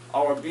America,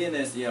 our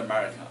business in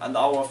America, and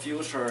our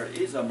future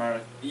is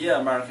America. In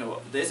America,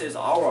 this is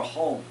our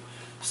home.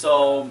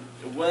 So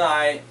when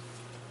I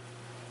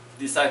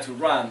decide to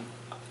run,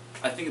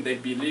 I think they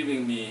believe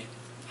in me,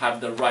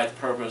 have the right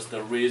purpose,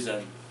 the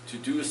reason to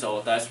do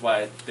so. That's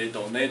why they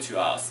donate to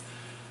us.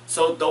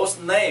 So those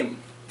names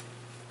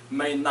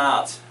may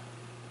not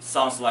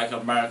sound like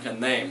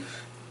American name,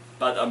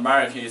 but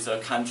America is a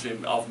country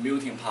of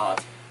melting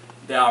pot.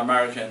 They are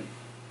American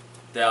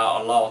they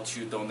are allowed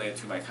to donate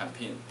to my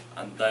campaign,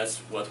 and that's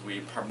what we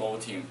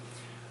promoting.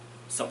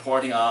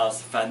 Supporting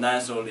us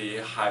financially,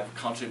 have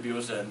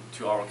contribution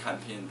to our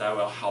campaign, that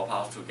will help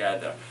us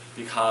together.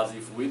 Because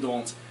if we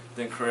don't,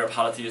 then career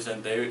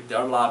politicians,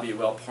 their lobby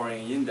will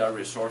pouring in their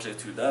resources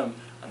to them,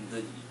 and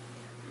the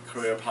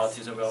career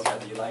politician will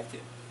get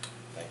elected.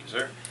 Thank you,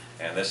 sir.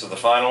 And this is the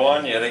final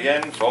one, yet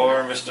again,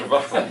 for Mr.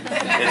 Bowen.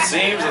 It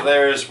seems that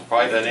there is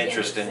quite an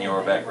interest in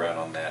your background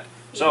on that.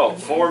 So,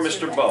 for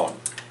Mr. Bowen,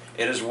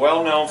 it is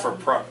well known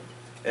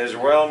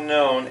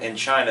in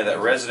China that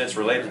residents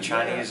relate to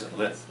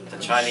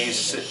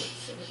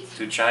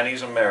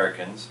Chinese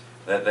Americans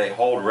that they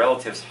hold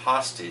relatives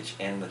hostage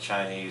in the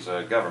Chinese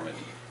government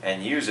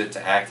and use it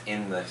to act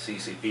in the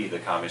CCP, the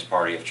Communist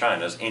Party of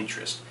China's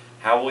interest.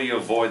 How will you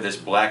avoid this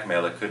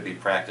blackmail that could be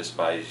practiced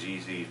by Xi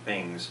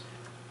Jinping's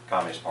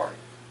Communist Party?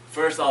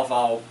 First of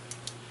all,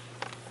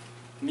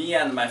 me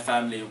and my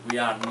family, we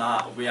are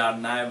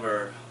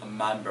never a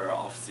member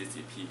of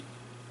CCP.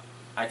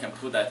 I can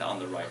put that on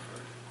the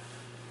record.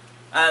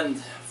 And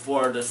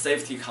for the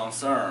safety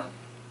concern,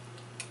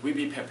 we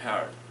be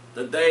prepared.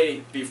 The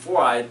day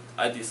before I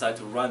decide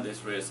to run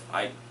this race,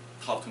 I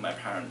talked to my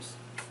parents.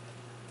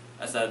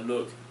 I said,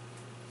 look,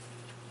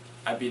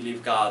 I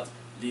believe God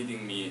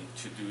leading me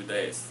to do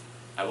this.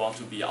 I want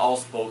to be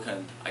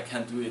outspoken. I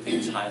can't do it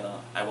in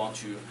China. I want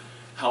to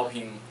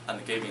helping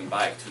and giving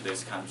back to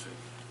this country.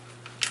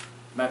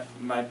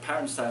 My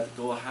parents said,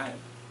 go ahead,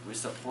 we're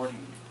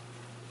supporting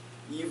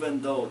you.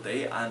 Even though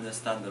they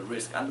understand the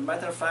risk. And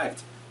matter of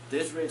fact,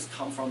 this risk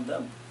comes from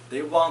them.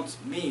 They want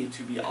me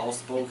to be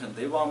outspoken.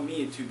 They want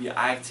me to be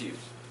active.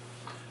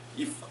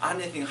 If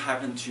anything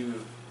happened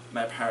to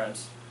my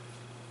parents,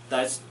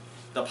 that's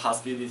the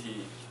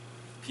possibility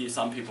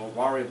some people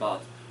worry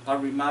about. But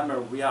remember,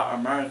 we are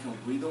Americans.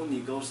 We don't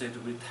negotiate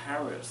with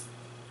terrorists.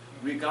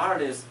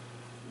 Regardless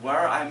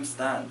where I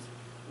stand,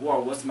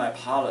 or what's my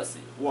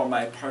policy, or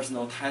my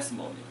personal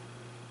testimony,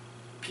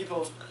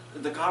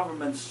 the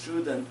government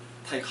shouldn't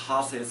take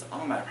hostages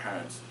on my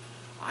parents.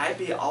 I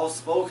be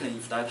outspoken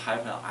if that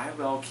happens. I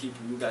will keep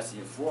you guys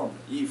informed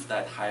if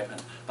that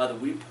happens. But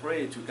we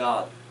pray to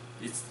God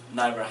it's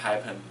never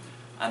happened.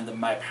 And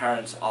my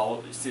parents,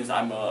 since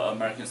I'm an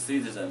American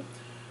citizen,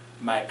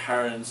 my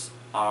parents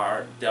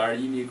their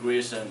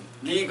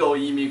legal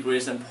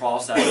immigration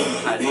process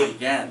has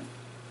began.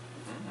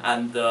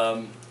 And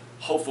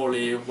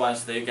hopefully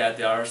once they get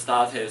their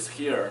status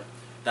here,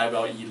 that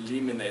will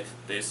eliminate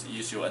this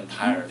issue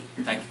entirely.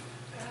 Thank you.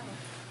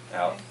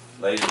 Now,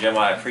 ladies and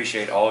gentlemen, I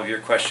appreciate all of your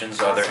questions.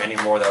 Are there any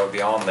more that would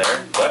be on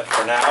there? But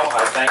for now,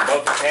 I thank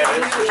both the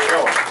candidates for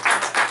showing.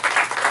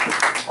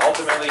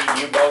 Ultimately,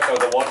 you both are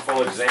the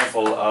wonderful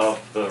example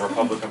of the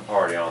Republican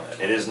Party on it.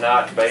 It is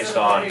not based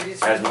on,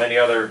 as many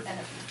other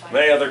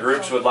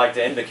groups would like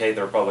to indicate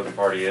the Republican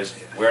Party is,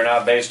 we're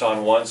not based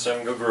on one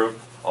single group,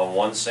 on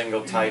one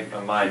single type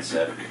of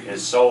mindset. It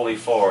is solely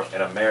for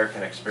an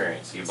American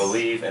experience. You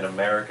believe in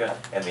America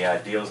and the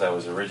ideals that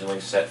was originally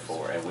set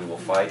for, and we will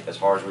fight as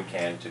hard as we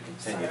can to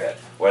continue that,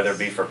 whether it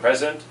be for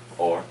president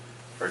or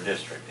for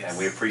district. And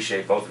we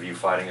appreciate both of you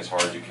fighting as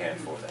hard as you can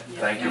for that.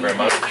 Thank you very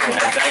much, and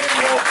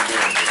thank you all for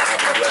being here.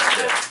 Have a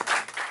blessed day.